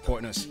fans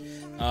supporting us.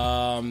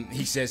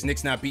 He says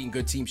Knicks not beating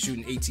good teams,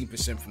 shooting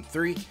 18% from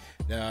 3.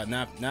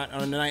 Not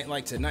on a night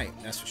like tonight.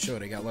 That's for sure.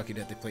 They got lucky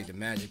that they played the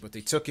Magic, but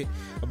they took it.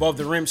 Above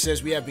the Rim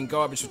says we have been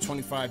garbage for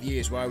 25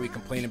 years. Why are we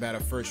complaining about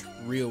our first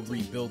real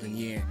rebuilding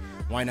year?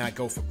 Why not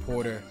go for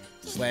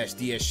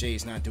Porter/DSJ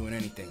is not doing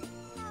anything?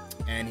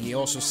 And he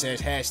also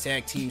says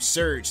 #Team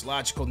Surge,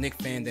 logical Knick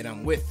fan that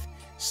I'm with.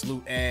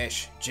 Salute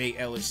Ash, J.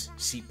 Ellis,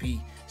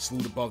 CP,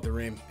 salute Above the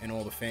Rim, and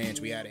all the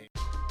fans. We out of here.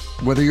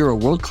 Whether you're a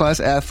world-class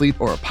athlete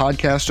or a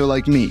podcaster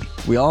like me,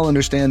 we all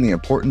understand the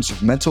importance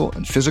of mental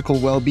and physical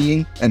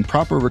well-being and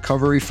proper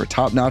recovery for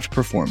top-notch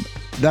performance.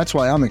 That's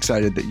why I'm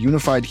excited that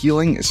Unified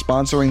Healing is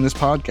sponsoring this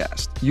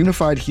podcast.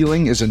 Unified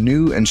Healing is a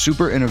new and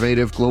super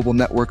innovative global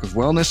network of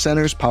wellness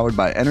centers powered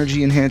by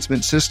Energy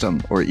Enhancement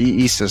System, or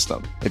EE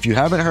System. If you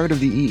haven't heard of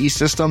the EE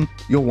System,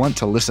 you'll want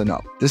to listen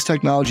up. This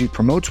technology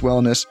promotes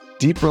wellness,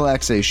 deep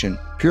relaxation,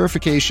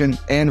 purification,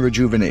 and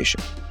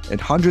rejuvenation.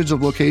 At hundreds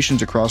of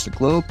locations across the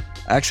globe,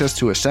 access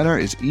to a center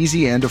is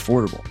easy and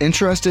affordable.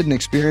 Interested in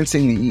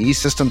experiencing the EE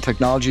System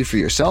technology for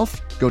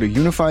yourself? Go to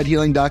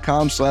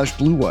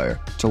unifiedhealing.com/bluewire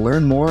to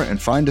learn more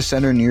and find a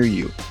center near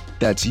you.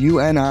 That's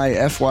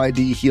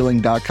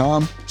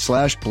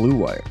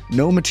unifydhealing.com/bluewire.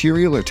 No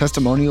material or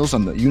testimonials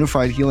on the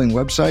Unified Healing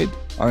website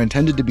are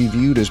intended to be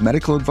viewed as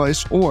medical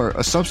advice or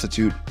a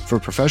substitute for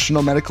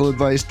professional medical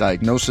advice,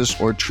 diagnosis,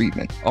 or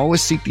treatment.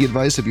 Always seek the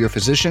advice of your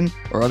physician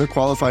or other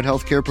qualified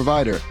healthcare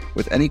provider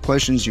with any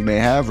questions you may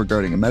have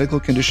regarding a medical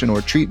condition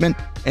or treatment,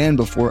 and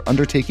before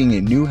undertaking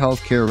a new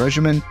healthcare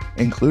regimen,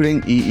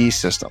 including EE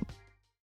System.